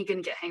fine and you're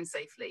going to get home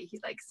safely.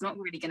 Like, it's not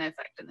really going to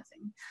affect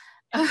anything.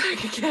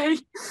 Okay.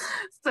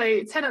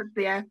 So turn up to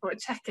the airport,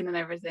 check in and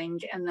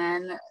everything, and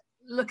then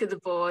look at the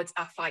board,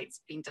 our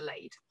flight's been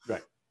delayed.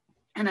 Right.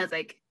 And I was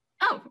like,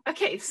 oh,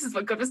 okay, this is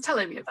what God was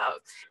telling me about.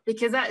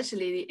 Because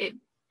actually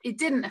it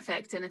didn't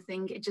affect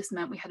anything. It just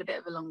meant we had a bit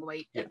of a long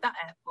wait at that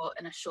airport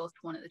and a shorter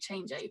one at the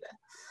changeover.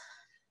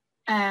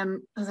 I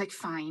was like,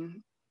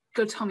 fine,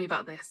 God told me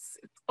about this.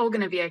 It's all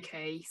going to be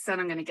okay. He said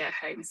I'm going to get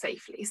home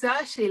safely. So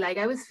actually, like,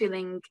 I was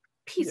feeling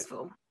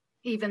peaceful,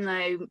 even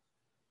though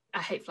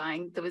I hate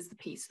flying. There was the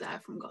peace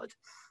there from God.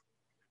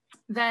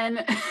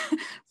 Then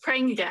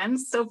praying again,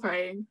 still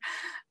praying.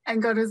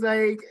 And God was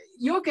like,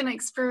 you're going to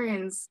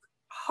experience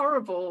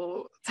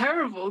horrible,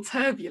 terrible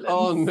turbulence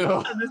on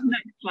this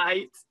next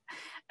flight.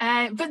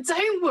 But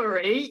don't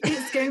worry,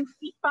 it's going to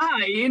be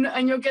fine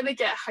and you're going to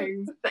get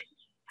home safe.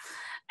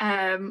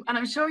 And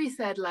I'm sure he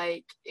said,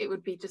 like, it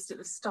would be just at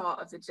the start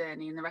of the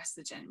journey and the rest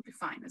of the journey would be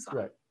fine as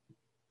well. Right.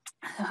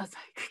 And I was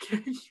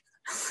like,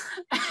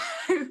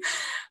 okay.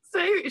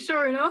 So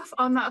sure enough,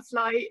 on that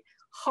flight,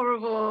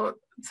 horrible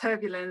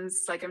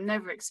turbulence, like I've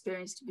never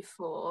experienced it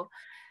before.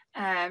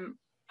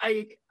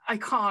 I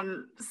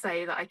can't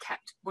say that I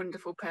kept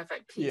wonderful,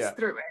 perfect peace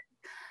through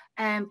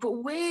it.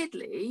 But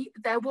weirdly,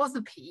 there was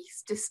a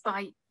peace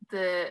despite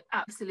the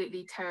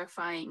absolutely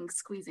terrifying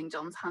squeezing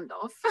John's hand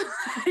off.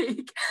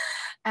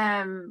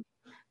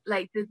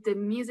 Like the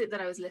music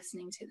that I was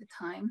listening to at the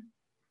time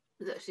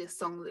was actually a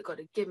song that God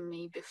had given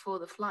me before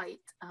the flight,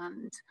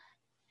 and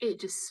it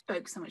just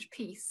spoke so much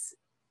peace,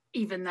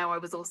 even though I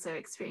was also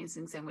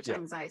experiencing so much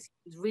anxiety.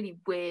 It was really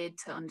weird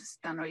to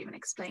understand or even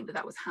explain, but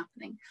that was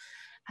happening.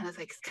 And I was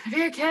like, it's going to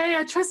be okay.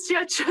 I trust you.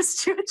 I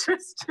trust you. I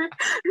trust you.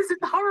 This is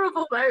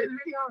horrible, though. It's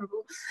really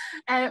horrible.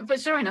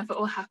 But sure enough, it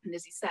all happened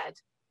as he said.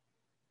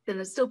 Then I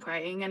was still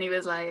praying, and he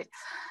was like,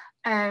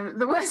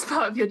 the worst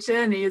part of your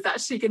journey is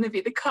actually going to be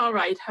the car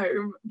ride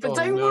home. But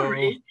don't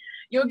worry,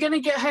 you're going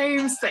to get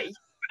home safe.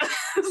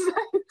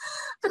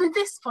 But at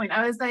this point,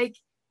 I was like,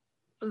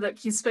 look,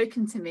 he's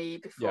spoken to me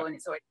before, and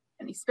it's already,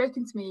 and he's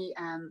spoken to me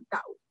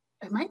that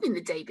it might have been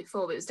the day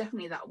before, but it was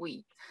definitely that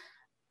week.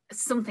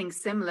 Something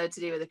similar to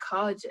do with a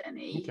car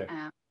journey. Okay.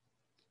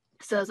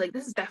 So I was like,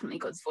 this is definitely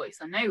God's voice.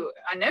 I know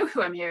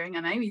who I'm hearing.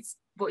 I know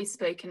what he's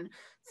spoken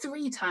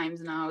 3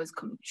 times now has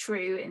come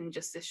true in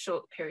just this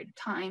short period of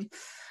time.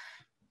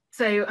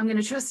 So I'm going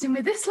to trust him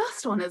with this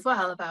last one as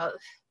well about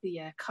the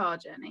car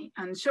journey.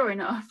 And sure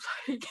enough,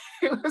 like,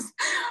 it was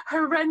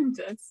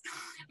horrendous.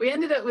 We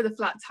ended up with a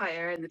flat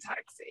tire in the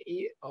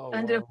taxi.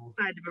 Ended up on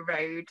the side of a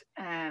road.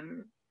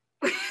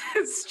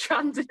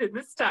 Stranded in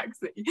this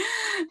taxi,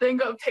 then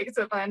got picked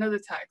up by another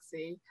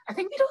taxi. I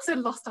think we'd also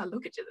lost our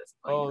luggage at this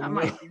point.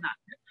 Might have been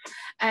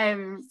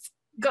that.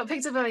 Got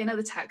picked up by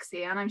another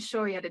taxi, and I'm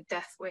sure he had a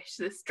death wish,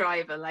 this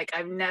driver. Like,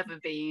 I've never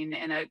been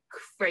in a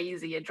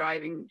crazier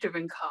driven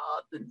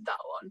car than that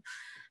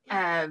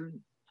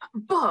one.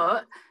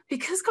 But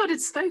because God had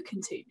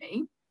spoken to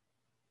me,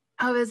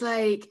 I was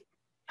like,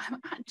 I'm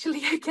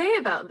actually okay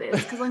about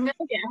this because I'm going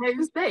to get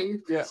home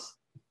safe.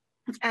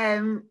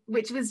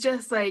 Which was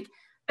just like,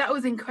 that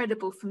was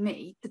incredible for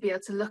me to be able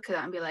to look at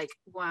that and be like,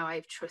 wow,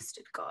 I've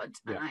trusted God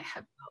and I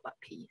have got that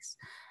peace.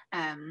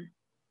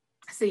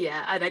 So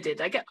yeah, and I did.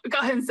 I got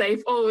home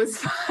safe, all was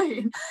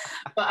fine.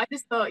 But I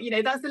just thought,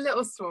 that's a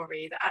little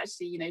story that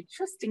actually,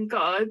 trusting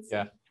God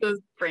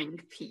does bring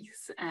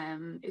peace.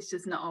 It's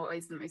just not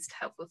always the most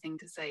helpful thing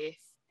to say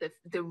if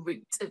the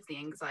root of the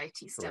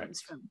anxiety stems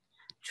from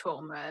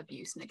trauma,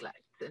 abuse, neglect,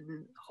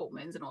 and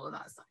hormones and all of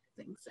that stuff.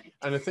 So.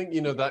 And I think,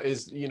 that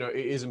is, it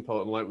is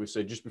important, like we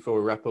said, just before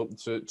we wrap up,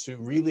 to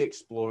really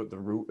explore at the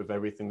root of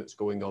everything that's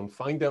going on.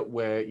 Find out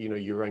where,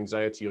 your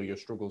anxiety or your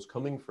struggles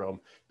coming from,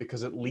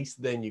 because at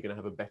least then you're going to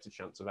have a better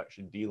chance of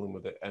actually dealing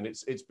with it. And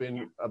it's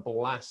been a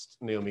blast,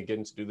 Naomi,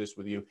 getting to do this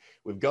with you.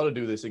 We've got to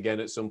do this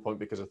again at some point,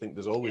 because I think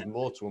there's always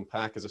more to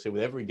unpack, as I say,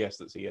 with every guest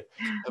that's here.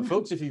 And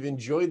folks, if you've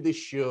enjoyed this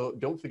show,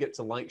 don't forget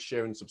to like,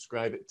 share, and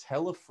subscribe.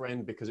 Tell a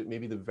friend, because it may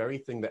be the very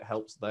thing that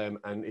helps them.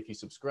 And if you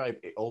subscribe,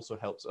 it also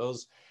helps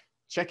us.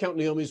 Check out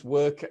Naomi's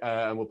work,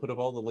 and we'll put up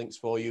all the links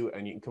for you,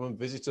 and you can come and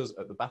visit us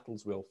at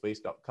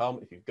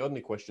thebattleswe'llface.com. If you've got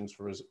any questions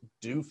for us,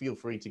 do feel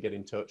free to get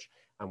in touch,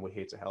 and we're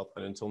here to help.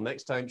 And until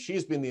next time, she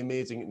has been the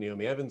amazing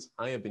Naomi Evans.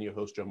 I have been your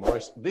host, John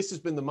Morris. This has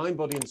been the Mind,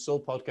 Body, and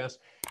Soul podcast,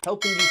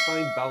 helping you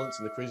find balance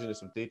in the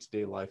craziness of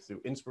day-to-day life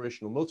through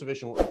inspirational,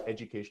 motivational, and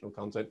educational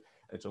content.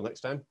 And until next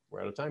time,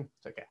 we're out of time.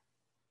 Take care.